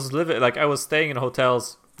 I was staying in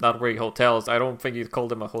hotels, not really hotels. I don't think you'd call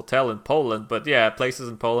them a hotel in Poland, but yeah, places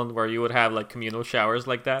in Poland where you would have like communal showers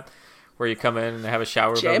like that, where you come in and have a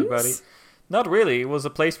shower with everybody. Not really. It was a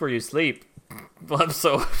place where you sleep. But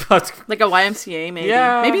Like a YMCA, maybe.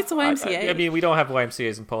 yeah, Maybe it's a YMCA. I mean, we don't have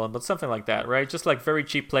YMCA's in Poland, but something like that, right? Just like very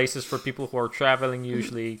cheap places for people who are traveling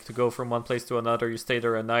usually to go from one place to another. You stay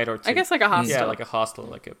there a night or two. I guess like a hostel. Yeah, like a hostel,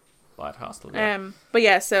 like a flat hostel. Yeah. But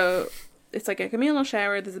yeah, so it's like a communal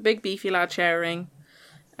shower. There's a big beefy lad showering,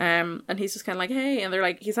 and he's just kind of like, hey, and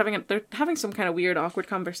they're having some kind of weird, awkward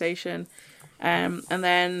conversation, and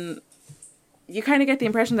then you kind of get the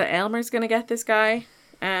impression that Elmer's gonna get this guy,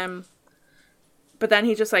 but then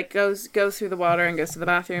he just like goes through the water and goes to the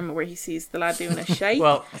bathroom where he sees the lad doing a shake,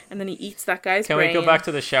 Well, and then he eats that guy's Can brain. we go back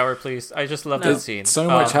to the shower, please? I just love No. that scene. So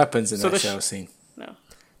much happens in so that the shower scene. No,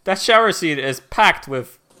 That shower scene is packed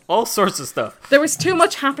with all sorts of stuff. there was too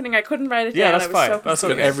much happening. I couldn't write it Yeah, down. that's I was fine. So That's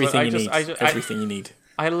confused. okay. Everything but you need. I Everything you need.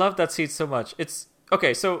 I love that scene so much. It's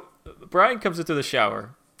okay. So Brian comes into the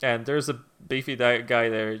shower, and there's a beefy guy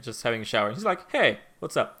there just having a shower. He's like, "Hey,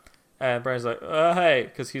 what's up?" And Brian's like, "Hey,"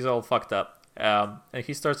 because he's all fucked up. And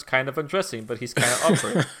he starts kind of undressing, but he's kind of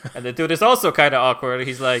awkward. And the dude is also kind of awkward.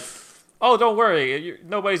 He's like, "Oh, don't worry.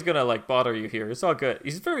 Nobody's gonna like bother you here. It's all good."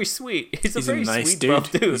 He's very sweet. He's a very nice sweet, dude.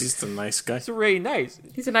 buff dude. He's just a nice guy. He's really nice.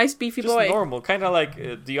 He's a nice beefy Just boy. normal, kind of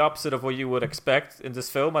like the opposite of what you would expect in this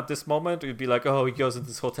film at this moment. You'd be like, oh, he goes into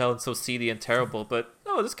this hotel and so seedy and terrible. But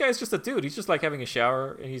no, this guy's just a dude. He's just like having a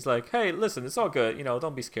shower, and he's like, hey, listen, it's all good.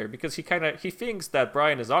 Don't be scared, because he thinks that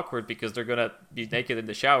Brian is awkward because they're gonna be naked in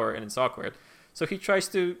the shower and it's awkward. So he tries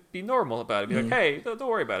to be normal about it. Be like, hey, don't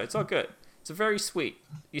worry about it. It's all good. It's very sweet.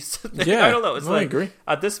 Yeah, I don't know. It's I like agree.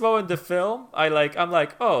 at this moment in the film, I'm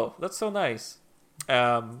like, oh, that's so nice.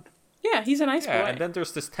 Yeah, he's a nice boy. And then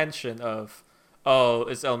there's this tension of, oh,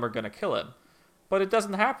 is Elmer gonna kill him? But it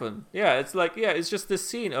doesn't happen. Yeah, it's like, it's just this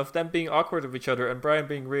scene of them being awkward with each other and Brian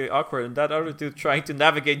being really awkward and that other dude trying to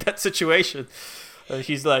navigate that situation.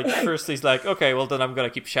 He's like, first he's like, okay, well then I'm gonna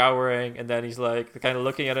keep showering, and then he's like, kind of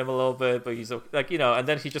looking at him a little bit, but he's like, and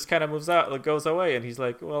then he just kind of moves out, like goes away, and he's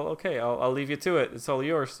like, well, okay, I'll leave you to it. It's all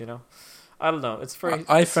yours, I don't know. It's very.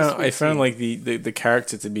 I found like the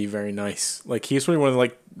character to be very nice. Like he's probably one of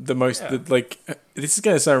like the most this is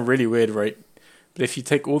gonna sound really weird, right? But if you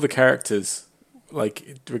take all the characters,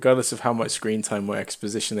 like regardless of how much screen time or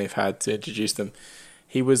exposition they've had to introduce them,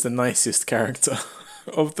 he was the nicest character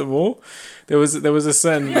of them all. There was a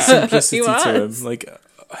certain simplicity to him. Like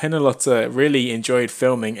Hinalota really enjoyed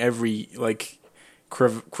filming every like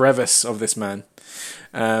crevice of this man.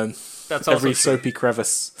 That's every soapy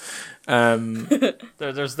crevice.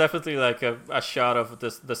 There's definitely like a shot of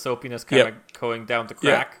the soapiness kind of going down the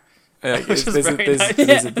crack. There's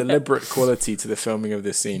a deliberate quality to the filming of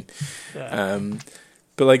this scene. Yeah.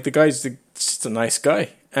 But like the guy's just a nice guy,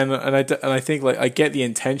 and I think like I get the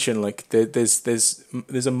intention. Like there's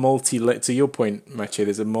a to your point, Mathieu,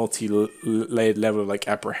 there's a multi-layered level of like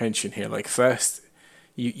apprehension here. Like first,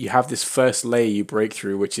 you have this first layer you break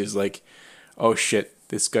through, which is like, oh shit,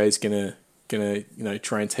 this guy's gonna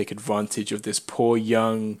try and take advantage of this poor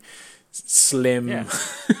young slim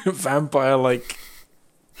vampire like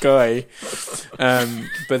guy,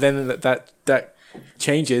 but then that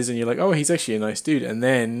changes and you're like, oh, he's actually a nice dude, and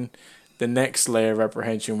then the next layer of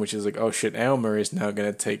apprehension, which is like, oh shit, Elmer is now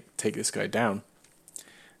gonna take this guy down.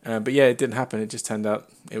 But yeah, it didn't happen. It just turned out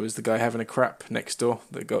it was the guy having a crap next door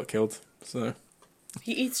that got killed. So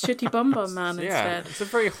he eats shitty bum man instead. It's a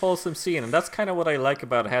very wholesome scene, and that's kind of what I like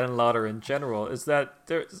about Helen Lauder in general. Is that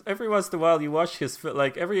every once in a while you watch his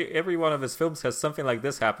like every one of his films has something like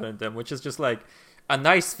this happen in them, which is just like a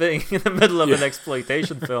nice thing in the middle of an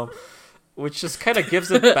exploitation film, which just kind of gives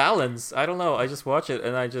it balance. I don't know. I just watch it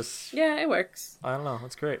and it works. I don't know.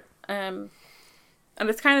 It's great. And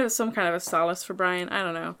it's kind of some kind of a solace for Brian. I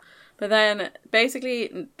don't know. But then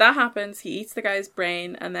basically that happens. He eats the guy's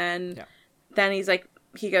brain, and then he's like,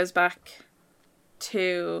 he goes back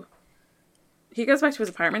to his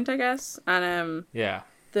apartment, I guess. And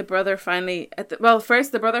the brother finally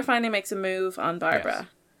first the brother finally makes a move on Barbara. Yes.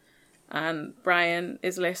 And Brian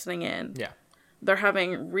is listening in. Yeah. They're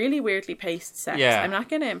having really weirdly paced sex. Yeah. I'm not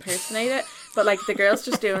going to impersonate it, but like the girl's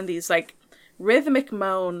just doing these like rhythmic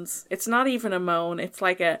moans. It's not even a moan. It's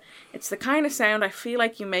the kind of sound I feel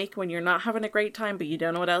like you make when you're not having a great time, but you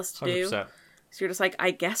don't know what else to 100%. do. So you're just like,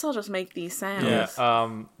 I guess I'll just make these sounds. Yeah.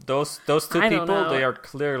 Those two people, they are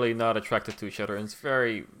clearly not attracted to each other, and it's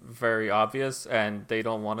very, very obvious. And they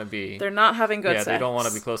don't want to be. They're not having good sex. They don't want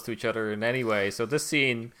to be close to each other in any way. So this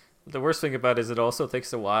scene, the worst thing about it is it also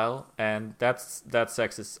takes a while, and that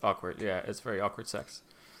sex is awkward. Yeah, it's very awkward sex.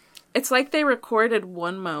 It's like they recorded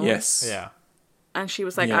one moan. Yes. Yeah. And she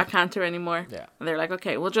was like, I can't do it anymore. Yeah. And they're like,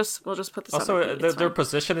 okay, we'll just put this also, up. their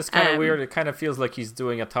position is kind of weird. It kind of feels like he's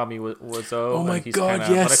doing a Tommy Wiseau. Oh my God,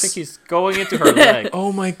 yes. But I think he's going into her leg.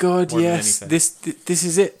 Oh my God, yes. This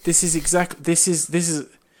is it. This is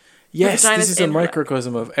yes, this is a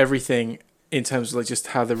microcosm of everything in terms of like just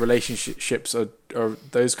how the relationships are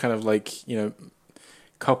those kind of like, you know,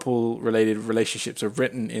 couple related relationships are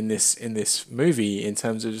written in this movie, in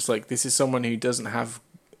terms of just like, this is someone who doesn't have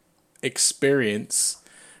experience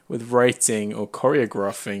with writing or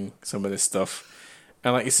choreographing some of this stuff,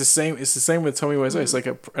 and like it's the same with Tommy Wiseau. It's like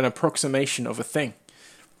an approximation of a thing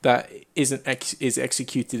that is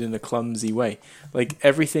executed in a clumsy way, like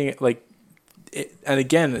everything, like it, and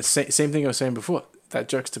again the same thing I was saying before, that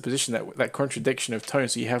juxtaposition, that contradiction of tone.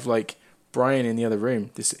 So you have like Brian in the other room,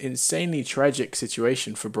 this insanely tragic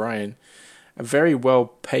situation for Brian, a very well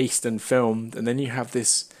paced and filmed, and then you have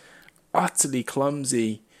this utterly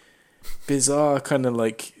clumsy, bizarre kind of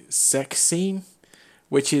like sex scene,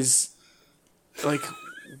 which is like,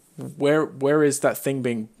 where is that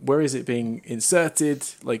thing where is it being inserted?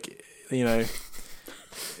 Like, you know.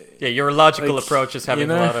 Yeah, your logical approach is having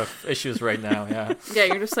a lot of issues right now. Yeah. Yeah,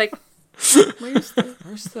 you're just like, where's the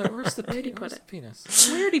penis?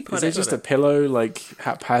 Where'd he put it? Is it just a pillow, like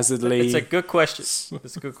haphazardly? It's a good question.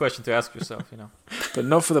 It's a good question to ask yourself, you know. But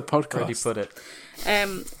not for the podcast. Where'd he put it?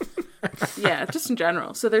 Yeah, just in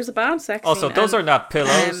general. So there's a bad sex also, scene. those are not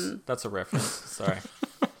pillows. That's a reference. Sorry.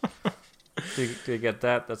 Do you get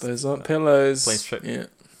that? Those aren't pillows.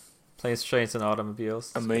 Planes, trains, and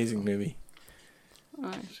automobiles. Amazing movie.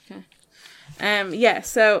 Alright, okay. Yeah,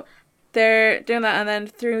 so they're doing that, and then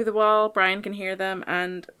through the wall, Brian can hear them,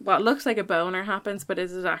 and what looks like a boner happens, but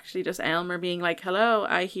is actually just Elmer being like, "Hello,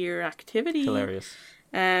 I hear activity." Hilarious.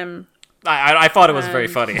 I thought it was very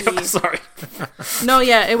funny. I'm sorry. No,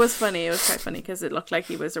 yeah, it was funny. It was quite funny because it looked like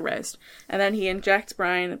he was aroused. And then he injects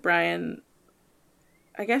Brian. Brian,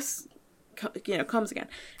 I guess, comes again.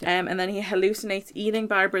 And then he hallucinates eating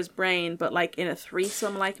Barbara's brain, but like in a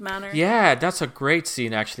threesome-like manner. Yeah, that's a great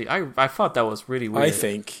scene, actually. I thought that was really weird. I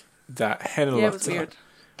think that Henlotter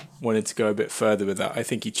wanted to go a bit further with that. I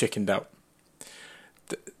think he chickened out.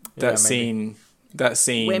 That scene... That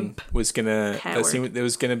scene was gonna. There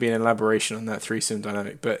was gonna be an elaboration on that threesome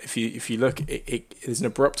dynamic, but if you look, it there's an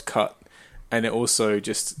abrupt cut, and it also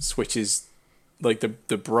just switches. Like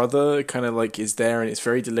the brother kind of like is there, and it's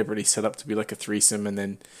very deliberately set up to be like a threesome, and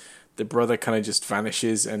then the brother kind of just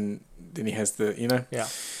vanishes, and then he has the Yeah.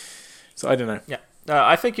 So I don't know. Yeah.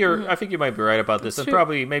 I think I think you might be right about this, It's and true.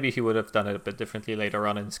 probably maybe he would have done it a bit differently later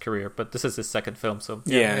on in his career. But this is his second film, so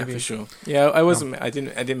yeah for sure. Yeah, I wasn't. I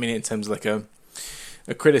didn't mean it in terms of like a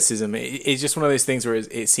criticism. It's just one of those things where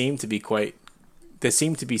it seemed to be quite. There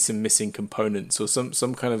seemed to be some missing components, or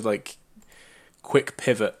some kind of like quick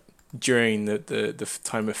pivot during the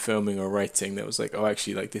time of filming or writing that was like, oh,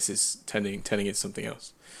 actually, like this is turning into something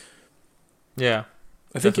else. Yeah,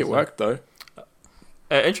 I think it worked though.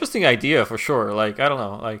 Interesting idea for sure. Like, I don't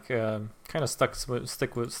know, like kind of stuck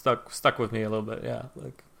with me a little bit. Yeah,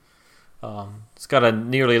 like it's got a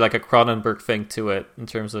nearly like a Cronenberg thing to it in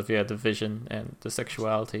terms of the vision and the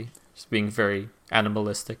sexuality, just being very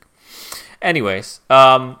animalistic. Anyways,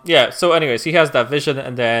 so anyways, he has that vision,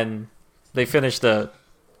 and then they finish the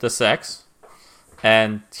sex,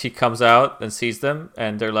 and he comes out and sees them,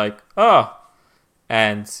 and they're like, oh,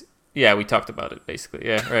 and yeah, we talked about it basically.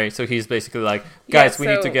 Yeah, right. So he's basically like, guys, we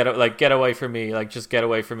need to get away from me. Like, just get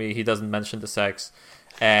away from me. He doesn't mention the sex,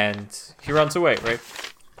 and he runs away. Right.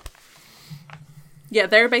 Yeah,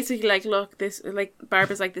 they're basically like, look, this, like,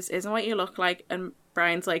 Barbara's like, this isn't what you look like, and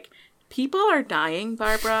Brian's like, people are dying,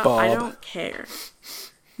 Barbara. Bob. I don't care.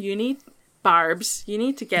 You need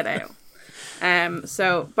to get out.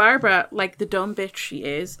 So Barbara, like the dumb bitch she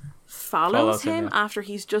is, follows him after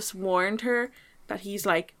he's just warned her that he's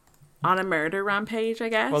like on a murder rampage, I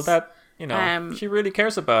guess. Well, that, she really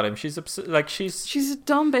cares about him. She's she's a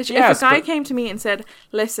dumb bitch. Yes, if a guy came to me and said,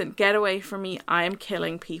 listen, get away from me, I am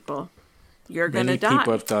killing people, you're gonna die.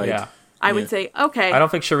 People have died. Yeah. I would say, okay. I don't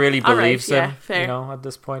think she really believes him, fair. at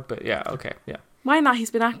this point, but yeah, okay, yeah. Why not?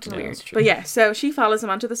 He's been acting weird. But yeah, so she follows him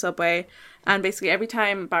onto the subway, and basically every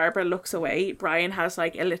time Barbara looks away, Brian has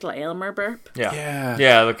like a little Aylmer burp. Yeah.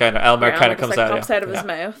 The kind of Aylmer kind of comes out. Pops out of his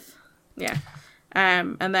mouth. Yeah.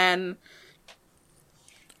 And then...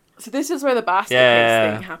 So this is where the basket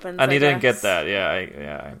case thing happens. And he didn't get that. Yeah,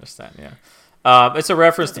 I understand. Yeah, it's a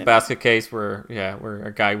reference to Basket Case, where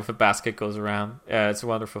a guy with a basket goes around. It's a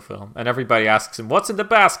wonderful film, and everybody asks him, "What's in the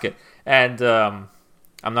basket?" And I'm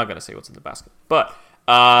not gonna say what's in the basket, but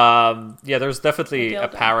there's definitely a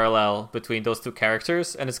parallel between those two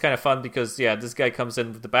characters, and it's kind of fun because this guy comes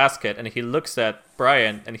in with the basket, and he looks at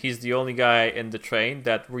Brian, and he's the only guy in the train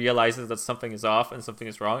that realizes that something is off and something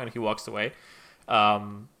is wrong, and he walks away.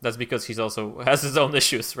 That's because he's also has his own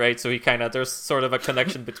issues, right? So he there's sort of a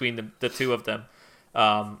connection between the two of them,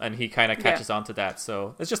 and he kind of catches on to that.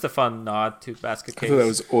 So it's just a fun nod to Basket Case. I thought that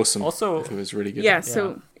was awesome. Also, it was really good.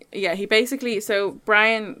 He basically,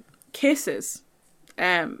 Brian kisses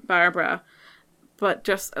Barbara, but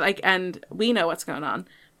just like, and we know what's going on,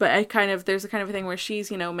 but there's a kind of a thing where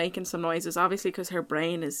she's making some noises, obviously because her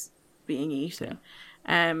brain is being eaten.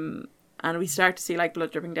 And we start to see like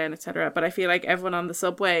blood dripping down, etc. But I feel like everyone on the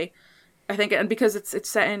subway, I think, and because it's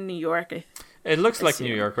set in New York, it looks like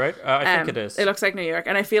New York, right? I think it is. It looks like New York,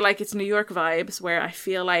 and I feel like it's New York vibes, where I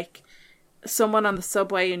feel like someone on the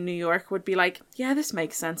subway in New York would be like, "Yeah, this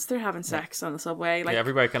makes sense. They're having sex on the subway." Like,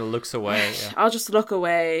 everybody kind of looks away. Yeah. I'll just look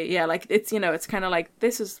away. Yeah, like it's it's kind of like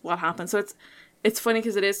this is what happened. So it's funny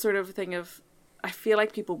because it is sort of a thing of, I feel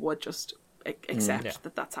like people would just accept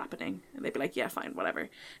that that's happening, and they'd be like, yeah, fine, whatever.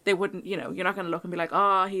 They wouldn't, you're not going to look and be like,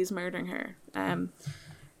 oh, he's murdering her. And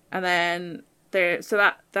then so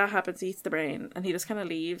that happens. He eats the brain, and he just kind of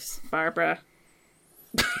leaves Barbara.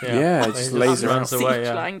 Just lays runs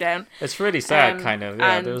away. Lying down. It's really sad, kind of.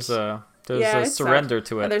 Yeah, there's a surrender sad.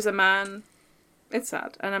 to it. And there's a man. It's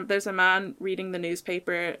sad, and there's a man reading the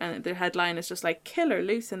newspaper, and the headline is just like "Killer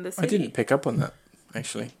loose in the city." I didn't pick up on that,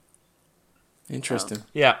 actually. Interesting.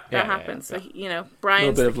 That happens. Yeah. So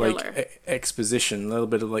Brian's a little bit of like exposition, a little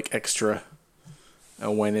bit of like extra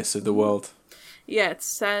awareness of the world. Yeah, it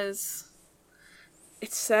says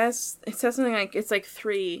something like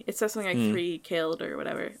three killed or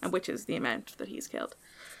whatever, and which is the amount that he's killed.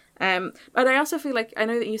 But I also feel like, I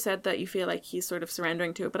know that you said that you feel like he's sort of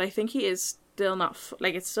surrendering to it, but I think he is still not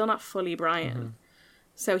it's still not fully Brian. Mm-hmm.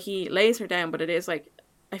 So he lays her down, but it is like,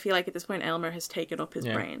 I feel like at this point Aylmer has taken up his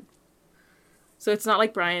brain. So it's not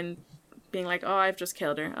like Brian being like, oh, I've just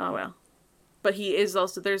killed her. Oh, well. But he is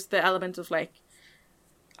also, there's the element of like,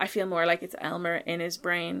 I feel more like it's Aylmer in his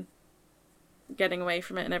brain getting away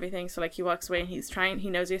from it and everything. So like he walks away and he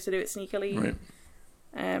knows he has to do it sneakily.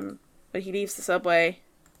 Right. But he leaves the subway,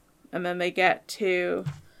 and then they get to,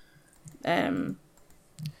 they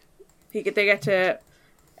get to,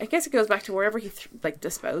 I guess it goes back to wherever he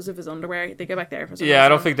disposed of his underwear. They go back there for some reason. I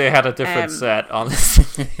don't think they had a different set,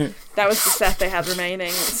 honestly. That was the set they had remaining.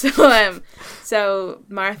 So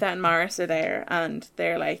Martha and Morris are there, and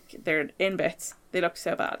they're in bits. They look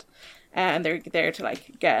so bad, and they're there to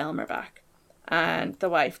like get Aylmer back. And the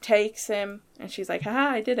wife takes him, and she's like, "Haha,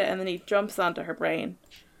 I did it!" And then he jumps onto her brain,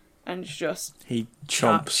 and he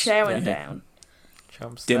chomps chowing down.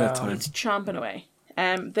 Chomps dinner down. time. He's chomping away.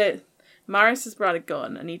 Morris has brought a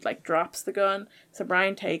gun, and he drops the gun, so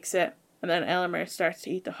Brian takes it, and then Aylmer starts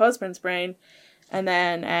to eat the husband's brain, and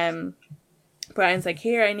then Brian's like,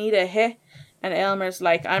 here, I need a hit, and Aylmer's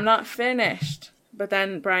like, I'm not finished, but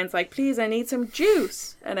then Brian's like, please, I need some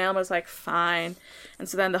juice, and Aylmer's like, fine, and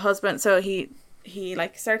so then the husband, so he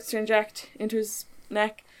starts to inject into his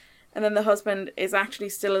neck, and then the husband is actually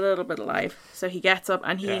still a little bit alive, so he gets up,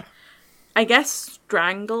 and he, I guess,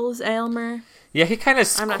 strangles Aylmer. Yeah, he kind of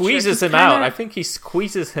squeezes him out. I think he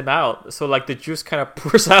squeezes him out, so like the juice kind of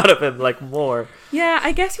pours out of him like more. Yeah,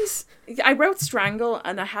 I guess I wrote strangle,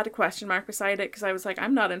 and I had a question mark beside it because I was like,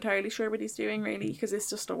 I'm not entirely sure what he's doing really, because it's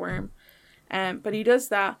just a worm. But he does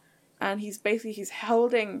that, and he's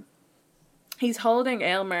holding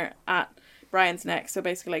Aylmer at Brian's neck. So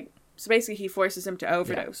basically he forces him to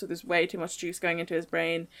overdose. Yeah. So there's way too much juice going into his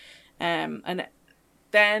brain, and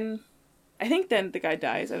then I think the guy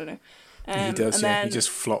dies. I don't know. He does, he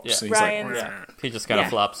just flops. Yeah. He's he just kind of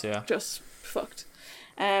flops, just fucked.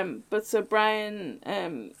 But so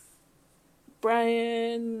Brian's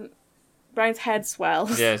head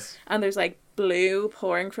swells. Yes, and there's like blue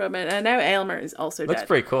pouring from it, and now Aylmer is also dead. That's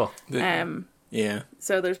pretty cool. Yeah.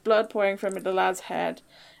 So there's blood pouring from the lad's head,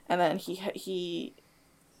 and then he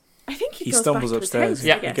I think he goes stumbles back to upstairs.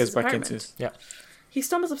 His house, he goes back into his He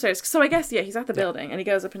stumbles upstairs. So I guess, he's at the building, and he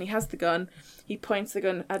goes up and he has the gun. He points the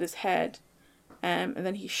gun at his head, and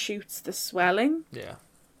then he shoots the swelling. Yeah.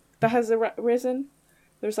 that has risen.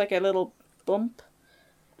 There's like a little bump,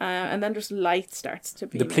 and then just light starts to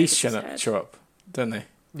be. The police show up, don't they?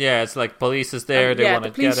 Yeah, it's like police is there. They want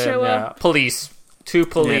to get in. Yeah, police. 2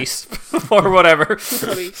 police or whatever. 2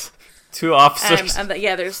 police. 2 officers. And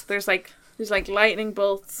there's like lightning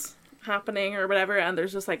bolts happening or whatever, and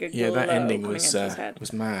there's just like a that ending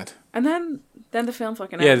was mad. And then the film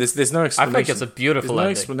fucking ends. Yeah, there's no explanation. I think it's a beautiful ending.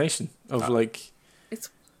 No explanation of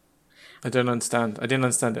I don't understand. I didn't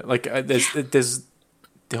understand it. Like there's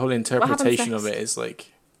the whole interpretation of it is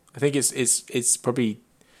like, I think it's probably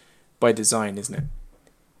by design, isn't it?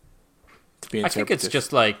 To be interpreted. I think it's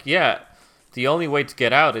just like, the only way to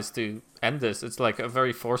get out is to end this. It's like a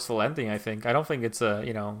very forceful ending, I think. I don't think it's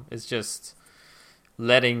it's just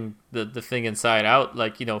letting the thing inside out,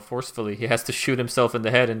 like, forcefully. He has to shoot himself in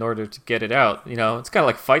the head in order to get it out. It's kind of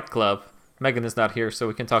like Fight Club. Megan is not here, so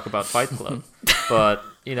we can talk about Fight Club. But,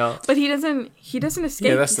 But he doesn't escape.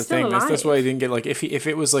 Yeah, that's He's the thing. Alive. That's why he didn't get, like, if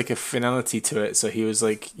it was like a finality to it, so he was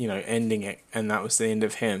like, ending it, and that was the end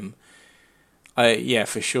of him. Yeah,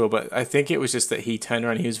 for sure. But I think it was just that he turned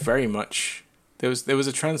around. He was very much there was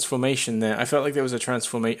a transformation there. I felt like there was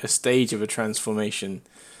a stage of a transformation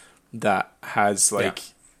that has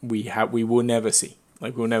we will never see.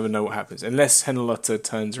 Like, we'll never know what happens unless Henlotta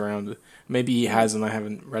turns around. Maybe he has, and I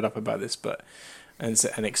haven't read up about this, but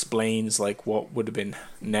and explains like what would have been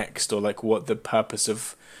next, or like what the purpose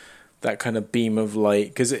of that kind of beam of light,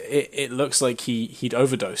 because it looks like he'd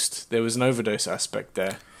overdosed. There was an overdose aspect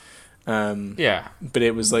there. But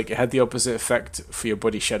it was like it had the opposite effect for your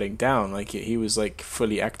body shutting down. Like he was like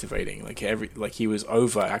fully activating, like he was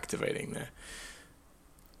over activating there.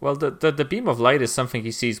 Well, the beam of light is something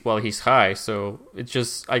he sees while he's high, so it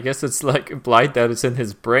just, I guess it's like implied that it's in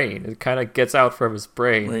his brain. It kind of gets out from his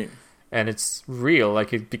brain, right. And it's real,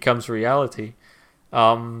 like it becomes reality.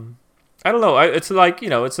 I don't know. It's like,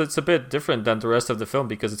 it's a bit different than the rest of the film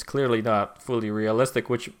because it's clearly not fully realistic.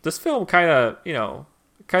 Which this film kind of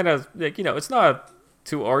like, it's not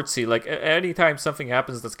too artsy. Like anytime something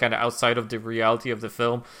happens that's kind of outside of the reality of the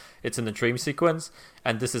film, it's in the dream sequence,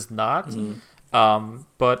 and this is not. Mm-hmm.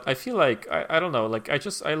 But I feel like I don't know. Like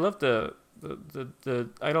I love the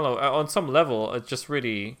I don't know. On some level,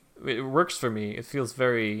 it works for me. It feels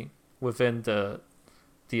very within the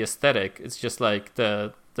aesthetic. It's just like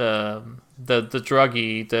the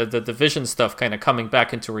druggy, the vision stuff kind of coming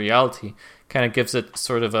back into reality kind of gives it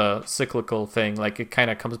sort of a cyclical thing. Like it kind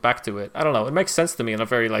of comes back to it. I don't know. It makes sense to me on a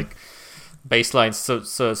very like baseline,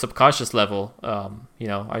 so subconscious level.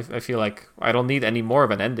 I feel like I don't need any more of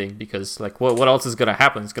an ending because like what else is gonna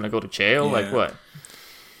happen? It's gonna go to jail. Yeah. Like what?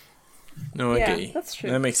 No, I get you. That's true.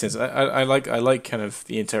 That makes sense. I like kind of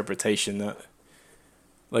the interpretation that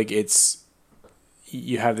like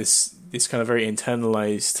you have this kind of very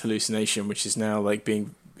internalized hallucination, which is now like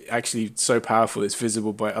being actually so powerful it's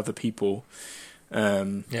visible by other people,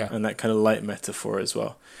 and that kind of light metaphor as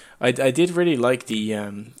well. I did really like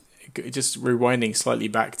the just rewinding slightly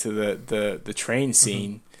back to the train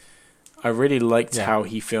scene. Mm-hmm. I really liked how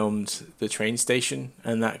he filmed the train station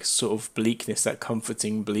and that sort of bleakness, that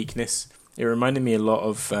comforting bleakness. It reminded me a lot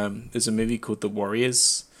of there's a movie called The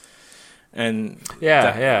Warriors. And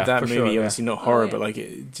that movie, sure, obviously not horror, but like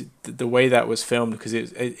the way that was filmed, because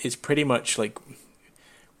it's pretty much like,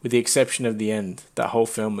 with the exception of the end, that whole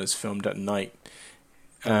film was filmed at night,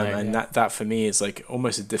 and that for me is like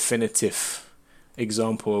almost a definitive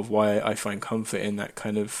example of why I find comfort in that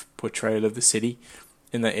kind of portrayal of the city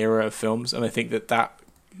in that era of films. And I think that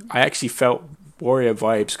I actually felt Warrior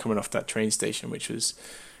vibes coming off that train station, which was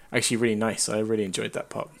actually really nice. I really enjoyed that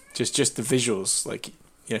part. Just the visuals, like.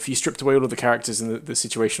 If you stripped away all of the characters and the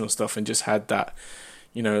situational stuff and just had that,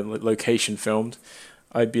 location filmed,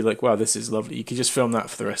 I'd be like, wow, this is lovely. You could just film that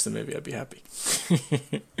for the rest of the movie. I'd be happy.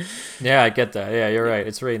 Yeah, I get that. Yeah, you're right.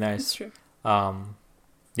 It's really nice. That's true.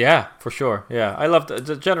 Yeah, for sure. Yeah, I love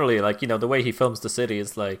generally, like, the way he films the city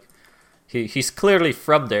is like, he's clearly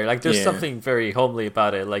from there. Like, there's something very homely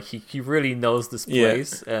about it. Like, he really knows this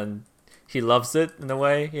place and he loves it in a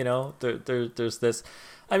way, there's this.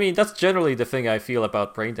 I mean, that's generally the thing I feel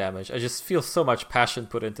about Brain Damage. I just feel so much passion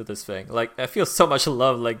put into this thing. Like, I feel so much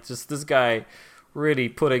love. Like, just this guy really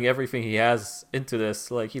putting everything he has into this.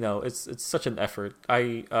 Like, it's such an effort.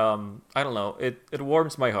 I don't know. It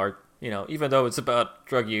warms my heart. Even though it's about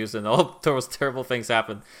drug use and all those terrible things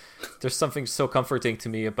happen, there's something so comforting to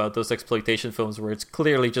me about those exploitation films where it's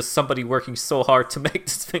clearly just somebody working so hard to make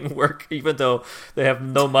this thing work, even though they have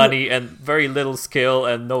no money and very little skill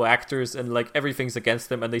and no actors and like everything's against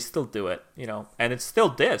them, and they still do it, and it's still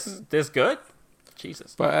this good.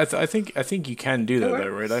 Jesus. But I think you can do that though,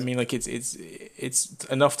 right? I mean, like it's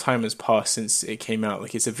enough time has passed since it came out.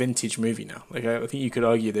 Like it's a vintage movie now. Like I think you could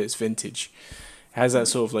argue that it's vintage. It has that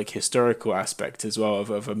sort of like historical aspect as well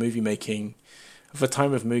of a movie making, of a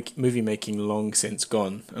time of movie making long since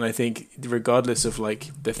gone. And I think regardless of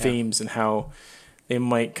like the themes and how they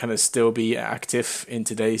might kind of still be active in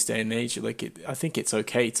today's day and age, like I think it's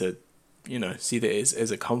okay to, see that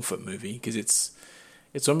as a comfort movie, because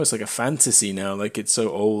it's almost like a fantasy now. Like it's so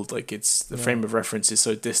old. Like it's the frame of reference is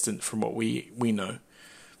so distant from what we know.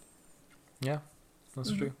 Yeah,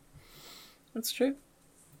 that's true. That's true.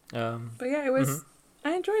 But yeah, it was. Mm-hmm.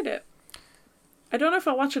 I enjoyed it. I don't know if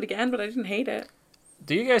I'll watch it again, but I didn't hate it.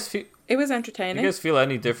 Do you guys feel? It was entertaining. Do you guys feel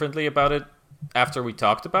any differently about it after we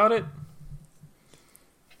talked about it?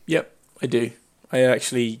 Yep, I do. I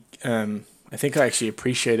actually, I think I actually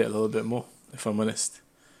appreciate it a little bit more, if I'm honest.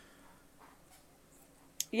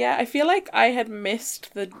 Yeah, I feel like I had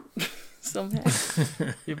missed the somehow.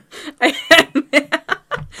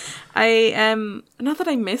 Not that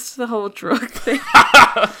I missed the whole drug thing,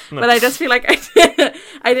 but I just feel like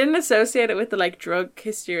I didn't associate it with the like drug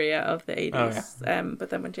hysteria of the 80s. Oh, yeah. But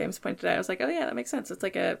then when James pointed out, I was like, oh yeah, that makes sense. It's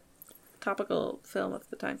like a topical film of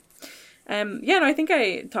the time. I think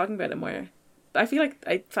talking about it more. I feel like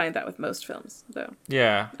I find that with most films, though.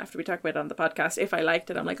 Yeah. After we talk about it on the podcast, if I liked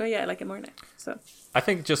it, I'm like, oh yeah, I like it more now. So I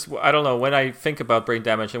think I don't know, when I think about Brain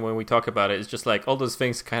Damage and when we talk about it, it's just like all those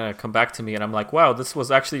things kind of come back to me and I'm like, wow, this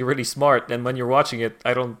was actually really smart. And when you're watching it,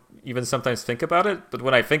 I don't even sometimes think about it. But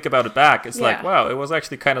when I think about it back, it's like, wow, it was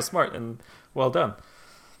actually kind of smart and well done.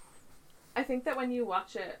 I think that when you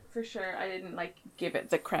watch it, for sure, I didn't like give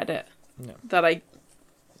it the credit that I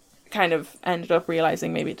kind of ended up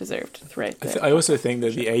realizing maybe it deserved throughout. I also think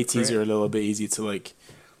that the 80s are a little bit easy to like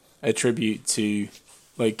attribute to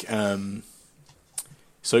like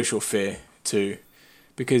social fear too,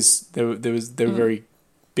 because there were very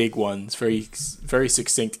big ones, very very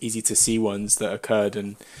succinct, easy to see ones that occurred,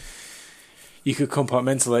 and you could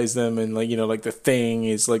compartmentalize them, and like the thing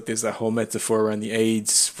is like there's that whole metaphor around the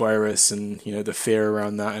AIDS virus and the fear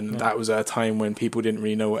around that, and that was at a time when people didn't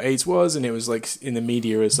really know what AIDS was, and it was like in the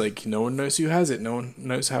media as like no one knows who has it, no one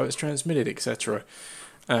knows how it's transmitted, etc.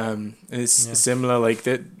 And it's similar, like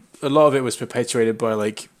that. A lot of it was perpetuated by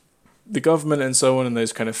like the government and so on, and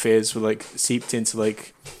those kind of fears were like seeped into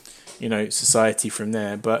like society from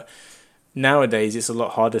there, but nowadays it's a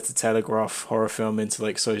lot harder to telegraph horror film into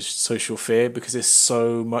like social fear, because there's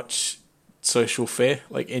so much social fear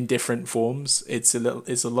like in different forms. It's a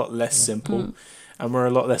lot less simple, and we're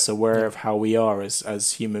a lot less aware of how we are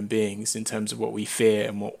as human beings in terms of what we fear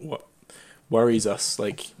and what worries us,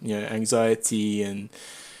 like anxiety and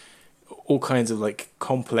all kinds of like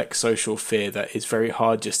complex social fear that is very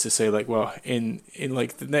hard just to say like, well, in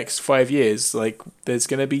like the next 5 years, like there's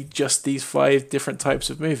going to be just these 5 different types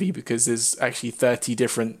of movie, because there's actually 30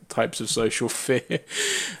 different types of social fear.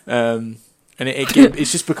 And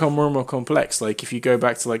it's just become more and more complex. Like if you go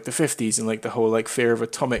back to like the 50s and like the whole like fear of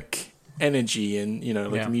atomic energy and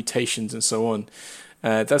mutations and so on,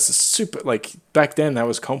 that's a super, like back then that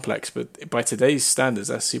was complex, but by today's standards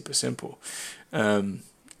that's super simple.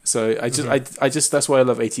 So I just that's why I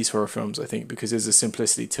love 80s horror films, I think, because there's a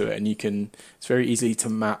simplicity to it, and it's very easy to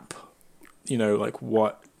map, like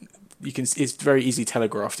what you can. It's very easily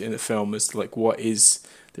telegraphed in the film as to like what is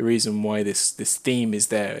the reason why this theme is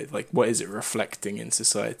there, like what is it reflecting in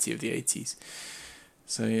society of the 80s.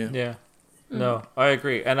 So yeah. No, I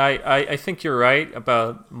agree, and I think you're right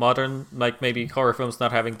about modern, like maybe horror films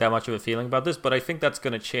not having that much of a feeling about this, but I think that's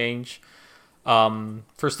going to change.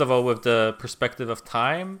 First of all, with the perspective of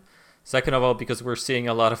time. Second of all, because we're seeing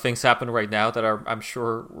a lot of things happen right now that are, I'm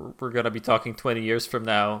sure we're going to be talking 20 years from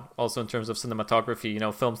now. Also in terms of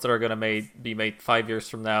cinematography, films that are going to be made 5 years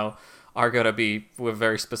from now are going to be with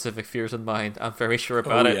very specific fears in mind. I'm very sure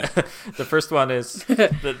about it. Yeah. The first one is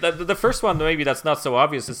the first one, maybe that's not so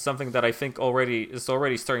obvious, is something that I think is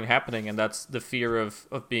already starting happening, and that's the fear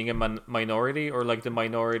of being a minority, or like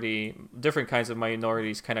different kinds of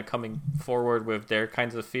minorities kind of coming forward with their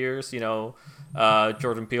kinds of fears.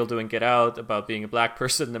 Jordan Peele doing Get Out about being a black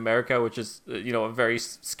person in America, which is a very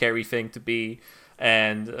scary thing to be.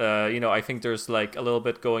 And, I think there's like a little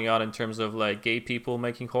bit going on in terms of like gay people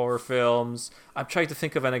making horror films. I'm trying to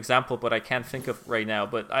think of an example, but I can't think of right now.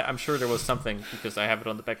 But I'm sure there was something, because I have it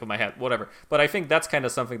on the back of my head, whatever. But I think that's kind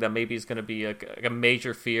of something that maybe is going to be a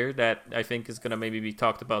major fear that I think is going to maybe be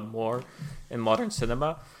talked about more in modern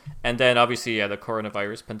cinema. And then obviously, the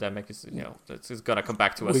coronavirus pandemic is, it's going to come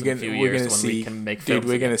back to us in a few years when we can make films.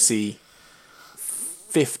 We're going to see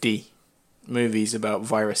 50 movies about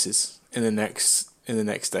viruses in the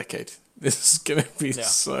next decade. There's gonna be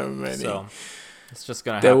so many. So it's just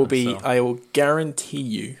gonna there happen. Will be. So. I will guarantee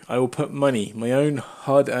you. I will put money, my own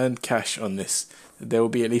hard-earned cash, on this. That there will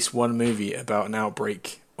be at least one movie about an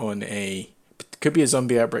outbreak on a. Could be a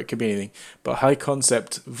zombie outbreak. Could be anything. But high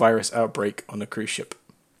concept virus outbreak on a cruise ship.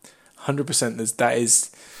 100%. That is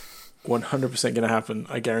 100% going to happen.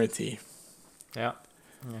 I guarantee. Yeah,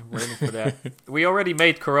 waiting for that. We already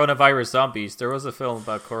made coronavirus zombies. There was a film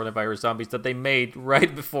about coronavirus zombies that they made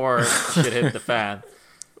right before shit hit the fan.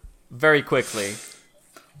 Very quickly.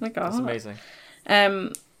 Oh my God. It's amazing.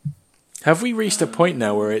 Have we reached a point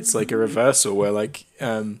now where it's like a reversal, where like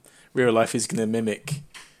real life is going to mimic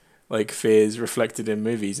like fears reflected in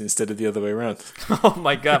movies instead of the other way around? Oh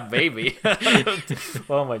my God, maybe.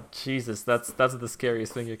 Oh my Jesus, that's the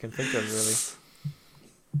scariest thing you can think of,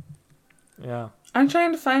 really. Yeah. I'm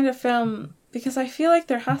trying to find a film because I feel like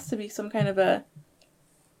there has to be some kind of a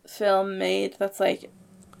film made that's like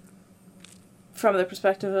from the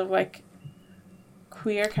perspective of like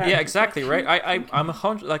queer characters. Yeah, exactly, right?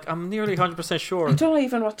 I'm nearly 100% sure. I don't know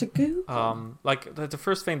even what to Google. Like the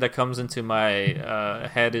first thing that comes into my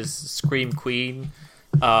head is Scream Queen,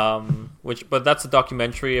 but that's a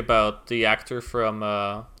documentary about the actor from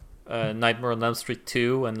Nightmare on Elm Street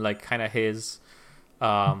 2 and like kind of his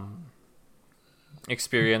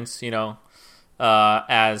experience,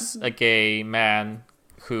 as a gay man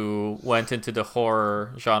who went into the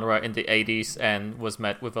horror genre in the 80s and was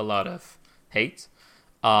met with a lot of hate.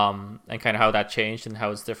 And kind of how that changed and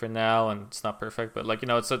how it's different now, and it's not perfect, but like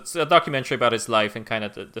it's a documentary about his life and kind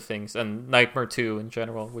of the things, and Nightmare 2 in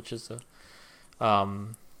general, which is I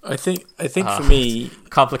think for me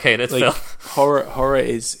complicated like, film. horror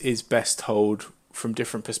is best told from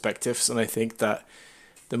different perspectives, and I think that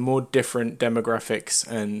the more different demographics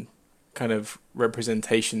and kind of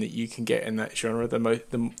representation that you can get in that genre,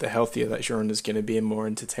 the healthier that genre is going to be and more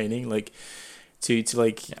entertaining. Like to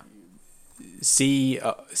like. Yeah. See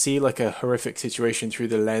like a horrific situation through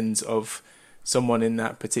the lens of someone in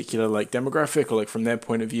that particular like demographic, or like from their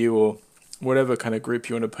point of view, or whatever kind of group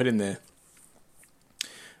you want to put in there,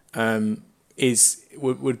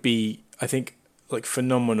 would be, I think, like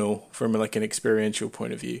phenomenal from like an experiential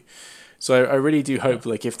point of view. So I really do hope,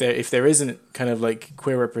 like, if there isn't kind of like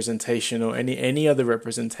queer representation or any other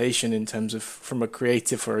representation in terms of from a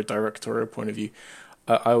creative or a directorial point of view,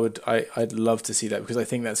 I'd love to see that, because I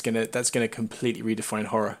think that's gonna completely redefine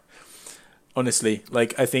horror. Honestly,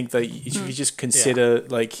 like I think that if you just consider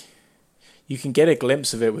like you can get a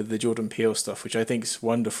glimpse of it with the Jordan Peele stuff, which I think is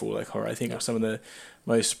wonderful. Like horror, I think some of the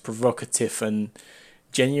most provocative and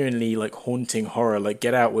genuinely like haunting horror. Like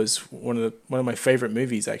Get Out was one of my favorite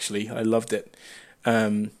movies. Actually, I loved it.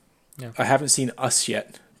 I haven't seen Us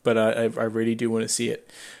yet, but I really do want to see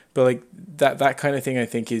it. But like that kind of thing, I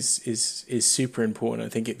think is super important. I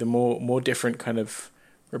think the more different kind of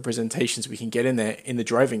representations we can get in there in the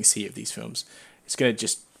driving seat of these films, it's gonna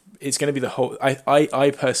be the whole.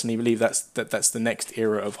 I personally believe that's the next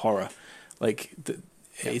era of horror. Like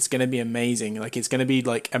it's gonna be amazing. Like it's gonna be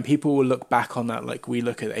like, and people will look back on that like we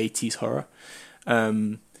look at 80s horror.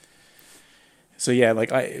 So yeah,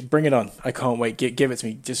 like bring it on. I can't wait. Give it to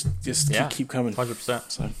me. Just keep coming.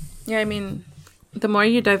 100%. So yeah, I mean, the more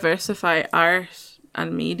you diversify art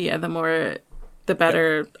and media, the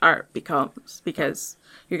better art becomes, because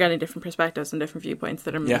you're getting different perspectives and different viewpoints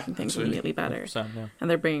that are making things immediately better. And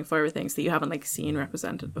they're bringing forward things that you haven't like seen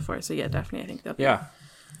represented before. So yeah, definitely, I think that'll be a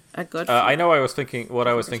good. I know I was thinking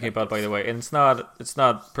about, by the way, and it's not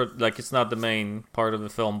the main part of the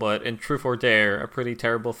film, but in Truth or Dare, a pretty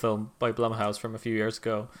terrible film by Blumhouse from a few years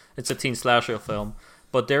ago. It's a teen slasher film.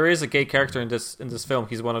 But there is a gay character in this film.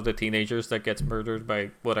 He's one of the teenagers that gets murdered by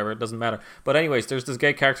whatever. It doesn't matter. But anyways, there's this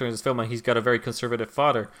gay character in this film, and he's got a very conservative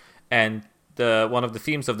father. And one of the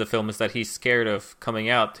themes of the film is that he's scared of coming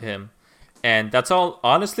out to him. And that's all,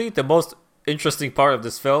 honestly, the most interesting part of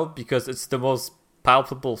this film, because it's the most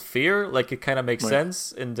palpable fear. Like, it kind of makes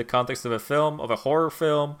sense in the context of a horror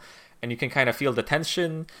film. And you can kind of feel the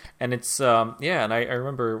tension, and it's and I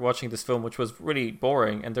remember watching this film, which was really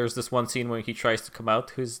boring, and there's this one scene where he tries to come out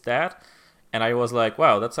to his dad, and I was like,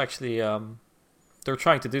 wow, that's actually they're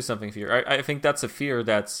trying to do something here. I think that's a fear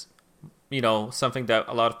that's something that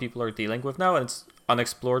a lot of people are dealing with now, and it's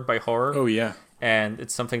unexplored by horror. Oh yeah, and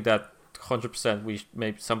it's something that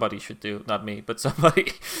 100% somebody should do, not me, but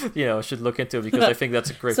somebody should look into, because I think that's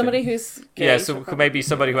a great somebody thing. Who's gay, so maybe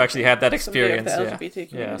somebody who actually had that experience. Of the LGBT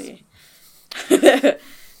community. But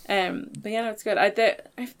yeah, no, it's good.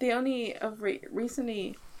 The only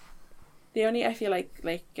I feel like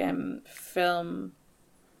film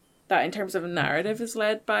that in terms of narrative is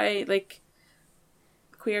led by like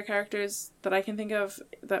queer characters that I can think of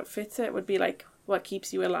that fits it would be like What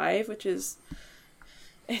Keeps You Alive, which is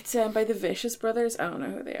it's by the Vicious Brothers. I don't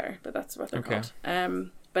know who they are, but that's what they're called.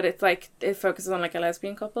 But it's like it focuses on like a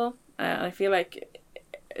lesbian couple, and I feel like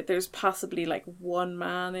there's possibly like one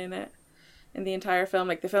man in it in the entire film.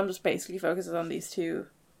 Like the film just basically focuses on these two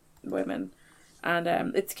women, and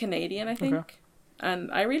it's Canadian, I think, and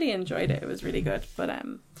I really enjoyed it. It was really good, but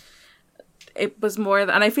it was more,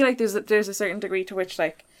 and I feel like there's a certain degree to which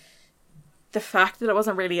like the fact that it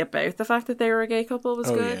wasn't really about the fact that they were a gay couple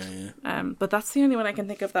was good. Yeah. But that's the only one I can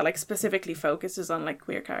think of that like specifically focuses on like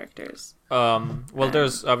queer characters.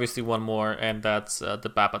 There's obviously one more, and that's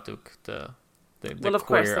the Babadook, the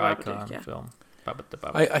queer icon film.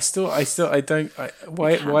 Why is the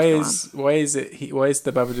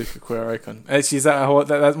Babadook a queer icon? Actually, is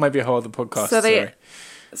that might be a whole other podcast.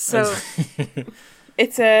 So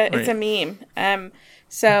it's a meme.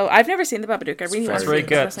 So I've never seen the Babadook. I really want to see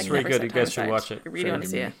it. It's very good. You guys should watch it. I really want to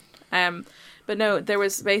see it. But no, there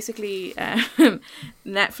was basically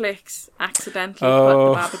Netflix accidentally put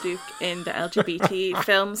the Babadook in the LGBT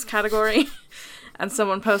films category. And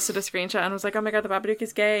someone posted a screenshot and was like, "Oh my god, the Babadook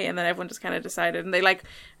is gay," and then everyone just kind of decided, and they like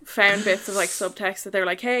found bits of like subtext that they were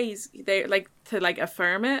like, "Hey, they like to like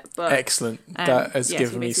affirm it." But excellent, that has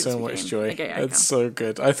given me so much joy. It's so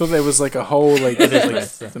good. I thought there was like a whole like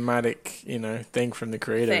thematic, thing from the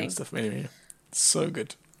creator and stuff. Anyway, it's so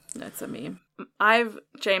good. That's a meme.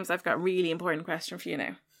 James, I've got a really important question for you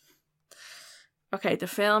now. Okay, the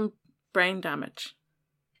film Brain Damage.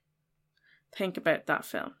 Think about that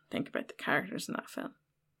film. Think about the characters in that film.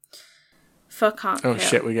 Fuck Hank Hill.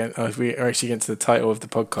 Shit, we are actually getting to the title of the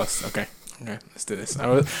podcast. Okay, let's do this.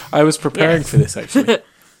 I was preparing for this actually, but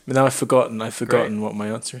now I've forgotten what my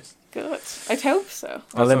answer is. Good. I'd hope so.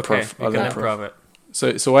 I'll improv. I'll improv it.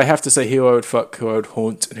 So I have to say who I would fuck, who I would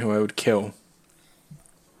haunt, and who I would kill.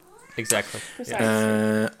 Exactly.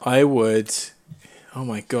 I would. Oh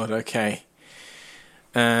my god. Okay.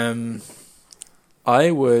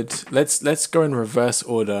 I would let's go in reverse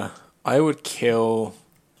order. I would kill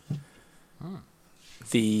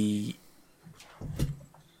Mrs.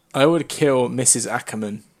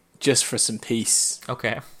 Ackerman just for some peace.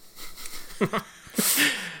 Okay.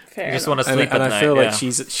 Fair you just want to sleep and at I feel like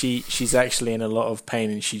she's actually in a lot of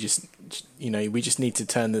pain, and she just we just need to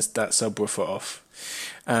turn that subwoofer off.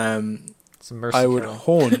 I would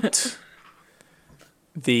haunt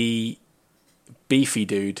the beefy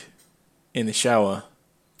dude in the shower.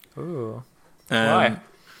 Ooh. Why?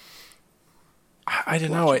 I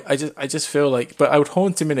don't know. I just feel like, but I would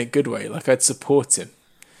haunt him in a good way. Like I'd support him,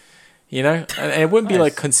 and it wouldn't be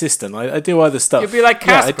like consistent. I do other stuff. You'd be like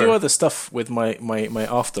Casper. I do other stuff with my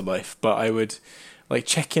afterlife, but I would like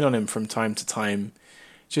check in on him from time to time,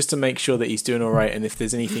 just to make sure that he's doing all right. And if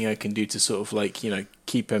there's anything I can do to sort of like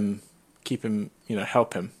keep him,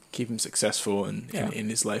 help him. Keep him successful and in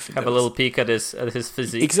his life. Have a little peek at his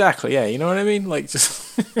physique. Exactly, yeah. You know what I mean? Like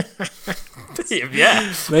just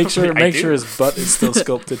yeah. Make sure his butt is still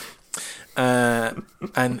sculpted.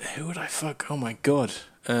 And who would I fuck? Oh my god,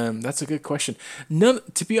 that's a good question.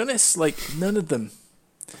 To be honest, like none of them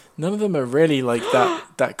are really like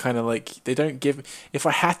that kind of like. They don't give. If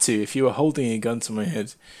I had to, if you were holding a gun to my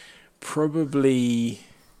head, probably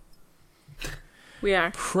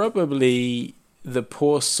the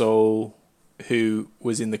poor soul who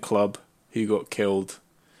was in the club who got killed,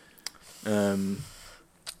 because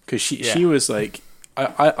she was like,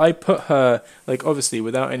 I put her like, obviously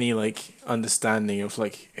without any like understanding of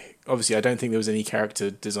like, obviously I don't think there was any character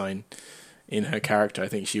design in her character. I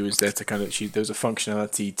think she was there to kind of there was a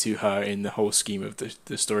functionality to her in the whole scheme of the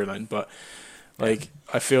storyline, but like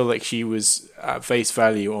I feel like she was at face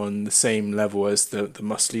value on the same level as the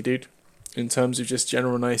muscly dude. In terms of just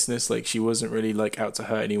general niceness, like she wasn't really like out to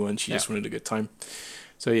hurt anyone. She just wanted a good time.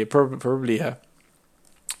 So yeah, probably her.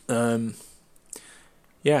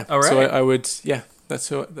 Yeah. All right. So I would. Yeah, that's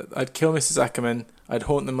who I'd kill Mrs. Ackerman. I'd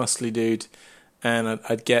haunt the muscly dude, and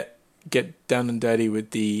I'd get down and dirty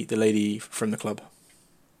with the lady from the club.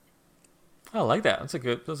 I like that.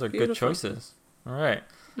 Those are good choices. All right.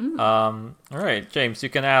 All right, James, you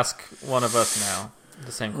can ask one of us now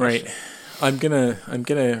the same question. Right. I'm gonna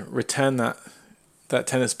return that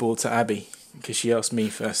tennis ball to Abby because she asked me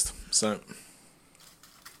first. So,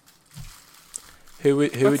 who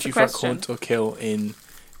would you fuck, haunt, or kill in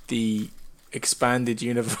the expanded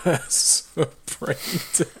universe of Brain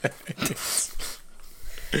Damage?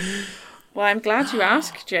 Well, I'm glad you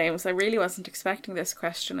asked, James. I really wasn't expecting this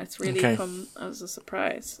question. It's really come as a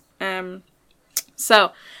surprise.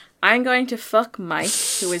 So, I'm going to fuck Mike,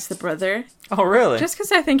 who is the brother. Oh, really? Just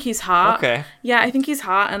because I think he's hot. Okay. Yeah, I think he's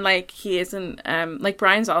hot, and like he isn't. Like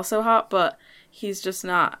Brian's also hot, but he's just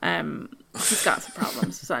not. He's got some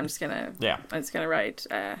problems, so I'm just gonna. Yeah. I'm just gonna write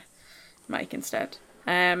Mike instead.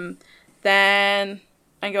 Then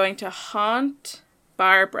I'm going to haunt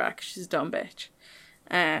Barbara, 'cause she's a dumb bitch.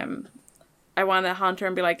 I want to haunt her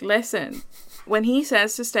and be like, listen, when he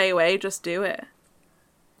says to stay away, just do it.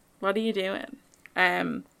 What are you doing?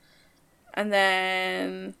 And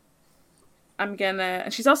then I'm gonna,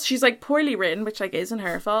 and she's like poorly written, which like isn't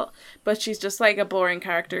her fault, but she's just like a boring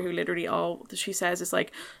character who literally all she says is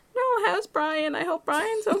like, no, how's Brian? I hope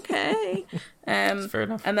Brian's okay. Fair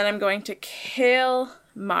enough. And then I'm going to kill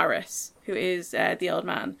Morris, who is the old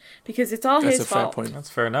man, because it's all That's his a fair fault. point. That's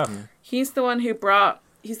fair enough. He's the one who brought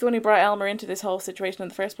Elmer into this whole situation in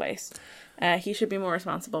the first place. He should be more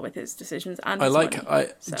responsible with his decisions and his money.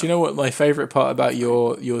 Do you know what my favourite part about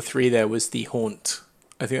your three there was? The haunt.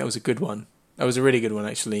 I think that was a good one. That was a really good one,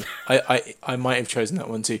 actually. I might have chosen that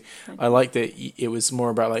one too. I like that it was more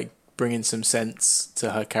about like bringing some sense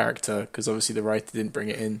to her character, because obviously the writer didn't bring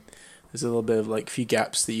it in. There's a little bit of like few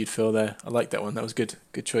gaps that you'd fill there. I like that one. That was good.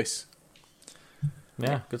 Good choice.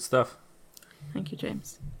 Yeah, good stuff. Thank you,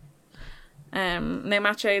 James. Now,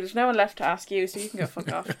 Mache, there's no one left to ask you, so you can go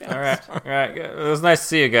fuck off. To be honest. All right. It was nice to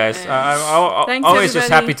see you guys. I'm Thanks, always just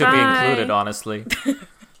happy everybody. to be Bye. included, honestly.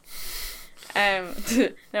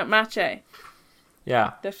 No, Mache,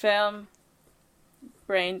 Yeah, the film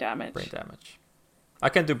Brain Damage. brain damage. I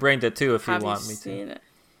can do brain dead too if Have you want you me to. seen it?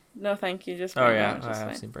 No, thank you. Just Oh Brain yeah, Damage I is have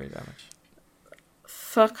fine. seen brain damage.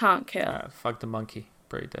 Fuck Can't Kill. Fuck the monkey.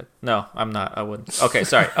 Brain dead. No, I'm not. I wouldn't. Okay,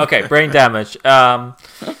 sorry. Okay, brain damage. Brain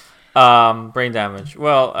damage.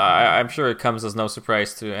 Well, I'm sure it comes as no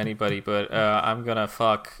surprise to anybody, but I'm gonna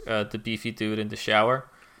fuck the beefy dude in the shower.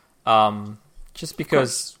 Just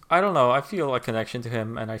because I don't know, I feel a connection to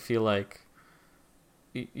him, and I feel like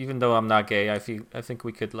even though I'm not gay, I think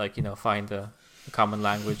we could like find a common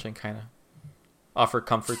language and kind of offer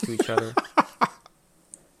comfort to each other.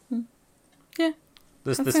 Yeah.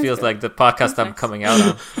 This That feels sounds good. like the podcast I'm nice. coming out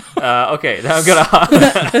on. Okay, now I'm gonna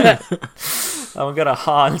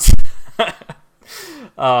haunt.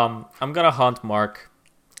 I'm gonna haunt Mark,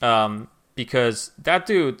 because that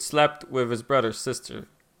dude slept with his brother's sister.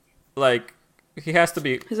 Like, he has to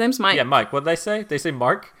be. His name's Mike. Yeah, Mike. What did they say? They say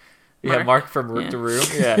Mark. Yeah, Mark. Mark from Yeah. The Room.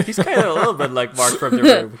 Yeah, he's kind of a little bit like Mark from The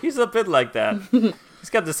Room. He's a bit like that. He's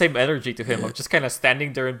got the same energy to him of just kind of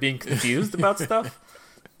standing there and being confused about stuff.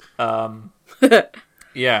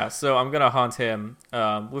 Yeah, so I'm gonna haunt him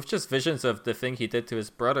with just visions of the thing he did to his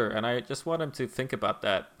brother, and I just want him to think about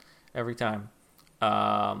that every time.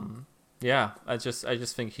 Yeah, I just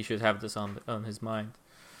think he should have this on his mind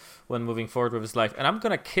when moving forward with his life. And I'm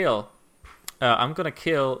gonna kill.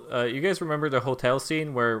 You guys remember the hotel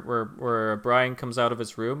scene where Brian comes out of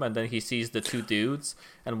his room and then he sees the two dudes,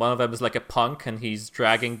 and one of them is like a punk, and he's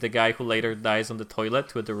dragging the guy who later dies on the toilet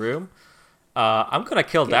to the room. I'm gonna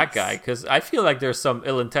kill that guy because I feel like there's some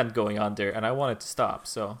ill intent going on there, and I want it to stop.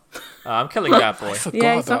 So I'm killing that boy. I forgot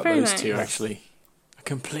Yeah, it's not about very those nice. two, actually. I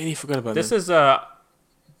completely forgot about This them. is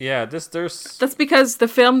there's That's because the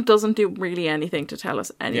film doesn't do really anything to tell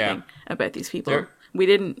us anything Yeah. about these people. There- We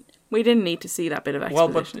didn't need to see that bit of well,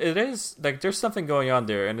 exposition. but it is like there's something going on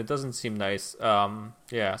there, and it doesn't seem nice.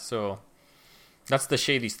 Yeah, so that's the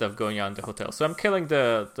shady stuff going on in the hotel. So I'm killing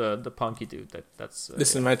the punky dude. That's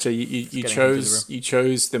Listen, yeah. Macho, you getting chose into you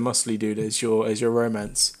chose the muscly dude as your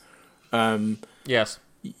romance. Yes,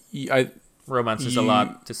 I romance is a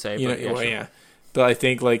lot to say, but yeah, sure. But I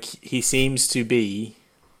think like he seems to be.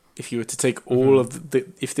 If you were to take all of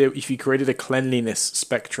if you created a cleanliness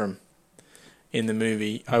spectrum in the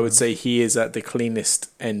movie, I would say he is at the cleanest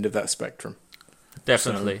end of that spectrum.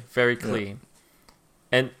 Definitely very clean.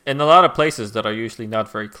 And in a lot of places that are usually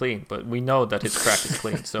not very clean, but we know that his crack is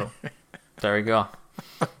clean. So there you go.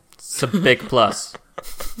 It's a big plus.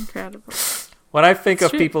 Incredible. When I think It's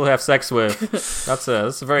of true. people to have sex with,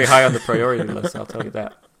 that's very high on the priority list. I'll tell you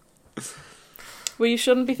that. Well, you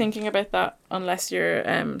shouldn't be thinking about that unless you're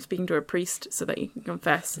speaking to a priest so that you can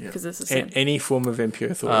confess, because this is sin. Any form of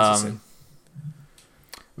impure thought is a sin.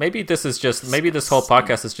 Maybe this whole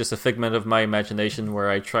podcast is just a figment of my imagination, where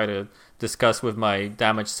I try to discuss with my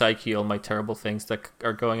damaged psyche all my terrible things that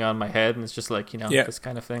are going on in my head, and it's just like this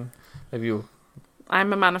kind of thing. Maybe you.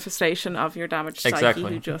 I'm a manifestation of your damaged Exactly.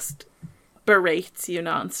 psyche who just berates you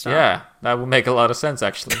nonstop. Yeah, that would make a lot of sense,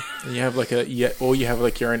 actually. And you have or you have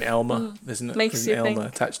like your own Elma. There's an Makes you Elma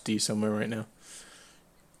think. attached to you somewhere right now.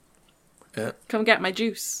 Come get my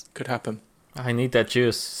juice. Could happen. I need that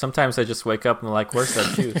juice. Sometimes I just wake up and I'm like, where's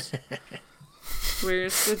that juice?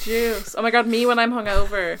 Where's the juice? Oh my god, me when I'm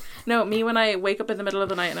hungover. No, me when I wake up in the middle of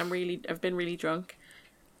the night and I've been really drunk.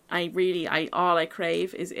 All I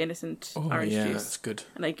crave is innocent orange juice. That's good.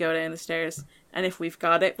 And I go down the stairs, and if we've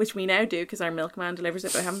got it, which we now do because our milkman delivers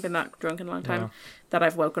it, but I haven't been that drunk in a long time that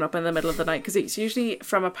I've woken up in the middle of the night, because it's usually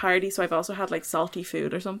from a party, so I've also had like salty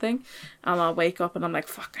food or something, and I'll wake up and I'm like,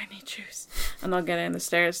 fuck, I need juice, and I'll get down the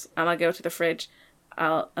stairs and I'll go to the fridge,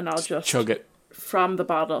 I'll just chug it from the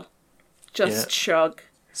bottle, chug.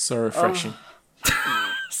 So refreshing.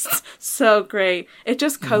 So great. It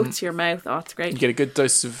just coats your mouth. Oh, it's great. You get a good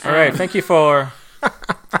dose of... All right, thank you for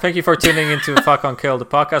tuning into Fuck on Kill, the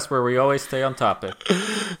podcast where we always stay on topic.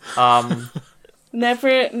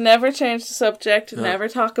 Never change the subject. No. Never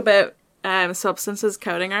talk about substances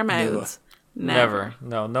coating our mouths. Never.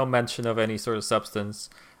 No mention of any sort of substance.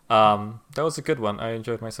 That was a good one. I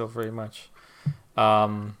enjoyed myself very much.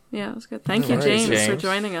 Yeah, it was good. Thank you, James, for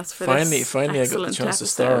joining us for this. Finally, I got the chance to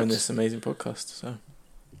star in this amazing podcast. So.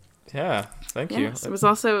 Yeah, thank you. It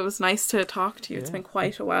was nice to talk to you. It's been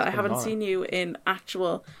quite a while. I haven't seen you in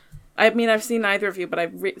actual. I mean, I've seen neither of you, but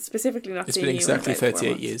I've specifically not seen you. It's been exactly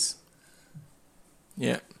 38 years.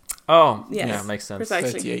 Yeah. Oh, yeah, makes sense.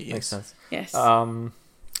 Precisely. 38 years. Makes sense. Yes.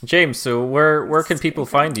 James, so where can people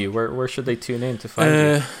find you? Where should they tune in to find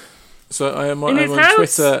you? So I'm on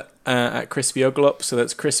Twitter at Crispy Oglop. So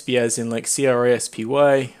that's crispy as in like CRISPY,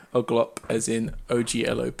 Oglop as in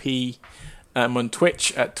OGLOP. I'm on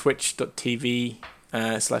Twitch at twitch.tv/Crispy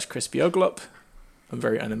Oglop. I'm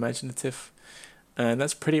very unimaginative. And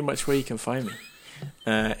that's pretty much where you can find me.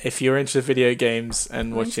 If you're into video games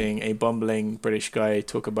and watching a bumbling British guy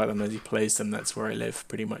talk about them as he plays them, that's where I live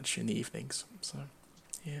pretty much in the evenings. So,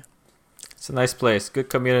 yeah. It's a nice place. Good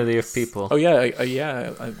community of people. Oh, yeah. I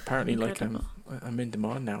apparently I'm in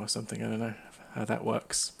demand now or something. I don't know how that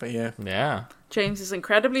works. But, yeah. Yeah. James is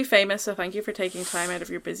incredibly famous, so thank you for taking time out of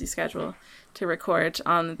your busy schedule to record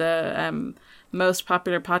on the most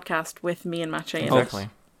popular podcast with me and Mache. Exactly.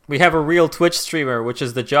 We have a real Twitch streamer, which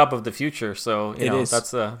is the job of the future. So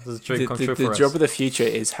that's a dream come true for us. The job of the future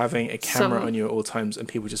is having a camera on you at all times, and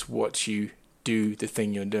people just watch you do the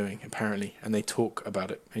thing you're doing, apparently, and they talk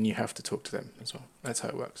about it, and you have to talk to them as well. That's how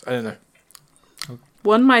it works. I don't know.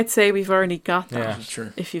 One might say we've already got that. Yeah,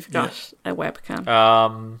 true. If you've got a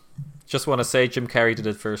webcam. Just want to say Jim Carrey did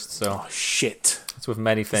it first, so... Oh, shit. It's with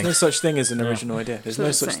many things. There's no such thing as an original idea. There's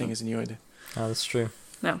no such thing as a new idea. Oh, that's true.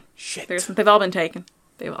 No. Shit. They've all been taken.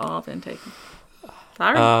 They've all been taken.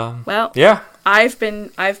 Sorry. Well, yeah. I've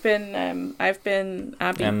been Abby. And I have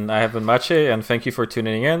been Mache, and thank you for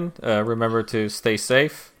tuning in. Remember to stay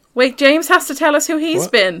safe. Wait, James has to tell us who he's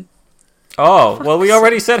been. Oh, well, we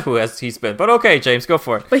already said who he's been, but okay, James, go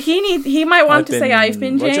for it. But he might want to say I've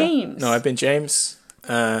been Roger. James. No, I've been James.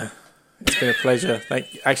 It's been a pleasure.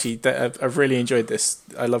 I've really enjoyed this.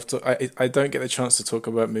 I love to. I don't get the chance to talk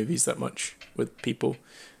about movies that much with people,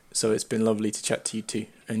 so it's been lovely to chat to you too.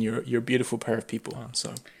 And you're a beautiful pair of people. Oh.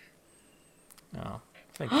 So. Oh,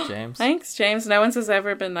 thank you, James. Thanks, James. No one has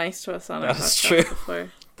ever been nice to us on our podcast true.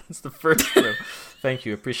 Before. That's the first clue. Thank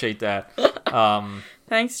you. Appreciate that.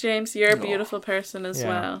 Thanks, James. You're a beautiful person as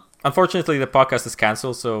well. Unfortunately, the podcast is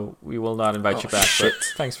cancelled, so we will not invite you back. Shit. But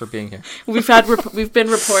thanks for being here. We've been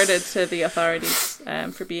reported to the authorities for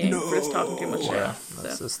us talking too much. Yeah,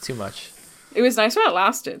 that's too much. It was nice while it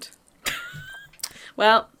lasted.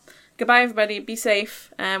 Well, goodbye, everybody. Be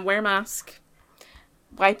safe. Wear a mask.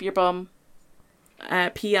 Wipe your bum.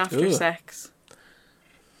 Pee after sex.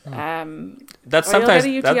 That's sometimes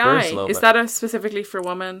that burns a little bit. Is that specifically for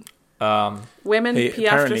women? Women pee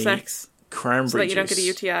after sex cranberry so that you don't juice.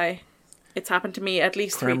 get a UTI. It's happened to me at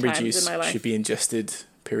least 3 times in my life. Cranberry juice should be ingested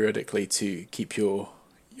periodically to keep your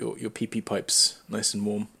pee-pee pipes nice and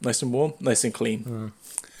warm, nice and clean.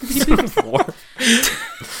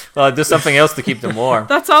 Well, there's something else to keep them warm.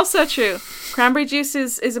 That's also true. Cranberry juice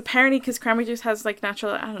is apparently, because cranberry juice has like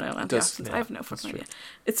natural, I don't know, antioxidants. I have no fucking idea.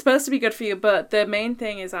 It's supposed to be good for you, but the main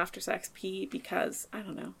thing is after sex pee, because I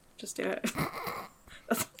don't know, just do it.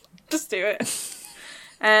 Just do it.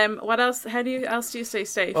 What else? How else do you stay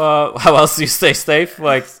safe? How else do you stay safe?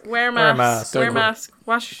 Like wear a mask. Wear a mask.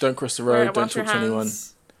 Don't cross the road. Don't talk to anyone.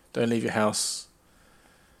 Don't leave your house.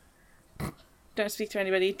 Don't speak to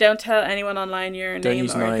anybody. Don't tell anyone online your name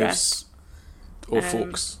or address. Or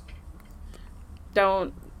forks.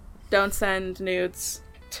 Don't send nudes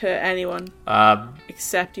to anyone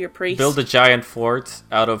except your priest. Build a giant fort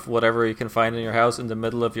out of whatever you can find in your house in the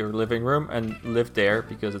middle of your living room and live there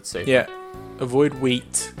because it's safe. Yeah. Avoid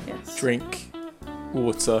wheat. Yes. Drink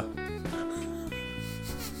water.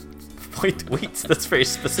 Avoid wheat? That's very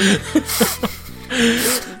specific.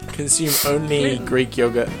 Consume only Greek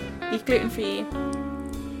yogurt. Eat gluten-free.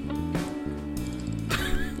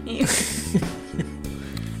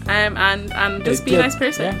 And just be a nice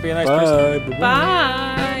person. Yeah, be a nice person.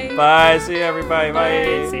 Bye. Bye. See you, everybody.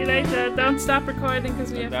 Bye. See you later. Don't stop recording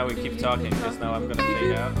because we have. Now we keep talking because now I'm gonna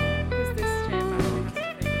fade out.